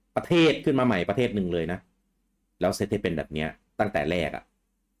ประเทศขึ้นมาใหม่ประเทศหนึ่งเลยนะแล้วเซตให้เป็นแบบเนี้ยตั้งแต่แรก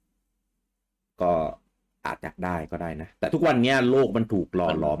ก็อาจจะได้ก็ได้นะแต่ทุกวันนี้โลกมันถูกหล่อ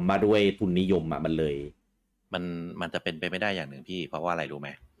หลอมมาด้วยทุนนิยมมันเลยมันจะเป็นไปไม่ได้อย่างหนึ่งพี่เพราะว่าอะไรรู้ไหม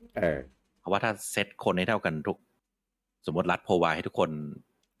เพราะว่าถ้าเซตคนให้เท่ากันทุกสมมติรัฐโพรไวให้ทุกคน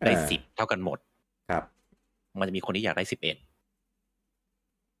ได้10เท่ากันหมดครับมันจะมีคนที่อยากได้11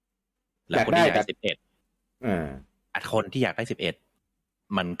และคนที่อยากได้11คนที่อยากได้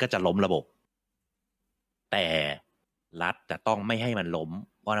11มันก็จะล้มระบบแต่รัฐจะต้องไม่ให้มันล้ม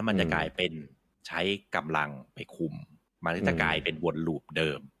เพราะนั้นมันจะกลายเป็นใช้กำลังไปคุมมันจะกลายเป็นวนลูปเ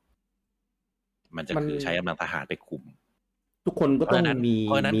ดิมมันจะคือใช้กำลังทหารไปคุมทุกคนก็ต้องมีเ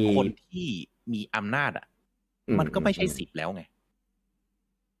พราะนั้นคนที่มีอำนาจมันก็ไม่ใช่10แล้วไง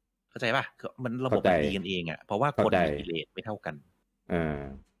เข้าใจป่ะมันระบบมันดีกันเองเพราะว่าคนมีกิเลสไม่เท่ากัน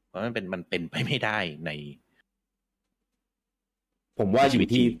เพราะมันเป็นไปไม่ได้ในผมว่าอยู่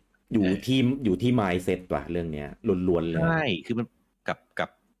ที่ mindset ว่ะเรื่องเนี้ยล้วนๆเลยใช่คือมันกับ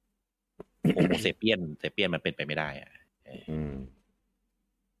โฮโมเซเปียนมันเป็นไปไม่ได้อ่ะ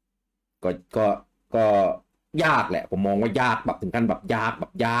ก็ยากแหละผมมองว่ายากแบบถึงขั้นแบบยา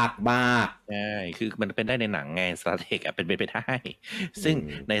กมากใช่คือมันเป็นได้ในหนังไง Star Trek อ่ะเป็นไปได้ซึ่ง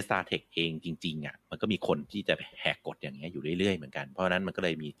ใน Star Trek เองจริงๆอ่ะมันก็มีคนที่จะแหกกฎอย่างเงี้ยอยู่เรื่อยๆเหมือนกันเพราะนั้นมันก็เล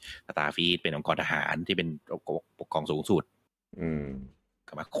ยมี Starfleet เป็นองค์กรทหารที่เป็นปกครองสูงสุด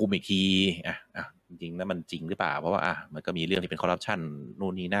ก็มาคุมอีกทีจริงๆแล้วมันจริงหรือเปล่าเพราะว่ามันก็มีเรื่องที่เป็นคอร์รัปชัน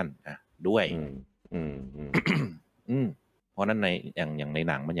นู่นนี่นั่นด้วยเพราะนั้นในอย่างใน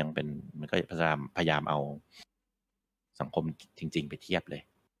หนังมันยังเป็นมันก็พยายามเอาสังคมจริงๆไปเทียบเลย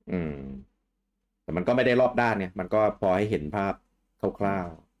แต่มันก็ไม่ได้รอบด้านเนี่ยมันก็พอให้เห็นภาพคร่าว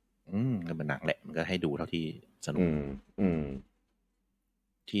ๆก็เป็นหนังแหละมันก็ให้ดูเท่าที่สนุก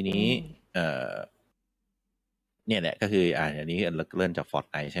ทีนี้เนี่ยแหละก็คืออันนี้เริ่มจาก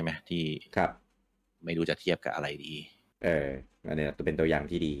Fortnite ใช่ไหมที่ครับไม่รู้จะเทียบกับอะไรดีอันนี้จะเป็นตัวอย่าง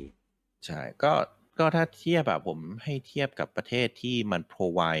ที่ดีใช่ก็ถ้าเทียบแบบผมให้เทียบกับประเทศที่มัน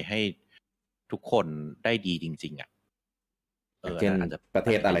provide ให้ทุกคนได้ดีจริงๆเช่นประเ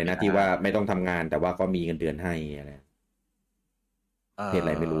ทศอะไรนะที่ว่าไม่ต้องทำงานแต่ว่าก็มีเงินเดือนให้อะไรประเทศอะไ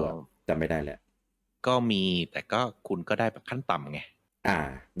รไม่รู้จำไม่ได้แหละก็มีแต่ก็คุณก็ได้แบบขั้นต่ำไง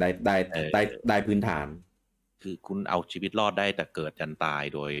ได้พื้นฐานคือคุณเอาชีวิตรอดได้แต่เกิดจนตาย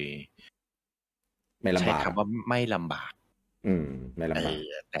โดยไม่ลำบากใช้คำว่าไม่ลำบากไม่ลำบาก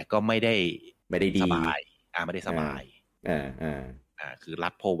แต่ก็ไม่ได้ดีสบายไม่ได้สบายคือรั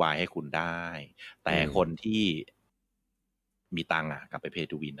ฐโพวายให้คุณได้แต่คนที่มีตังค์กลับไปเพย์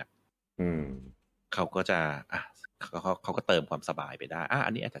ทูวินเขาก็จะเขาก็เติมความสบายไปได้อั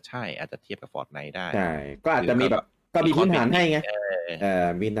นนี้อาจจะใช่อาจจะเทียบกับ Fortnite ได้ใช่ก็อาจจะมีแบบก็มีพื้นฐานให้ไง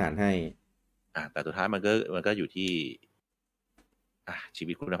มีพื้นฐานให้แต่สุดท้ายมันก็อยู่ที่ชี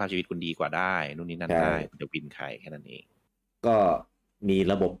วิตคุณภาพชีวิตคุณดีกว่าได้นู่นนี่นั่นได้จะวินใครแค่นั้นเองก็มี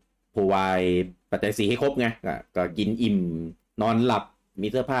ระบบโพวายปัจจัย4ให้ครบไงก็กินอิ่มนอนหลับมี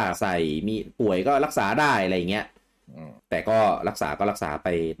เสื้อผ้าใส่มีป่วยก็รักษาได้อะไรอย่างเงี้ยแต่ก็รักษาไป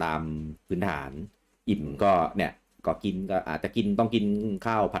ตามพื้นฐานอิ่มก็เนี่ยก็กินก็อาจจะต้องกิน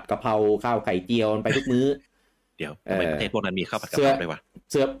ข้าวผัดกะเพราข้าวไข่เจียวไปทุกมื้อเดี๋ยวทำไมประเทศพวกนั้นมีข้าวผัดกะเพราด้วยวะ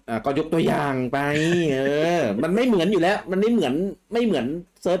เสื้อก็ยกตัวอย่างไปมันไม่เหมือนอยู่แล้วมันไม่เหมือน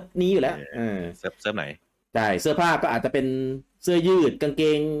เซิร์ฟนี้อยู่แล้วเซิร์ฟไหนใช่เสื้อผ้าก็อาจจะเป็นเสื้อยืดกางเก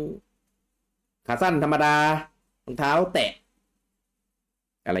งขาสั้นธรรมดารองเท้าแตะ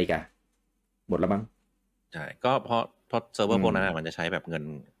อะไรกันหมดแล้วมั้งใช่ก็เพราะเซิร์ฟเวอร์พวกนั้นมันจะใช้แบบเงิน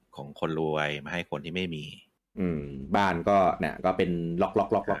ของคนรวยมาให้คนที่ไม่มีบ้านก็เนี่ยก็เป็นล็อก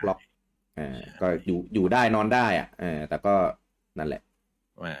ก็อยู่ได้นอนได้แต่ก็นั่นแหละ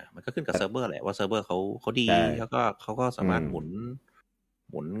มันก็ขึ้นกับเซิร์ฟเวอร์แหละว่าเซิร์ฟเวอร์เขาดีแล้วก็เขาก็สามารถห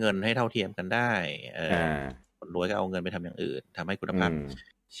มุนเงินให้เท่าเทียมกันได้คนรวยก็เอาเงินไปทำอย่างอื่นทำให้คุณภาพ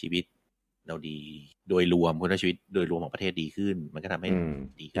ชีวิตเราดีโดยรวมคุณภาพชีวิตโดยรวมของประเทศดีขึ้นมันก็ทำให้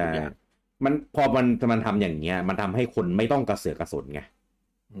ดีขึ้นทุกอย่างมันพอมันทำอย่างเงี้ยมันทำให้คนไม่ต้องกระเสือกกระสนไง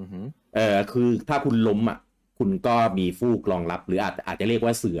คือถ้าคุณล้มคุณก็มีฟูกรองรับหรืออาจจะเรียก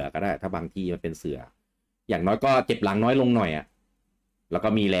ว่าเสือก็ได้ถ้าบางที่มันเป็นเสืออย่างน้อยก็เจ็บหลังน้อยลงหน่อยแล้วก็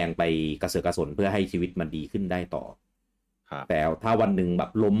มีแรงไปกระเสือกกระสนเพื่อให้ชีวิตมันดีขึ้นได้ต่อแต่ถ้าวันหนึ่งแบ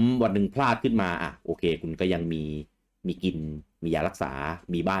บล้มวันหนึ่งพลาดขึ้นมาโอเคคุณก็ยังมีกินมียารักษา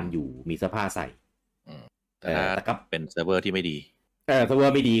มีบ้านอยู่มีเสื้อผ้าใส่แต่ก็เป็นเซิร์ฟเวอร์ที่ไม่ดีเซิร์ฟเวอ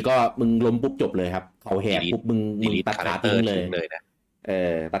ร์ไม่ดีก็มึงล้มปุ๊บจบเลยครับเขาแหกปุ๊บมึงตัดขาทิ้งเลยนะ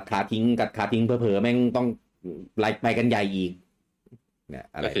ตัดขาทิ้งเผลอๆแม่งต้องไล่ไปกันใหญ่อีกเนี่ย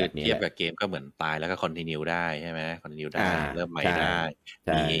อะไรแบบนี้เทียบกับเกมก็เหมือนตายแล้วก็คอนติเนียได้ใช่ไหมคอนติเนียได้เริ่มใหม่ได้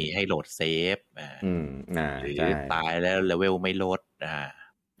มีให้โหลดเซฟหรือตายแล้วเลเวลไม่ลด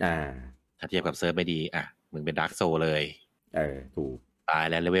ถ้าเทียบกับเซิร์ฟไม่ดีมึงเป็นดาร์กโซเลยถูกตาย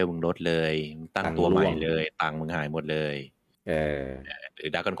แล้วเลเวลมึงลดเลยตั้งตัวใหม่เลยตังมึงหายหมดเลยหรือ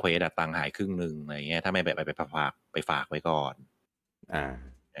ดาร์กเควสตังหายครึ่งนึงอะไรเงี้ยถ้าไม่ไปฝากไว้ก่อน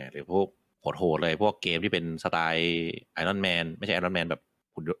หรือพวกโหดเลยพวกเกมที่เป็นสไตล์ไอรอนแมนไม่ใช่ไอรอนแมนแบบ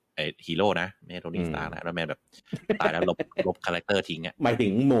คุณฮีโร่นะไม่ใช่โทนี่สตาร์นะไอรอนแมนแบบตายแล้วลบคาแรคเตอร์ทิ้งหมายถึ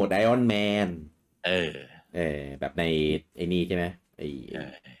งโหมดไอรอนแมนแบบในไอ้นี่ใช่ไหมไอ้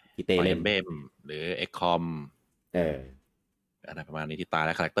ที่เต้เล่นเบมหรือเอ็กคอมอะไรประมาณนี้ที่ตายแ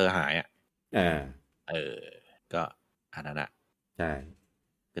ล้วคาแรคเตอร์หายก็อันนั้นใช่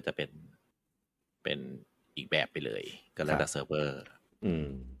ก็จะเป็นอีกแบบไปเลยก็แล้วแต่เซิร์ฟเวอร์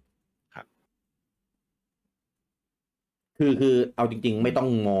ครับคือเอาจริงๆไม่ต้อง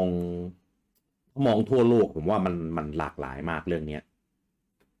มองทั่วโลกผมว่ามันหลากหลายมากเรื่องนี้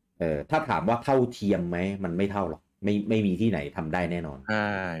ถ้าถามว่าเท่าเทียมไหมมันไม่เท่าหรอกไม่มีที่ไหนทำได้แน่นอน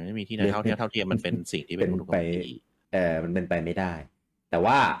ไม่มีที่ไหนเท่าเทียมมันเป็นสิ่งที่เป็นไปมันเป็นไปไม่ได้แต่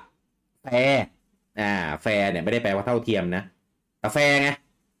ว่าแฟร์แฟร์เนี่ยไม่ได้แปลว่าเท่าเทียมนะแต่แฟร์ไง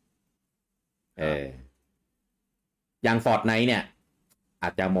อย่าง Fortnite เนี่ยอา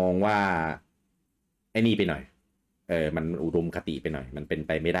จจะมองว่าไอ้นี่ไปหน่อยมันอุดมคติไปหน่อยมันเป็นไ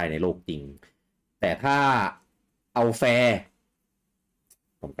ปไม่ได้ในโลกจริงแต่ถ้าเอาแฟร์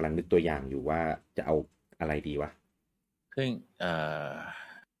ผมกำลังนึกตัวอย่างอยู่ว่าจะเอาอะไรดีวะซึ่ง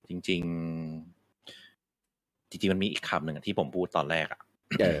จริงมันมีอีกคำหนึ่งที่ผมพูดตอนแรก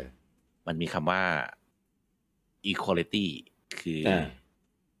มันมีคำว่า equality คือ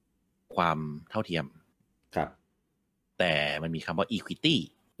ความเท่าเทียมครับแต่มันมีคำว่า equity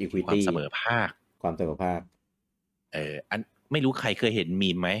ความเสมอภาคอันไม่รู้ใครเคยเห็นมี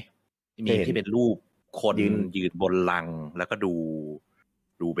มไหมมีที่เป็นรูปคนยืนบนลังแล้วก็ดู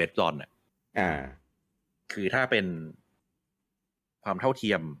เบสบอลคือถ้าเป็นความเท่าเ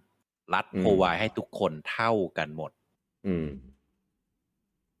ทียมรัฐโพรไวให้ทุกคนเท่ากันหมด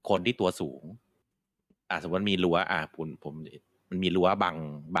คนที่ตัวสูงสมมติมีรั้วผมมันมีรั้ว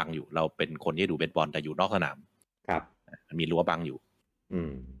บังอยู่เราเป็นคนที่ดูเบสบอลแต่อยู่นอกสนามครับมันมีรั้วบังอยู่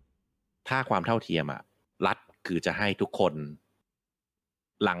ถ้าความเท่าเทียมรัฐคือจะให้ทุกคน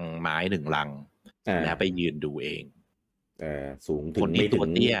ลังไม้1ลังแล้วไปยืนดูเองสูงถึงคนที่ตัว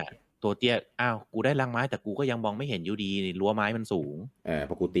เตี้ยกูได้ลังไม้แต่กูก็ยังมองไม่เห็นอยู่ดีรั้วไม้มันสูงเพ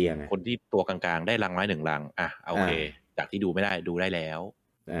ราะกูเตี้ยไงคนที่ตัวกลางๆได้ลังไม้1ลังโอเคจากที่ดูไม่ได้ดูได้แล้ว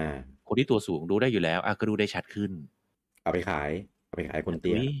คนที่ตัวสูงดูได้อยู่แล้วก็ดูได้ชัดขึ้นเอาไปขายคนเ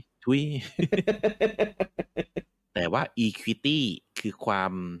ตี้ยทุย แต่ว่า equity คือควา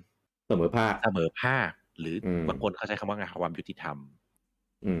มเสมอภาคหรือบางคนเขาใช้คำว่าความยุติธรรม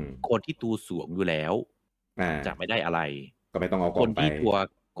คนที่ตัวสูงอยู่แล้วจะไม่ได้อะไรก็ไม่ต้องเอาคน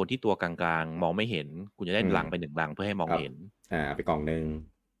ที่ตัวกลางๆมองไม่เห็นคุณจะได้ลังไป1ลังเพื่อให้มองเห็นไปกล่องนึง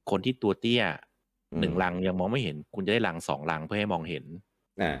คนที่ตัวเตี้ย1ลังยังมองไม่เห็นคุณจะได้ลัง2ลังเพื่อให้มองเห็น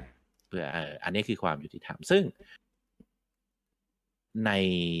เพื่ออันนี้คือความยุติธรรมซึ่งใน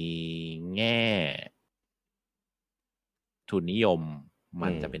แง่ทุนนิยมมั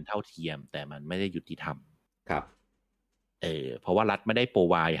นจะเป็นเท่าเทียมแต่มันไม่ได้ยุติธรรมครับเพราะว่ารัฐไม่ได้โปร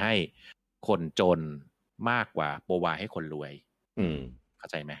ไวด์ให้คนจนมากกว่าโปรไวด์ให้คนรวยเข้า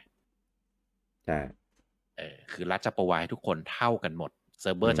ใจไหมใช่คือรัฐจะโปรไวด์ให้ทุกคนเท่ากันหมดเ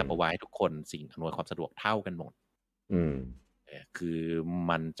ซิร์ฟเวอร์จะโปรไวด์ให้ทุกคนสิ่งอำนวยความสะดวกเท่ากันหมดคือ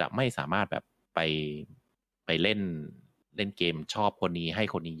มันจะไม่สามารถแบบไปเล่นเกมชอบคนนี้ให้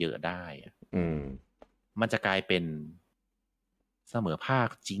คนนี้เยอะได้มันจะกลายเป็นเสมอภาค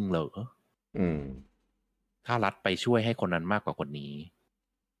จริงเหรอถ้ารัฐไปช่วยให้คนนั้นมากกว่าคนนี้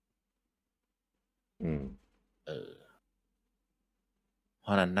เพร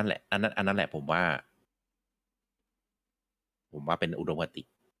าะนั้นนั่นแหละอันนั้นแหละผมว่าเป็นอุดมคติ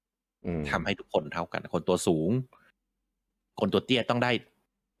ทำให้ทุกคนเท่ากันคนตัวสูงคนตัวเตี้ยต้อ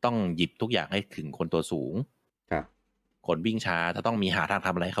งหยิบทุกอย่างให้ถึงคนตัวสูงครับคนวิ่งช้าถ้าต้องมีหาทางท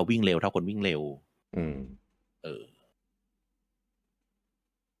ำอะไรให้เขาวิ่งเร็วเท่าคนวิ่งเร็ว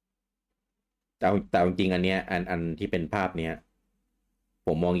แต่จริงๆอันเนี้ยอันที่เป็นภาพเนี้ยผ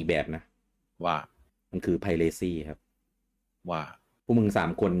มมองอีกแบบนะว่ามันคือไพเรซี่ครับว่าพวกมึง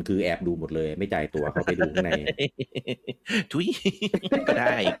3คนคือแอบดูหมดเลยไม่จ่ายตั๋วเข้าไปดูข้างในทุยก็ไ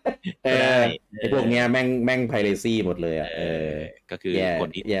ด้ไอ้พวกเนี้ยแม่งไพเรซี่หมดเลยก็คือคน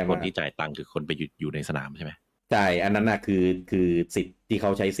ที่จ่ายตังค์คือคนไปอยู่ในสนามใช่ไหมใช่อันนั้นน่ะคือสิทธิ์ที่เข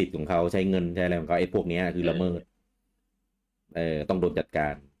าใช้สิทธิ์ของเขาใช้เงินใช้อะไรของเขาไอ้พวกเนี้ยคือละเมิดต้องโดนจัดกา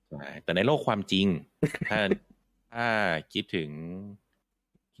รแต่ในโลกความจริงถ้าคิดถึง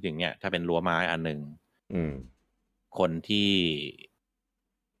เนี่ยถ้าเป็นรั้วไม้อันหนึ่งคน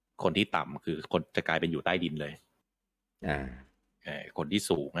ที่ต่ำคือคนจะกลายเป็นอยู่ใต้ดินเลยคนที่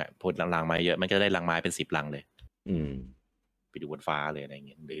สูงพลลังไม้เยอะมันก็ได้ลังไม้เป็น10ลังเลยไปดูบนฟ้าเลยอะไรเ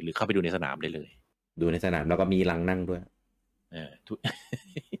งี้ยหรือเข้าไปดูในสนามได้เลยดูในสนามแล้วก็มีลังนั่งด้วย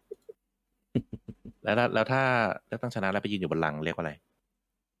แล้วถ้าต้องชนะแล้วไปยืนอยู่บนลังเรียกว่าอะไร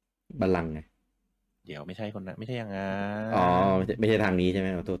บัลลังก์ไงเดี๋ยวไม่ใช่คนนั้นไม่ใช่อย่างนั้นไม่ใช่ทางนี้ใช่ไหม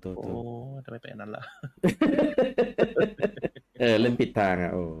โทษโอ้ทำไมเป็นนั้นล่ะเล่นผิดทาง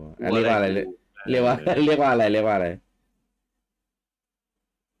โอ้เรียกว่าอะไรเรียกว่าอะไรเรียก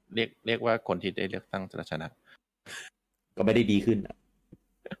ว่าคนที่ได้เลือกตั้งจะชนะก็ไม่ได้ดีขึ้น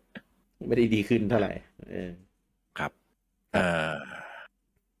ไม่ได้ดีขึ้นเท่าไหร่ครับ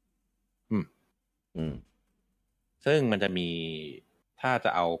ซึ่งมันจะมีถ้าจ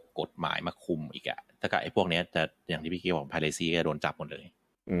ะเอากฎหมายมาคุมอีกถ้ากับไอ้พวกนี้จะอย่างที่พี่กี้บอกไพเรซี่ก็โดนจับหมดเลย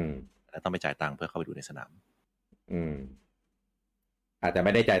แล้วต้องไปจ่ายตังค์เพื่อเข้าไปดูในสนาม อาจจะไ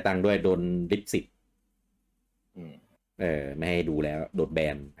ม่ได้จ่ายตังค์ด้วยโดนลิขสิทธิ์ไม่ให้ดูแล้วโดนแบ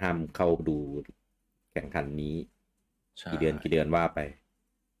นห้ามเข้าดูแข่งขันนี้กี่เดือนว่าไป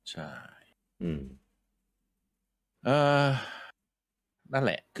ใช่นั่นแ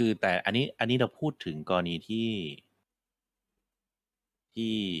หละคือแต่อันนี้เราพูดถึงกรณี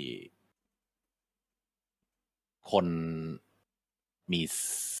ที่คน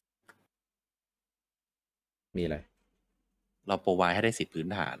มีอะไรเราโปรไวให้ได้สิทธิพื้น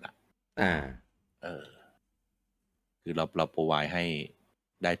ฐานอ่ะคือเราโปรไวให้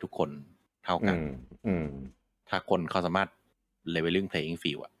ได้ทุกคนเท่ากันถ้าคนเขาสามารถ leveling playing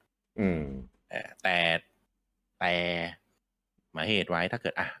field อ่ะแต่หมายเหตุไว้ถ้าเกิ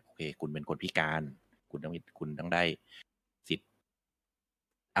ดโอเคคุณเป็นคนพิการคุณต้องได้สิทธิ์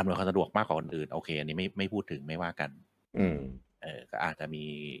อำนวยความสะดวกมากกว่าคนอื่นโอเคอันนี้ไม่พูดถึงไม่ว่ากันก็อาจจะมี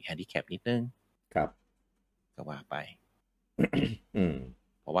แฮนดิแคปนิดนึงครับก็ว่าไป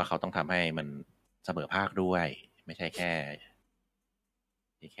เพราะว่าเขาต้องทำให้มันเสมอภาคด้วยไม่ใช่แค่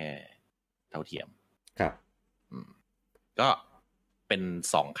เท่าเทียมครับก็เป็น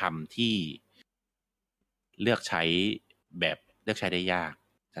2คำที่เลือกใช้ได้ยาก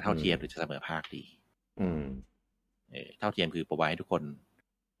จะเท่าเทียมหรือจะเสมอภาคดีเท่าเทียมคือโปรไวให้ทุกคน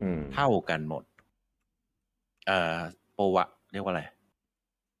เท่ากันหมดโปรวะเรียกว่าอะไร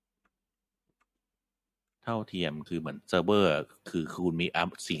เท่าเทียมคือเหมือนเซิร์ฟเวอร์คือคุณมี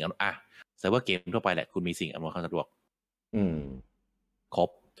สิ่งเซิร์ฟเวอร์เกมทั่วไปแหละคุณมีสิ่งอำนวยความสะดวกครบ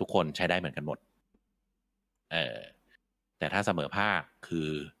ทุกคนใช้ได้เหมือนกันหมดแต่ถ้าเสมอภาคคือ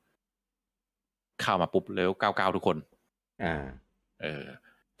เข้ามาปุ๊บเลเวล99ทุกคน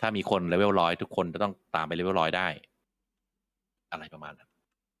ถ้ามีคนเลเวล100ทุกคนจะต้องตามไปเลเวล100ได้อะไรประมาณนั้น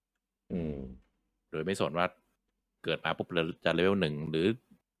โดยไม่สนว่าเกิดมาปุ๊บจะเลเวล1หรือ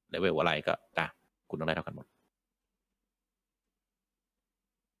เลเวลอะไรก็คุณต้องได้เท่ากันหมด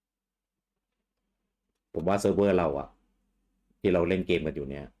ผมว่าเซิร์ฟเวอร์เราอะที่เราเล่นเกมกันอยู่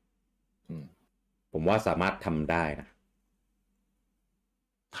เนี่ยผมว่าสามารถทำได้นะ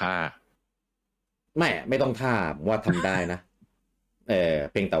ไม่ต้องท่าผมว่าทำได้นะ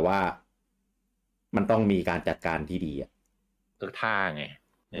เพียงแต่ว่ามันต้องมีการจัดการที่ดีอ่ะก็ท่าไง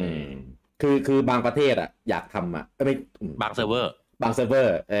คือบางประเทศอ่ะอยากทำอ่ะไม่บางเซิร์ฟเวอ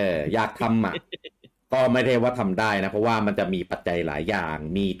ร์อยากทำอ่ะก็ไม่ได้ว่าทำได้นะเพราะว่ามันจะมีปัจจัยหลายอย่าง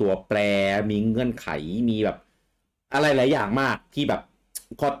มีตัวแปรมีเงื่อนไขมีแบบอะไรหลายอย่างมากที่แบบ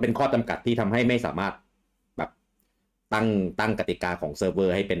เป็นข้อจำกัดที่ทำให้ไม่สามารถแบบตั้งกติกาของเซิร์ฟเวอ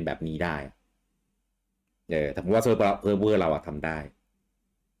ร์ให้เป็นแบบนี้ได้แต่ผมว่าเซิร์ฟเวอร์เราอะทำได้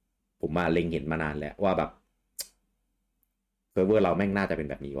ผมมาเล็งเห็นมานานแล้วว่าแบบเซิร์ฟเวอร์เราแม่งน่าจะเป็น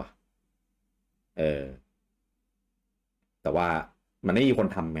แบบนี้ว่ะแต่ว่ามันไม่มีคน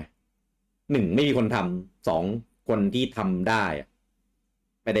ทำไง1ไม่มีคนทำ2คนที่ทำได้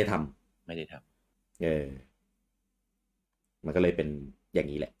ไม่ได้ทำมันก็เลยเป็นอย่าง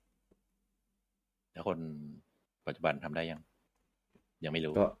นี้แหละแล้วคนปัจจุบันทำได้ยังไม่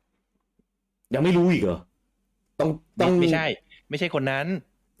รู้ก็ยังไม่รู้อีกเหรอต้องไม่ใช่คนนั้น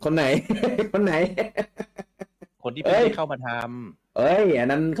คนไหน คนที่เพิ่งได้เข้ามาทำอัน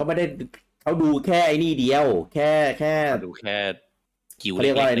นั้นเขาไม่ได้เขาดูแค่ไอ้นี่เดียวแค่ดูแค่คิวเล็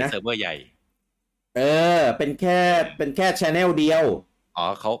กๆในเซิร์ฟเวอร์ใหญ่เป็นแค่ channel เดียว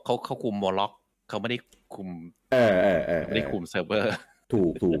เขาคุมโมล็อกเขาไม่ได้คุมไม่ได้คุมเซิร์ฟเวอร์ถู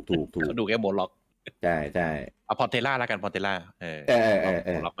กเขาดูแค่โมล็อกใช่เอาพอเทล่าแล้วกันพอเทล่า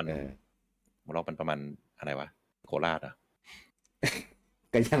โมล็อกมันประมาณอะไรวะโคราช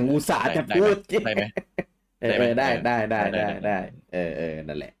ก็ยังอุตส่าห์จะพูดได้ไหมได้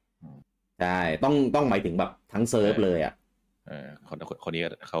นั่นแหละใช่ต้องหมายถึงแบบทั้งเซิร์ฟเลยคนนี้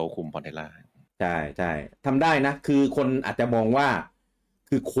เขาคุมพอนเทล่าใช่ทำได้นะคือคนอาจจะมองว่า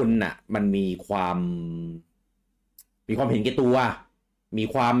คือคนน่ะมันมีความเห็นแก่ตัวมี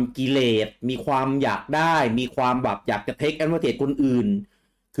ความกิเลสมีความอยากได้มีความแบบอยากจะเทคแอดวานเทจคนอื่น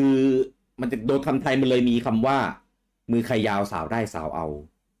คือมันจะโดนคำไทยมันเลยมีคำว่ามือใครยาวสาวได้สาวเอา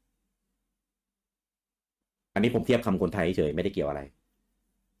อันนี้ผมเทียบคำคนไทยเฉยไม่ได้เกี่ยวอะไร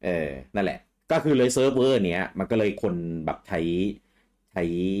นั่นแหละก็คือเลยเซิร์ฟเวอร์เนี้ยมันก็เลยคนแบบใช้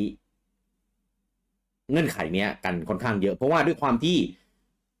เงื่อนไขเนี้ยกันค่อนข้างเยอะเพราะว่าด้วยความที่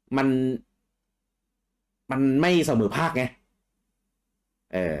มันไม่เสมอภาคไง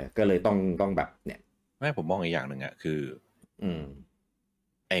ก็เลยต้องแบบเนี่ยไม่ผมมองอีกอย่างหนึ่งคือ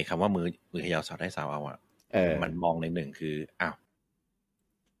ไอ้คำว่ามือขยาวสาวได้สาวเอามันมองในหนึ่งคือ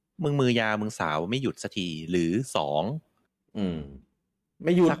มึงมือยาวมึงสาวไม่หยุดสักทีหรือ2ไ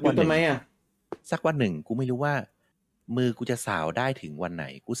ม่หยุดทำไมสักวันหนึ่งกูไม่รู้ว่ามือกูจะสาวได้ถึงวันไหน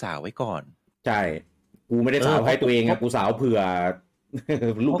กูสาวไว้ก่อนใช่กูไม่ได้สาวให้ตัวเองกูสาวเผื่อ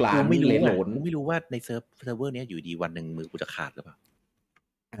ลูกหลานเลนโหลนไม่รู้ว่าในเซิร์ฟเวอร์นี้อยู่ดีวันหนึ่งมือกูจะขาดหรือเปล่า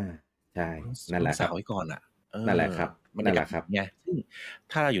ใช่นั่นแหละครับสาวไว้ก่อนนั่นแหละครับนั่นแหละครับไงซึ่ง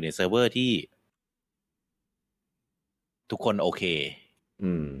ถ้าเราอยู่ในเซิร์ฟเวอร์ที่ทุกคนโอเค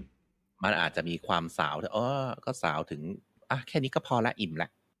มันอาจจะมีความสาวก็สาวถึงแค่นี้ก็พอละอิ่มละ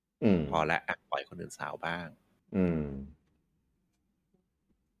พอละปล่อยคนอื่นสาวบ้าง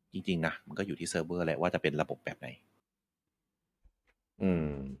จริงๆนะมันก็อยู่ที่เซิร์ฟเวอร์แหละว่าจะเป็นระบบแบบไหน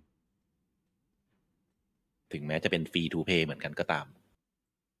ถึงแม้จะเป็นฟรีทูเพย์เหมือนกันก็ตาม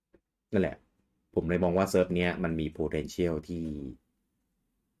นั่นแหละผมเลยมองว่าเซิร์ฟเนี้ยมันมี potential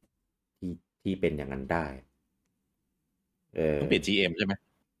ที่เป็นอย่างนั้นได้ต้องเปลี่ยน GM ใช่ไหม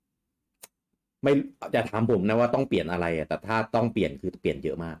ไม่จะถามผมนะว่าต้องเปลี่ยนอะไรแต่ถ้าต้องเปลี่ยนคือเปลี่ยนเย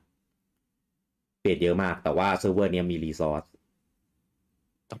อะมากแต่ว่าเซิร์ฟเวอร์เนี้ยมีรีซอส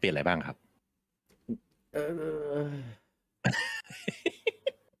ต้องเปลี่ยนอะไรบ้างครับ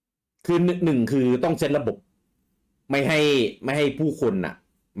คือหนึ่งคือต้องเซตระบบไม่ให้ผู้คนน่ะ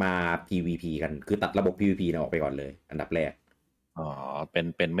มา PVP กันคือตัดระบบ PVP ออกไปก่อนเลยอันดับแรกเ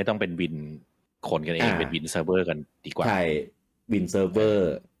ป็นไม่ต้องเป็นวินคนกันเองเป็นวินเซิร์ฟเวอร์กันดีกว่าใช่วินเซิร์ฟเวอ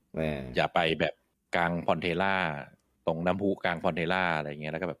ร์อย่าไปแบบกลางพอนเทล่าตรงน้ำพุกลางพอนเทล่าอะไรเงี้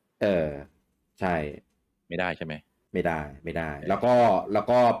ยแล้วก็แบบใช่ไม่ได้ใช่ไหมไม่ได้แล้ว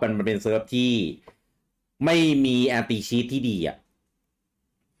ก็มันเป็นเซิร์ฟที่ไม่มีแอนตี้ชีทที่ดี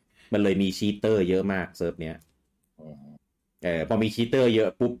มันเลยมีชีเตอร์เยอะมากเซิร์ฟเนี้ยพอมีชีเตอร์เยอะ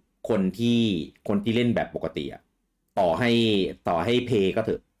ปุ๊บคนที่เล่นแบบปกติต่อให้เพย์ก็เ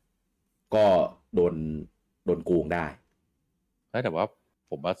ถอะก็โดนโกงได้แต่ว่า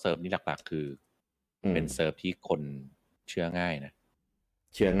ผมว่าเซิร์ฟนี้หลักๆคือเป็นเซิร์ฟที่คนเชื่อง่ายนะ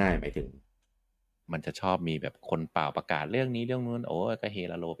เชื่อง่ายหมายถึงมันจะชอบมีแบบคนเปล่าประกาศเรื่องนี้เรื่องนู้นก็เฮ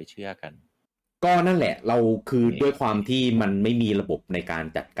ลาโลไปเชื่อกันก็นั่นแหละเราคือด้วยความที่มันไม่มีระบบในการ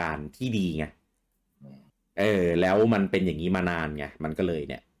จัดการที่ดีไงแล้วมันเป็นอย่างนี้มานานไงมันก็เลย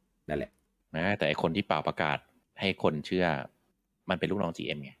เนี่ยนั่นแหละแต่ไอคนที่เปล่าประกาศให้คนเชื่อมันเป็นลูกน้อง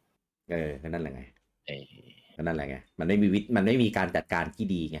GM ไงนั่นแหละไงนั่นแหละไงมันไม่มีการจัดการที่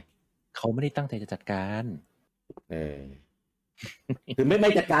ดีไงเขาไม่ได้ตั้งใจจะจัดการคือไม่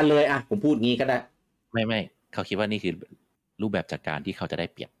จัดการเลยผมพูดงี้ก็ได้ไม่เขาคิดว่านี่คือรูปแบบจัดการที่เขาจะได้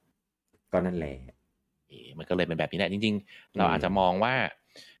เปรียบก็นั่นแหละมันก็เลยเป็นแบบนี้แหละจริงๆเราอาจจะมองว่า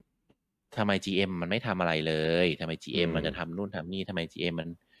ทำไม GM มันไม่ทำอะไรเลยทำไม GM มันจะทำนู่นทำนี่ทำไม GM มัน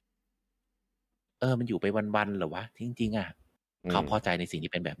มันอยู่ไปวันๆเหรอวะจริงๆเขาพอใจในสิ่ง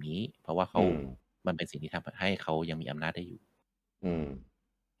ที่เป็นแบบนี้เพราะว่ามันเป็นสิ่งที่ทำให้เขายังมีอำนาจได้อยู่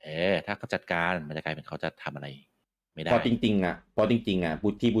ถ้าเขาจัดการมันจะกลายเป็นเขาจะทำอะไรไม่ได้พอจริง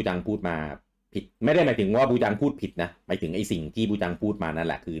ๆที่บูจังพูดมาผิดไม่ได้หมายถึงว่าบูจังพูดผิดนะหมายถึงไอ้สิ่งที่บูจังพูดมานั่น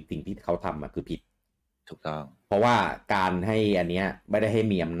แหละคือสิ่งที่เขาทำคือผิดถูกต้องเพราะว่าการให้อันเนี้ยไม่ได้ให้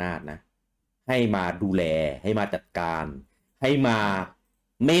มีอำนาจนะให้มาดูแลให้มาจัดการให้มา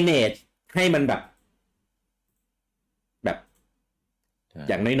manage ให้มันแบบ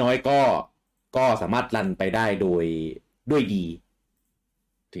อย่างน้อยๆก็สามารถรันไปได้ด้วยดี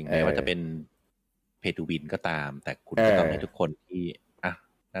ถึงแม้ว่าจะเป็นเพทูวินก็ตามแต่คุณก็ต้องให้ทุกคนที่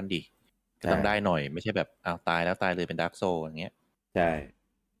นั่นดีก็ต้องได้หน่อยไม่ใช่แบบตายแล้วตายเลยเป็นดาร์กโซอย่างเงี้ยใช่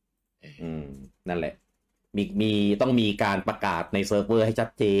นั่นแหละมีต้องมีการประกาศในเซิร์ฟเวอร์ให้ชัด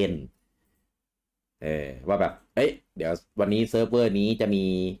เจนว่าแบบเดี๋ยววันนี้เซิร์ฟเวอร์นี้จะมี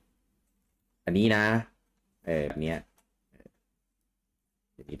อันนี้นะแบบเนี้ย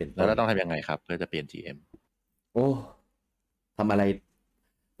แล้วเราต้องทำยังไงครับเพื่อจะเปลี่ยน GM ทำอะไร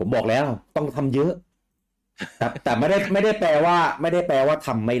ผมบอกแล้วต้องทำเยอะแต่ไม่ได้แปลว่าท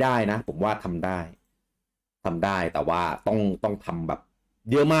ำไม่ได้นะผมว่าทำได้แต่ว่าต้องทำแบบ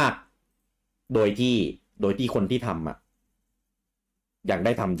เยอะมากโดยที่คนที่ทำยังไ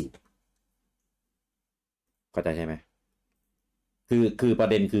ด้ทำอยู่เข้าใจใช่ไหมคือประ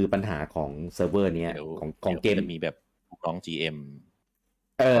เด็นคือปัญหาของเซิร์ฟเวอร์เนี้ยของเกมมีแบบลูกน้อง GM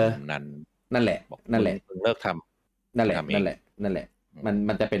นั่นแหละเลิกทำนั่นแหละ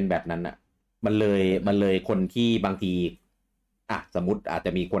มันจะเป็นแบบนั้นมันเลยคนที่บางทีสมมุติอาจจ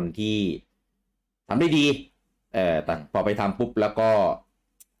ะมีคนที่ทำได้ดีแต่พอไปทำปุ๊บแล้วก็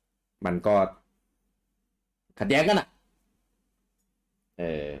มันก็ขัดแย้งกัน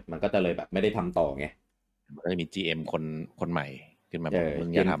มันก็จะเลยแบบไม่ได้ทำต่อไงมันจะมี GM คนใหม่ขึ้นมามึง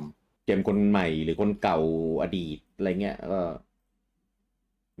อย่าทำ GM คนใหม่หรือคนเก่าอดีตอะไรเงี้ยก็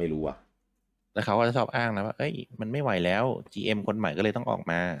ไม่รู้แล้วเขาก็จะชอบอ้างนะว่ามันไม่ไหวแล้ว GM คนใหม่ก็เลยต้องออก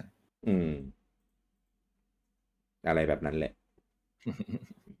มาอะไรแบบนั้นแหละ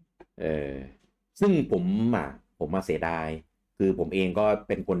ซึ่งผมมาเสียดายคือผมเองก็เ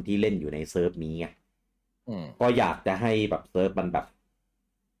ป็นคนที่เล่นอยู่ในเซิร์ฟนี้ไงก็อยากจะให้แบบเซิร์ฟมันแบบ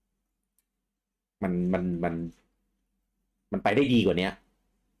มันไปได้ดีกว่านี้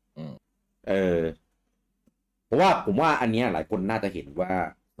เพราะว่าผมว่าอันเนี้ยหลายคนน่าจะเห็นว่า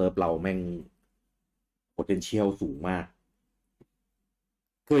เซิร์ฟเราแม่ง potential สูงมาก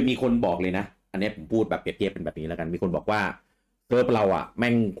เคยมีคนบอกเลยนะอันนี้ผมพูดแบบเปรียบเทียบเป็นแบบนี้แล้วกันมีคนบอกว่าเซิร์ฟเราอ่ะแ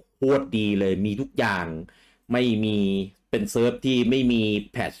ม่งโคตรดีเลยมีทุกอย่างไม่มีเป็นเซิร์ฟที่ไม่มี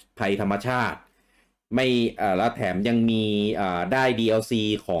แพทช์ภัยธรรมชาติไม่แล้วแถมยังมีได้ DLC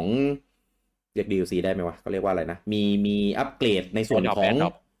ของเรียก DLC ได้ไหมวะเขาเรียกว่าอะไรนะมีอัปเกรดในส่วนของ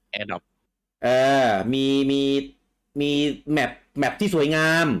Adopt มีแมปที่สวยง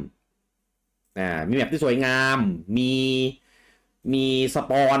ามมีแมปที่สวยงามมีส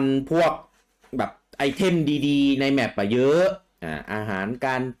ปอนพวกแบบไอเทมดีๆในแมปเยอะอาหารก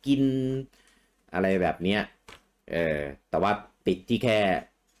ารกินอะไรแบบเนี้ยแต่ว่าติดที่แค่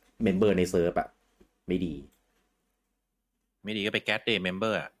เมมเบอร์ในเซิร์ฟไม่ดีก็ไปแก๊สเดย์เมมเบอ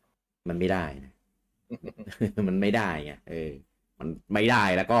ร์มันไม่ได้นะ มันไม่ได้ไงมันไม่ได้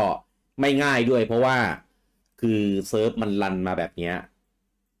แล้วก็ไม่ง่ายด้วยเพราะว่าคือเซิร์ฟมันรันมาแบบเนี้ย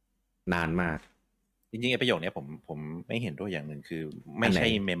นานมากจริงๆไอ้ประโยคนี้ผมไม่เห็นด้วยอย่างหนึ่งคือไม่ใช่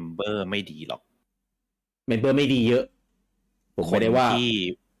เมมเบอร์ไม่ดีหรอกเมมเบอร์ไม่ดีเยอะผมไม่ได้ว่า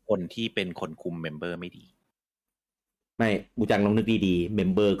คนที่เป็นคนคุมเมมเบอร์ไม่ดีไม่บูจังลองนึกดีๆเม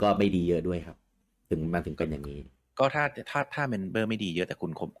มเบอร์ก็ไม่ดีเยอะด้วยครับถึงเป็นอย่างนี้ก็ถ้าเมมเบอร์ไม่ดีเยอะแต่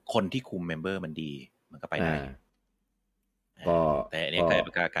คนที่คุมเมมเบอร์มันดีมันก็ไปได้ก็แต่อันนี้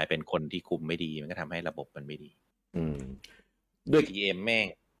กลายเป็นคนที่คุมไม่ดีมันก็ทำให้ระบบมันไม่ดีด้วย GM แม่ง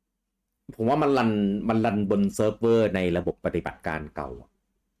ผมว่ามันรันบนเซิร์ฟเวอร์ในระบบปฏิบัติการเก่า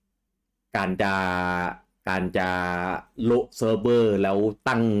การจะโลเซิร์ฟเวอร์แล้ว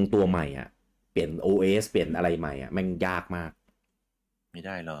ตั้งตัวใหม่เปลี่ยน OS เปลี่ยนอะไรใหม่มันยากมากไม่ไ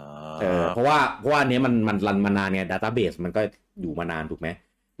ด้หรอเพราะว่าอันนี้มันรันมานานไง database มันก็อยู่มานานถูกไหม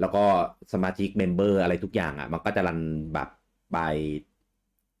แล้วก็สมาชิกเมมเบอร์อะไรทุกอย่างมันก็จะรันแบบby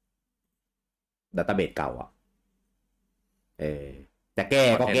database เก่าจะแก้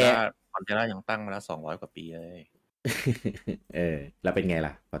ก็แก้คอนเทล่ายังตั้งมาแล้ว200 กว่าปีเลยแล้วเป็นไง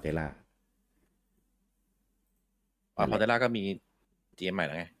ล่ะคอนเทล่าคอนเทล่าก็มี GM ใหม่แ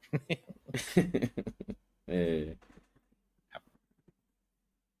ล้วไงครับ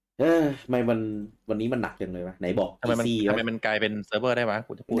ทำไมวันนี้มันหนักจังเลยวะไหนบอกทำไมมันกลายเป็นเซิร์ฟเวอร์ได้วะ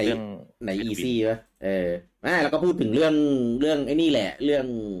กูจะพูดเรื่องไหน easy วะแล้วก็พูดถึงเรื่องไอ้นี่แหละเรื่อง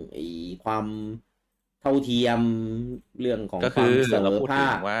ไอ้ความเท่าเทียมเรื่องของความเสมอภา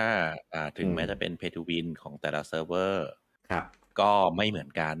คว่าถึงแม้จะเป็น pay to win ของแต่ละเซิร์ฟเวอร์ครับก็ไม่เหมือน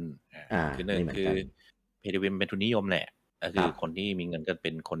กันคือหนึ่งคือ pay to win เป็นทุนนิยมแหละก็คือคนที่มีเงินก็เ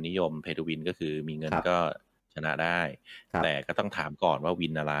ป็นคนนิยม pay to win ก็คือมีเงินก็ชนะได้แต่ก็ต้องถามก่อนว่าวิ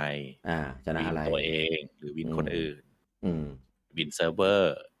นอะไรชนะอะไรตัวเองหรือวินคนอื่นวินเซิร์ฟเวอ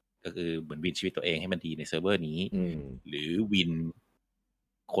ร์ก็คือเหมือนวินชีวิตตัวเองให้มันดีในเซิร์ฟเวอร์นี้หรือวิน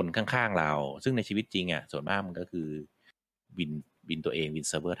คนข้างๆเราซึ่งในชีวิตจริงส่วนมากมันก็คือวินตัวเองวิน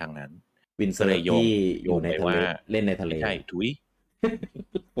เซิร์ฟเวอร์ทางนั้นวินเซิร์ฟเวอร์ที่อยู่ในทะเลเล่นในทะเลใช่ถุย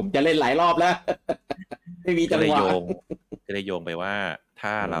ผมจะเล่นหลายรอบแล้วไม่มีจังหวะก็เลยโยงไปว่าถ้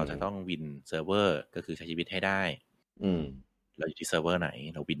าเราจะต้องวินเซิร์ฟเวอร์ก็คือใช้ชีวิตให้ได้เราอยู่ที่เซิร์ฟเวอร์ไหน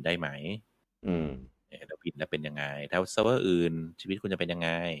เราวินได้ไหมเราวินแล้วเป็นยังไงถ้าเซิร์ฟเวอร์อื่นชีวิตคุณจะเป็นยังไง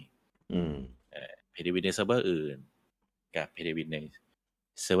เพดวินในเซิร์ฟเวอร์อื่นกับเพดวินใน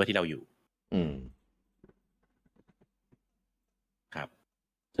เซิร์ฟเวอร์ที่เราอยู่ครับ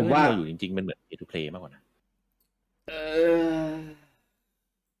ผมว่าเราอยู่จริงๆมันเหมือน pay to play มากกว่านะ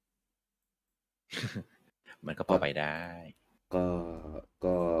มันก็พอไปได้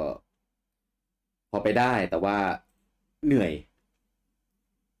ก็พอไปได้แต่ว่าเหนื่อย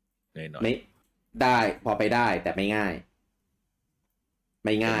หน่อยไม่ได้พอไปได้แต่ไม่ง่าย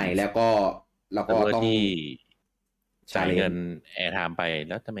แล้วก็ต้องจ่ายเงินแอร์ไทม์ไปแ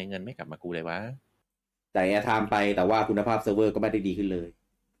ล้วทำไมเงินไม่กลับมากูเลยวะจ่ายแอร์ไทม์ไปแต่ว่าคุณภาพเซิร์ฟเวอร์ก็ไม่ได้ดีขึ้นเลย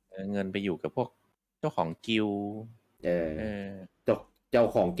เงินไปอยู่กับพวกเจ้าของกิลเจ้า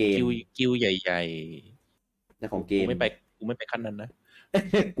ของเกมกิลใหญ่ๆเจ้าของเกมกูไม่ไปขั้นนั้นนะ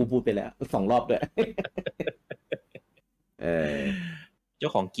กูพูดไปแล้ว2 รอบด้วยเจ้า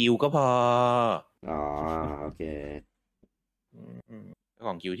ของกิลก็พอโอเคเจ้าข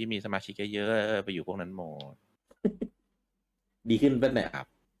องกิลที่มีสมาชิกเยอะๆไปอยู่พวกนั้นหมดดีขึ้นเป็นไหนครับ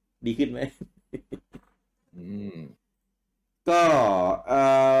ดีขึ้นไหมก็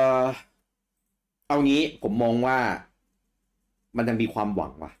เอางี้ผมมองว่ามันยังมีความหวั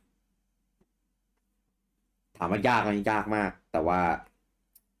งว่ะถามว่ายากไหมยากมากแต่ว่า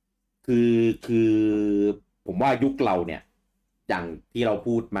คือผมว่ายุคเราเนี่ยอย่างที่เรา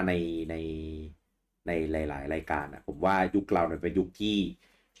พูดมาในหลายๆรายการผมว่ายุคเราเนี่ยเป็นยุคที่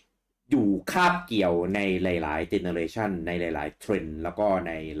อยู่คาบเกี่ยวในหลายๆเจเนอเรชันในหลายๆเทรนด์แล้วก็ใ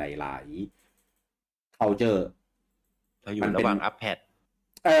นหลายๆ culture เราอยู่ระหว่างอัพแพด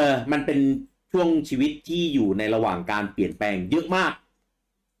มันเป็นช่วงชีวิตที่อยู่ในระหว่างการเปลี่ยนแปลงเยอะมาก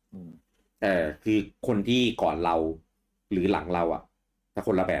คือคนที่ก่อนเราหรือหลังเราจะค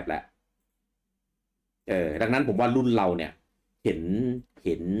นละแบบแหละดังนั้นผมว่ารุ่นเราเนี่ยเ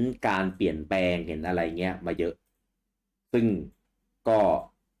ห็นการเปลี่ยนแปลงเห็นอะไรเงี้ยมาเยอะซึ่งก็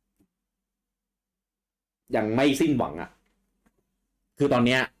ยังไม่สิ้นหวังคือตอนเ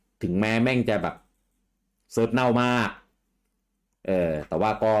นี้ยถึงแม้แม่งจะแบบเซิร์ฟเน่ามากแต่ว่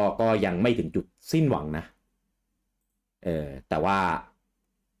าก็ยังไม่ถึงจุดสิ้นหวังนะแต่ว่า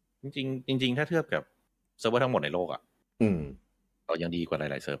จริงถ้าเทียบกับเซิร์ฟเวอร์ทั้งหมดในโลกเรายังดีกว่าห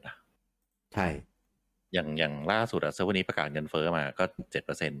ลายๆเซิร์ฟนะใช่อย่างล่าสุดเซิร์ฟเวอร์นี้ประกาศเงินเฟ้อมาก็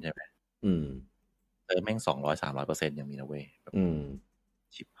 7% ใช่ไหมเซิร์ฟแม่ง 200-300% ยังมีนะเว้ย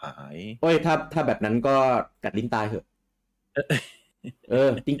ชิบหายโอ้ยถ้าแบบนั้นก็กัดลิ้นตายเถอะ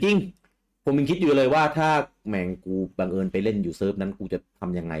จริงๆผมยังคิดอยู่เลยว่าถ้าแม่งกูบังเอิญไปเล่นอยู่เซิร์ฟนั้นกูจะท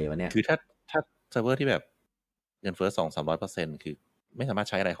ำยังไงวะเนี่ยคือถ้าเซิร์ฟเวอร์ที่แบบเงินเฟ้อ 200-300% คือไม่สามารถ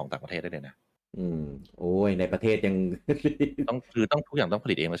ใช้อะไรของต่างประเทศได้เลยนะโอ้ยในประเทศยัง ต้องทุกอย่างต้องผ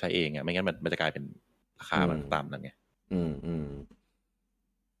ลิตเองแล้วใช้เองไม่งั้นมันจะกลายเป็นราคามันต่ำนั่นไง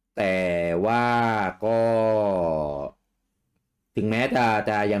แต่ว่าก็ถึงแม้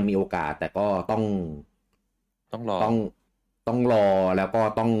จะยังมีโอกาสแต่ก็ต้องรอแล้วก็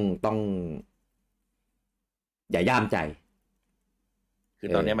ต้องอย่าย่ามใจคือ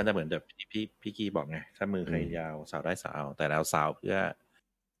ตอนนี้มันจะเหมือนแบบพี่กี้บอกไงถ้ามือใครยาวสาวได้สาวแต่แล้วสาวเพื่อ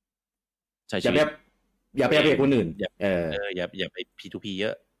ใช้ชีวิตอย่าไปเบียดคนอื่นอย่าไป P2P เย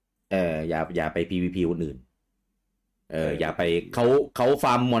อะอย่าไป PVP คนอื่นอย่าไปเขาฟ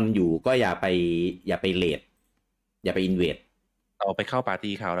าร์มมอนอยู่ก็อย่าไปเลทอย่าไปอินเวดเอาไปเข้าปาร์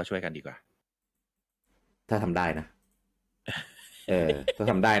ตี้เขาแล้วช่วยกันดีกว่าถ้าทำได้นะถ้า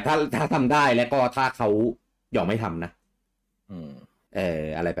ทำได้ถ้าทำได้แล้วก็ถ้าเขายอมไม่ทำนะ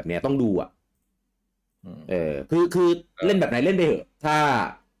อะไรแบบนี้ต้องดูคือเล่นแบบไหนเล่นไปเถอะ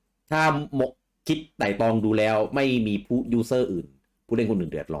ถ้าคิดไต่ตองดูแล้วไม่มีผู้ยูเซอร์อื่นผู้เล่นคนอื่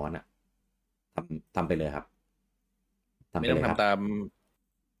นเดือดร้อนทำไปเลยครับไม่ต้องทำตาม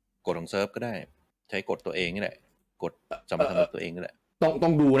กฎของเซิร์ฟก็ได้ใช้กฎตัวเองนี่แหละกฎจำเป็นของตัวเองนี่แหละต้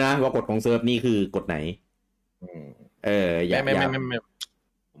องดูนะว่ากฎของเซิร์ฟนี่คือกฎไหนไม่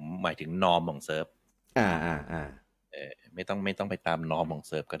ผมหมายถึงนอร์มของเซิร์ฟไม่ต้องไปตามนอร์มของเ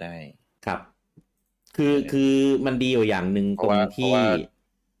ซิร์ฟก็ได้ครับคือมันดีอยู่อย่างหนึ่งตรงที่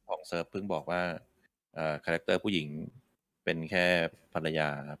ของเซิร์ฟเพิ่งบอกว่าคาแรคเตอร์ผู้หญิงเป็นแค่ภรรยา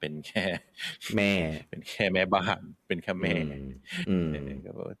เป็นแค่แม่เป็นแค่แม่บ้านเป็นแค่แม่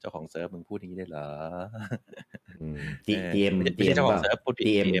เจ้าของเซิร์ฟมึงพูดอย่างนี้ได้เหรอGM เจ้าของเซิร์ฟพูด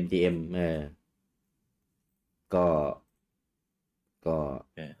GM ก็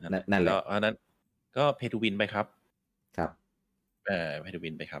นั่นแหละเพราะนั้นก็เพทูวินไปครับเพทูวิ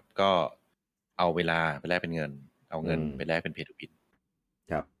นไปครับก็เอาเวลาไปแลกเป็นเงินเอาเงินไปแลกเป็นเพทูวิน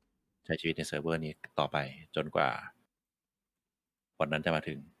ครับใช้ชีวิตในเซิร์ฟเวอร์นี้ต่อไปจนกว่าวันนั้นจะมา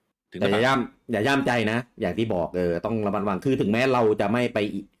ถึงแต่อย่าย่ามใจนะอย่างที่บอกต้องระมัดระวังคือถึงแม้เราจะไม่ไป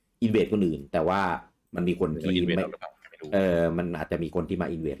อินเวดคนอื่นแต่ว่ามันมีคนที่ไม่มันอาจจะมีคนที่มา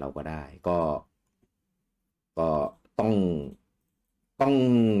อินเวดเราก็ได้ก็ต้อง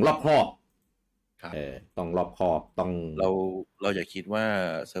รอบคอบต้องรอบคอบต้องเราอย่าคิดว่า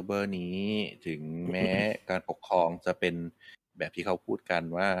เซิร์ฟเวอร์นี้ถึงแม้การปกครองจะเป็นแบบที่เขาพูดกัน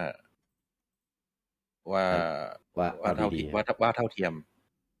ว่าเท่าเทียม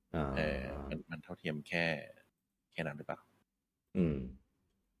มันเท่าเทียมแค่นั้นหรือเปล่า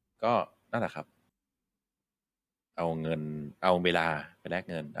ก็นั่นแหละครับเอาเวลาไปแลก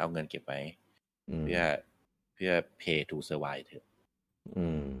เงินเอาเงินเก็บไว้เพื่อ pay to survive เถอะ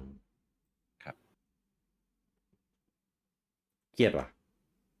ครับเครียดว่ะ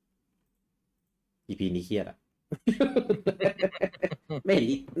EP นี้เครียดไม่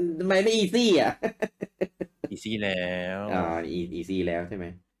อีซี่อีซี่แล้วอีซี่แล้วใช่ไหม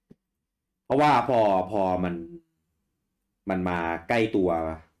เพราะว่าพอมันมาใกล้ตัว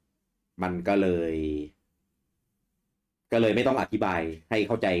มันก็เลยไม่ต้องอธิบายให้เ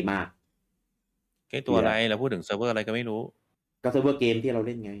ข้าใจมากใกล้ตัวอะไรเราพูดถึงเซิร์ฟเวอร์อะไรก็ไม่รู้ก็เซิร์ฟเวอร์เกมที่เราเ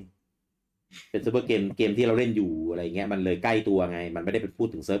ล่นไงเป็นเซิร์ฟเวอร์เกมที่เราเล่นอยู่อะไรเงี้ยมันเลยใกล้ตัวไงมันไม่ได้เป็นพูด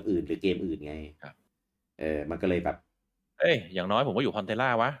ถึงเซิร์ฟอื่นหรือเกมอื่นไงมันก็เลยแบบอย่างน้อยผมก็อยู่พอนเทล่า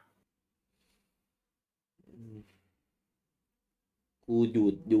วะกูอ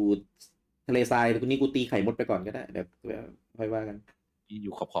ยู่ทะเลทรายทีนี้กูตีไข่มดไปก่อนก็ได้เดี๋ยวค่อยว่ากันอ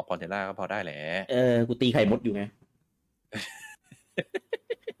ยู่ขอบพอนเทล่าก็พอได้แหละกูตีไข่มดอยู่ไง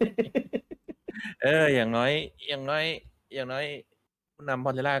อย่างน้อยผู้นำพ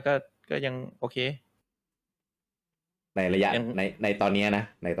อนเทล่าก็ยังโอเคในระยะในตอนนี้นะ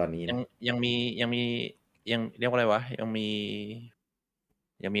ในตอนนี้ยังเรียกว่าอะไรวะยัง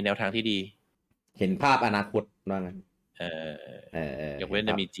มีแนวทางที่ดีเห็นภาพอนาคตว่างั้นยกเว้น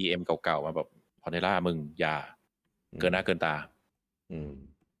จะมี GM เก่าๆมาแบบพอนเทล่ามึงอย่าเกินหน้าเกินตา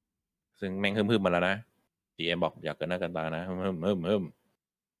ซึ่งแม่งฮึ่มๆมาแล้วนะ GM บอกอย่าเกินหน้าเกินตานะฮึ่ม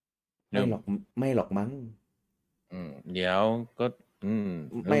ไม่หรอกมั้งเดี๋ยวก็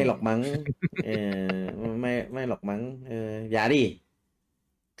ไม่หรอกมั้งไม่หรอกมั้งอย่าดิ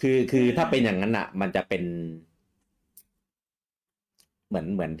คือถ้าเป็นอย่างนั้นอ่ะมันจะเป็นเห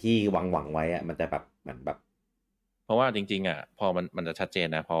มือนที่หวังไว้อ่ะมันจะแบบเหมือนแบบเพราะว่าจริงๆอ่ะพอมันจะชัดเจน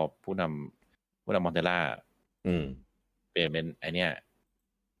นะพอผู้นำมอนเทล่าเปลี่ยนเป็นไอเนี้ย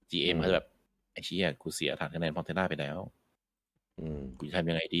GM เขาแบบไอเชี่ยกูเสียฐานคะแนนมอนเทล่าไปแล้วกูจะทำ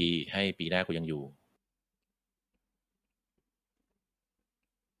ยังไงดีให้ปีหน้ากูยังอยู่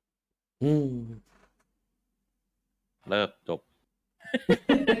เลิกจบ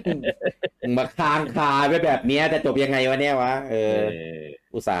มาค้างคาไปแบบนี้จะจบยังไงวะเนี่ยวะ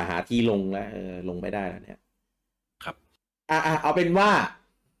อุตส่าห์หาที่ลงแล้วลงไม่ได้แล้วเนี่ยครับเอาเป็นว่า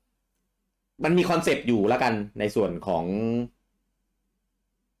มันมีคอนเซปต์อยู่แล้วกันในส่วนของ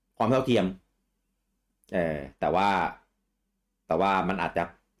ความเท่าเทียมแต่ว่ามันอาจจะ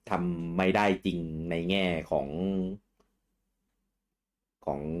ทำไม่ได้จริงในแง่ของ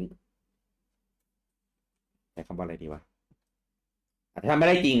ใช้คำว่าอะไรดีวะอาจจะทำไม่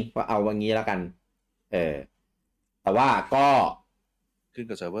ได้จริงว่าเอาอย่างนี้แล้วกันแต่ว่าก็ขึ้น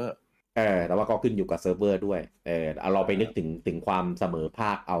กับเซิร์ฟเวอร์แต่ว่าก็ขึ้นอยู่กับเซิร์ฟเวอร์ด้วยเอาเราไปนึกถึงความเสมอภ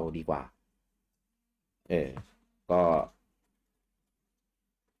าคเอาดีกว่าก็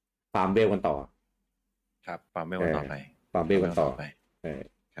ฟาร์มเวลกันต่อครับฟาร์มเวลกันต่อไปฟาร์มเวลกันต่อไป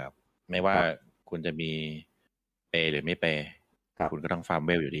ครับไม่ว่าคุณจะมีเปย์หรือไม่เปย์คุณก็ต้องฟาร์มเ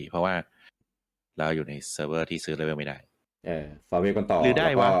วลอยู่ดีเพราะว่าเราอยู่ในเซิร์ฟเวอร์ที่ซื้อเลเวลไม่ได้ฟาร์มเวลกันต่อหรือได้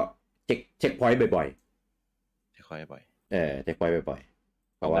วะเช็คพอยต์บ่อยๆเช็คพอยต์บ่อยเช็คพอยต์บ่อย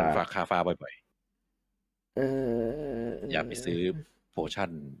ๆเพราะว่าฝากคาฟ้าบ่อยๆอย่าไปซื้อโพชั่น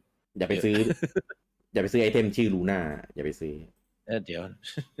อย่าไปซื้อไอเทมชื่อลูน่าอย่าไปซื้อเดี๋ยว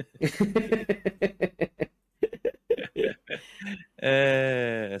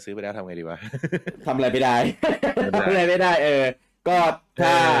ซื้อไปแล้วทำไงดีวะทำอะไรไม่ได้ทำอะไรไม่ได้ก็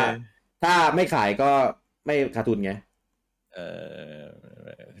ถ้าไม่ขายก็ไม่ขาดทุนไง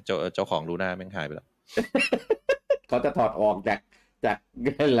เจ้าของลูน่าแม่งขายไปแล้วเขาจะถอดออกจาก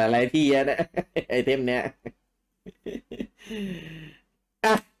หลายๆที่นะไอเทมเนี้ย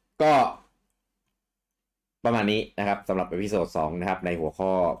ก็ประมาณนี้นะครับสำหรับเอพิโซด2นะครับในหัวข้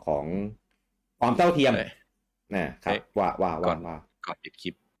อของความเท่าเทียมนะครับว่าก่อนปิดคลิ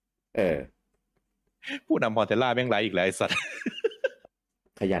ปผู้นำพอนเทล่าแม่งไลฟ์อีกแล้วไอ้สัตว์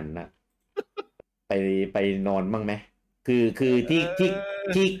ขยันนะไปนอนบ้างไหมคือ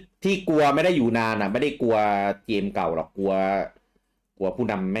ที่กลัวไม่ได้อยู่นานอ่ะไม่ได้กลัวเกมเก่าหรอกกลัวผู้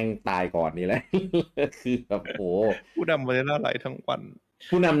นำแม่งตายก่อนนี่แหละคือแบบโหผู้นำพอนเทล่าไลฟ์ทั้งวัน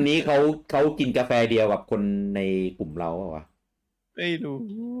ผู้นำนี้เขากินกาแฟเดียวกับคนในกลุ่มเราเปล่าวะไม่รู้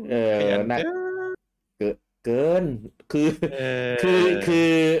นะเกินคื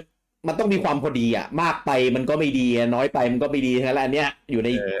อมันต้องมีความพอดีอ่ะมากไปมันก็ไม่ดีน้อยไปมันก็ไม่ดีทั้งนั้นอันเนี้ยอยู่ใน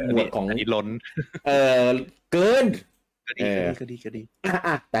หมวดของอันนี้ล้นเกินก็ดี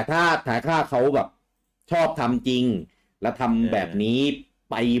แต่ถ้าเขาแบบชอบทำจริงแล้วทำแบบนี้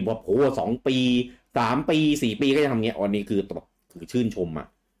ไปแบบโห2 ปี3 ปี4 ปีก็จะทำเงี้ยอันนี้คือชื่นชมอ่ะ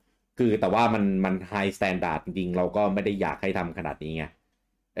คือแต่ว่ามันไฮสแตนดาร์ดจริงๆเราก็ไม่ได้อยากให้ทำขนาดนี้ไง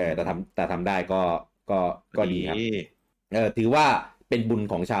แต่ทำได้ก็ดีครับถือว่าเป็นบุญ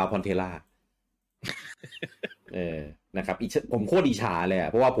ของชาวพอนเทล่านะครับผมโคตรอิจฉาเลย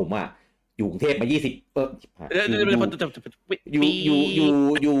เพราะว่าผมอ่ะอยู่กรุงเทพมา20อ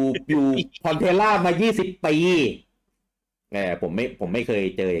ยู่พอนเทล่ามา20 ปีผมไม่เคย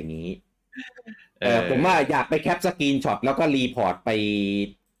เจออย่างนี้ผมว่าอยากไปแคปสกรีนช็อตแล้วก็รีพอร์ตไป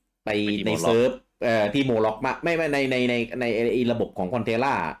ในเซิร์ฟที่โมล็อกมาไม่ในระบบของพอนเท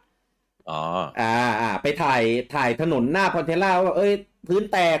ล่าไปถ่ายถนนหน้าพอนเทล่าว่าพื้น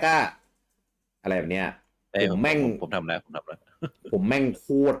แตกอะไรแบบเนี้ยผมทำแล้วผมแม่งโค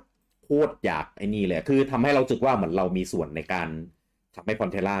ตรอยากไอ้นี่เลยคือทำให้เราสึกว่าเหมือนเรามีส่วนในการทำให้พอน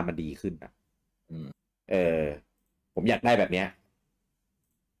เทล่ามันดีขึ้นผมอยากได้แบบเนี้ย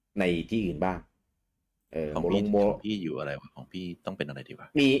ในที่อื่นบ้างของพี่อยู่อะไรวะของพี่ต้องเป็นอะไรดีวะ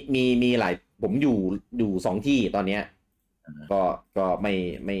มีหลายผมอยู่2 ที่ตอนเนี้ยก็ไม่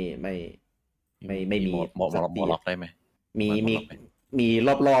มีหมอล็อกได้ไหมมี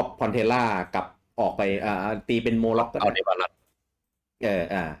รอบพอนเทล่ากับ ออกไปตีเป็นโมล็อกก็เอาในบาลัน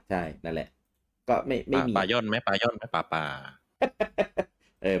ใช่นั่นแหละก็ไม่มีปลาย่อนไหมปลาย่อนไหมปลา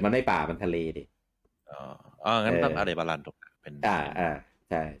มันไม่ป่ามันทะเลดิงั้นต้องเอาในบาลันถูกเป็นใ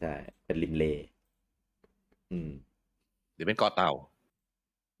ช่ใช่เป็นริมเลหรือเป็นเกาะเต่า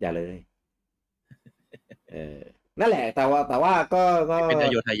อย่าเลยนั่นแหละแต่ว่าก็เป็นอ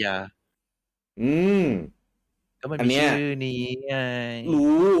โยธยาก็มันมีชื่อนี้ไง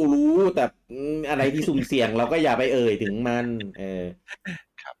รู้แต่อะไรที่สุ่มเสี่ยงเราก็อย่าไปถึงมัน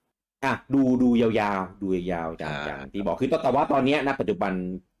ครับดูยาวๆดูยาวๆอย่างที่บอกคือแต่ว่าตอนนี้ณปัจจุบัน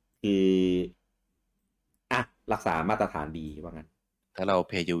คือรักษามาตรฐานดีว่างั้นถ้าเราเ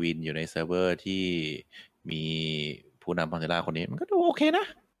พย์ยูวินอยู่ในเซิร์ฟเวอร์ที่มีผู้นำพอนเทล่าคนนี้มันก็ดูโอเคนะ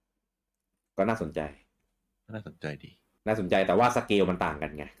ก็น่าสนใจดีน่าสนใจแต่ว่าสเกลมันต่างกั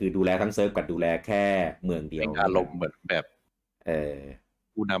นไงคือดูแลทั้งเซิร์ฟกับดูแลแค่เมืองเดียวอารมณ์เหมือนแบบ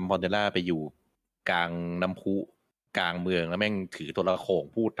ผู้นำพอนเทล่าไปอยู่กลางน้ำพุกลางเมืองแล้วแม่งถือโทรโข่ง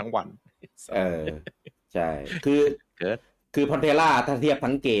พูดทั้งวันใช่คือพอนเทล่าถ้าเทียบ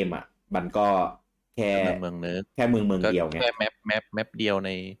ทั้งเกมมันก็แค่เมืองเนิร์กแค่เมืองเดียวไงแค่แมปเดียวใน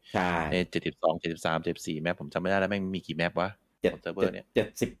72 73 74แมปผมจำไม่ได้แล้วแม่งมีกี่แมปวะเซิร์ฟเวอร์เนี่ย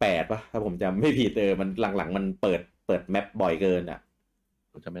78ป่ะถ้าผมจำไม่ผิดมันหลังๆมันเปิดแมปบ่อยเกิน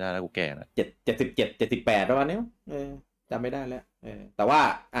ผมจำไม่ได้แล้วกูแก่แล้ว77 78ประมาณนี้จำไม่ได้แล้วแต่ว่า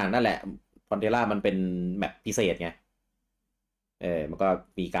นั่นแหละพอนเทล่ามันเป็นแมปพิเศษไงมันก็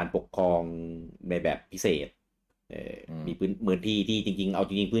มีการปกครองในแบบพิเศษมีพื้นที่ที่จริงๆเอา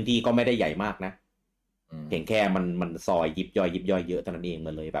จริงๆพื้นที่ก็ไม่ได้ใหญ่มากนะเพียงแค่มันซอยยิบย่อยเยอะเท่านั้นเอง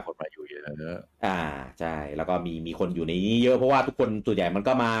มันเลยแบบคนมาอยู่เยอะใช่แล้วก็มีคนอยู่ในนี้เยอะเพราะว่าทุกคนส่วนใหญ่มัน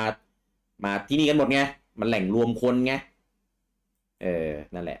ก็มาที่นี่กันหมดไงมันแหล่งรวมคนไง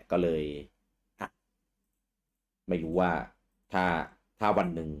นั่นแหละก็เลยไม่รู้ว่าถ้าวัน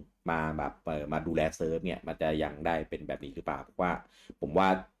หนึ่งมาแบบมาดูแลเซิร์ฟเนี่ยมันจะยังได้เป็นแบบนี้หรือเปล่าเพราะว่าผมว่า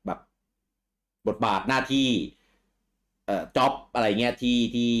แบบบทบาทหน้าที่จ็อบอะไรเงี้ยที่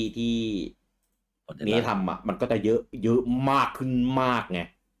นี้ทำมันก็จะเยอะมากขึ้นมากไง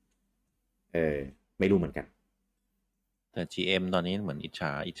ไม่รู้เหมือนกันแต่ GM ตอนนี้เหมือนอิจ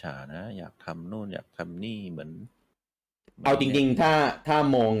ฉานะอยากทำนู่นอยากทำนี่เหมือนเอาจริงๆถ้า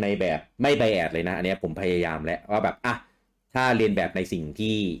มองในแบบไม่ไบแอดเลยนะอันนี้ผมพยายามแล้วว่าแบบถ้าเรียนแบบในสิ่ง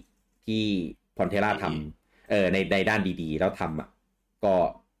ที่พอนเทล่าทำในด้านดีๆแล้วทำ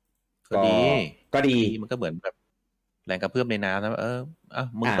ก็ดีมันก็เหมือนแบบแรงกระเพื่อมในน้ำนะ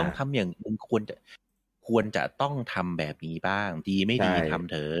มึงต้องทำอย่างมึงควรจะต้องทำแบบนี้บ้างดีไม่ดีท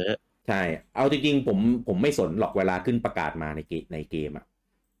ำเถอะใช่เอาจริงๆผมไม่สนหรอกเวลาขึ้นประกาศมาในเกม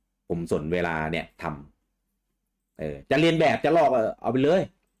ผมสนเวลาเนี่ยทำจะเรียนแบบจะลอกเอาไปเลย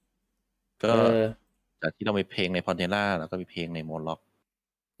ก็จากที่เรามีเพลงในพอนเทล่าแล้วก็มีเพลงในโมล็อก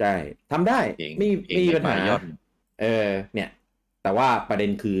ใช่ทำได้ไม่มีปัญหาเนี่ยแต่ว่าประเด็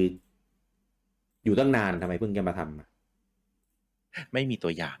นคืออยู่ตั้งนานทำไมเพิ่งจะมาทำไม่มีตั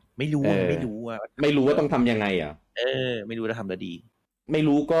วอย่างไม่รู้ว่าต้องทำยังไงไม่รู้จะทำได้ดีไม่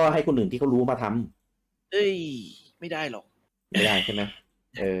รู้ก็ให้คนอื่นที่เขารู้มาทำไม่ได้หรอกไม่ได้ใช่ไหม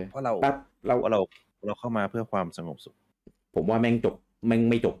เพราะเราเข้ามาเพื่อความสงบสุขผมว่าแม่ง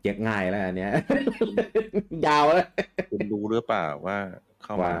ไม่จบเยอะง่ายแล้วอันเนี้ย ยาวแล้วคุณรู้หรือเปล่าว่าเ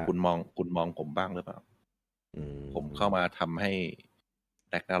ข้ามาคุณมองผมบ้างหรือเปล่าผมเข้ามาทำให้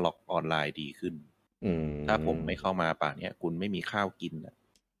แร็กนาร็อกออนไลน์ดีขึ้นถ้าผมไม่เข้ามาป่านนี้คุณไม่มีข้าวกิน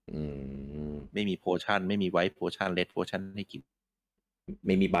ไม่มีโพชั่นไม่มีไวท์โพชั่นเลดโพชั่นให้กินไ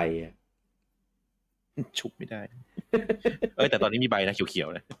ม่มีใบชุบไม่ได้แต่ตอนนี้มีใบนะเขียว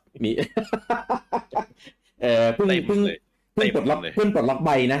ๆนะมีเพิ่งปลดล็อกใ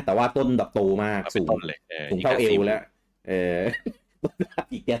บนะแต่ว่าต้นดอกโตมากสูงเท่าเอวแล้ว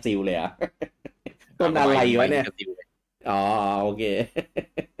อีกแกซิลเลยต้นอะไรวะเนี่ยโอเค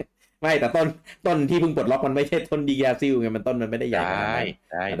ไม่แต่ต้นที่เพิ่งปลดล็อกมันไม่ใช่ต้นดีแกซิลไงมันต้นมันไม่ได้ใหญ่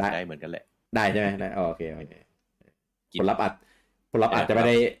ได้เหมือนกันแหละได้ใช่ไหมได้โอเคผลลัพธ์อาจจะไม่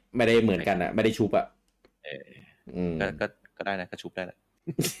ได้เหมือนกันไม่ได้ชุบก็ได้นะก็ชุบได้แหละ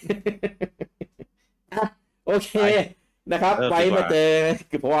โอเคนะครับไว้มาเจอ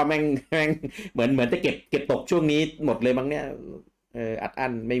คือเพราะว่าแม่งเหมือนจะเก็บตกช่วงนี้หมดเลยมั้งเนี่ยอัดอั้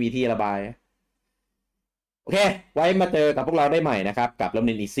นไม่มีที่ระบายโอเคไว้มาเจอกับพวกเราได้ใหม่นะครับกับเริ่มเ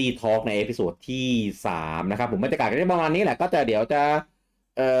รียน Easy Talk ในเอพิโซดที่3นะครับผมบรรยากาศก็จะประมาณนี้แหละก็จะเดี๋ยวจะ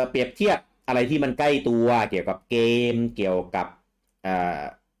เปรียบเทียบอะไรที่มันใกล้ตัวเกี่ยวกับเกมเกี่ยวกับ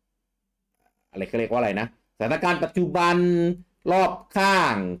อะไรเขาเรียกว่าอะไรนะสถานการณ์ปัจจุบันรอบข้า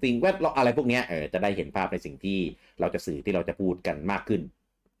งสิ่งแวดล้อมอะไรพวกนี้จะได้เห็นภาพในสิ่งที่เราจะสื่อที่เราจะพูดกันมากขึ้น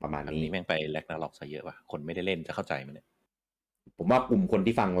ประมาณนี้แม่งไปแร็กนาร็อกซะเยอะว่ะคนไม่ได้เล่นจะเข้าใจมันเนี่ย ผมว่ากลุ่มคน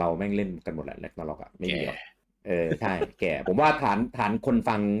ที่ฟังเราแม่งเล่นกันหมดแหละแร็กนาร็อกอ่ะไม่มีหรอกใช่แก่ผมว่าฐานคน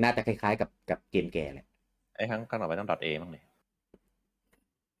ฟังน่าจะคล้ายๆกับเกมแก่แหละไอ้ครั้งก่อนไปต้อง .a บ้างเลย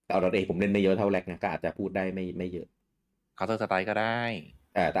แต่เอาดอทเอผมเล่นไม่เยอะเท่าแร็กนะก็อาจจะพูดได้ไม่เยอะCounter Strike ก็ได้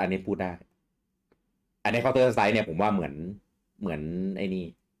แต่อันนี้พูดได้อันนี้Counter Strikeเนี่ยผมว่าเหมือนไอ้นี่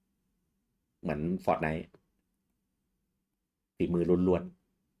เหมือน Fortnite ฝีมือล้วน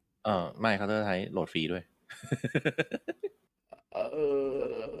ไม่ Counter Strike โหลดฟรีด้วย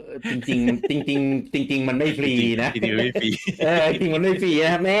จริงจริงมันไม่ฟรีนะจริงไม่ฟรีจริงมันไม่ฟรีน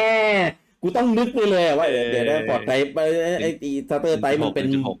ะแม่กูต้องนึกไปเลยว่าเดี๋ยวได้ปลอดภัยไอ้ซัตเตอร์ไทมันเ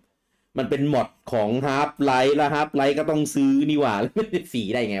ป็นมอดของฮาร์ปไลท์แล้วฮาร์ปไลท์ก็ต้องซื้อนี่หว่าแล้วไม่ฟรี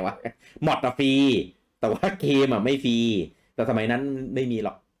ได้ไงวะมอดอะฟรีแต่ว่าเกมอะไม่ฟรีแต่สมัยนั้นไม่มีหร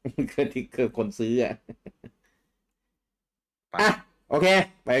อกคือคนซื้ออ่ะโอเค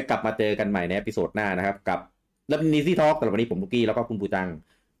ไปกลับมาเจอกันใหม่ในเอพิโซดหน้านะครับกับแล้วนิซี่ทอล์กสำหรับวันนี้ผมลูกกี้แล้วก็คุณปูจัง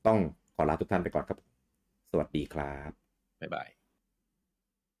ต้องขอลาทุกท่านไปก่อนครับสวัสดีครับบ๊ายบาย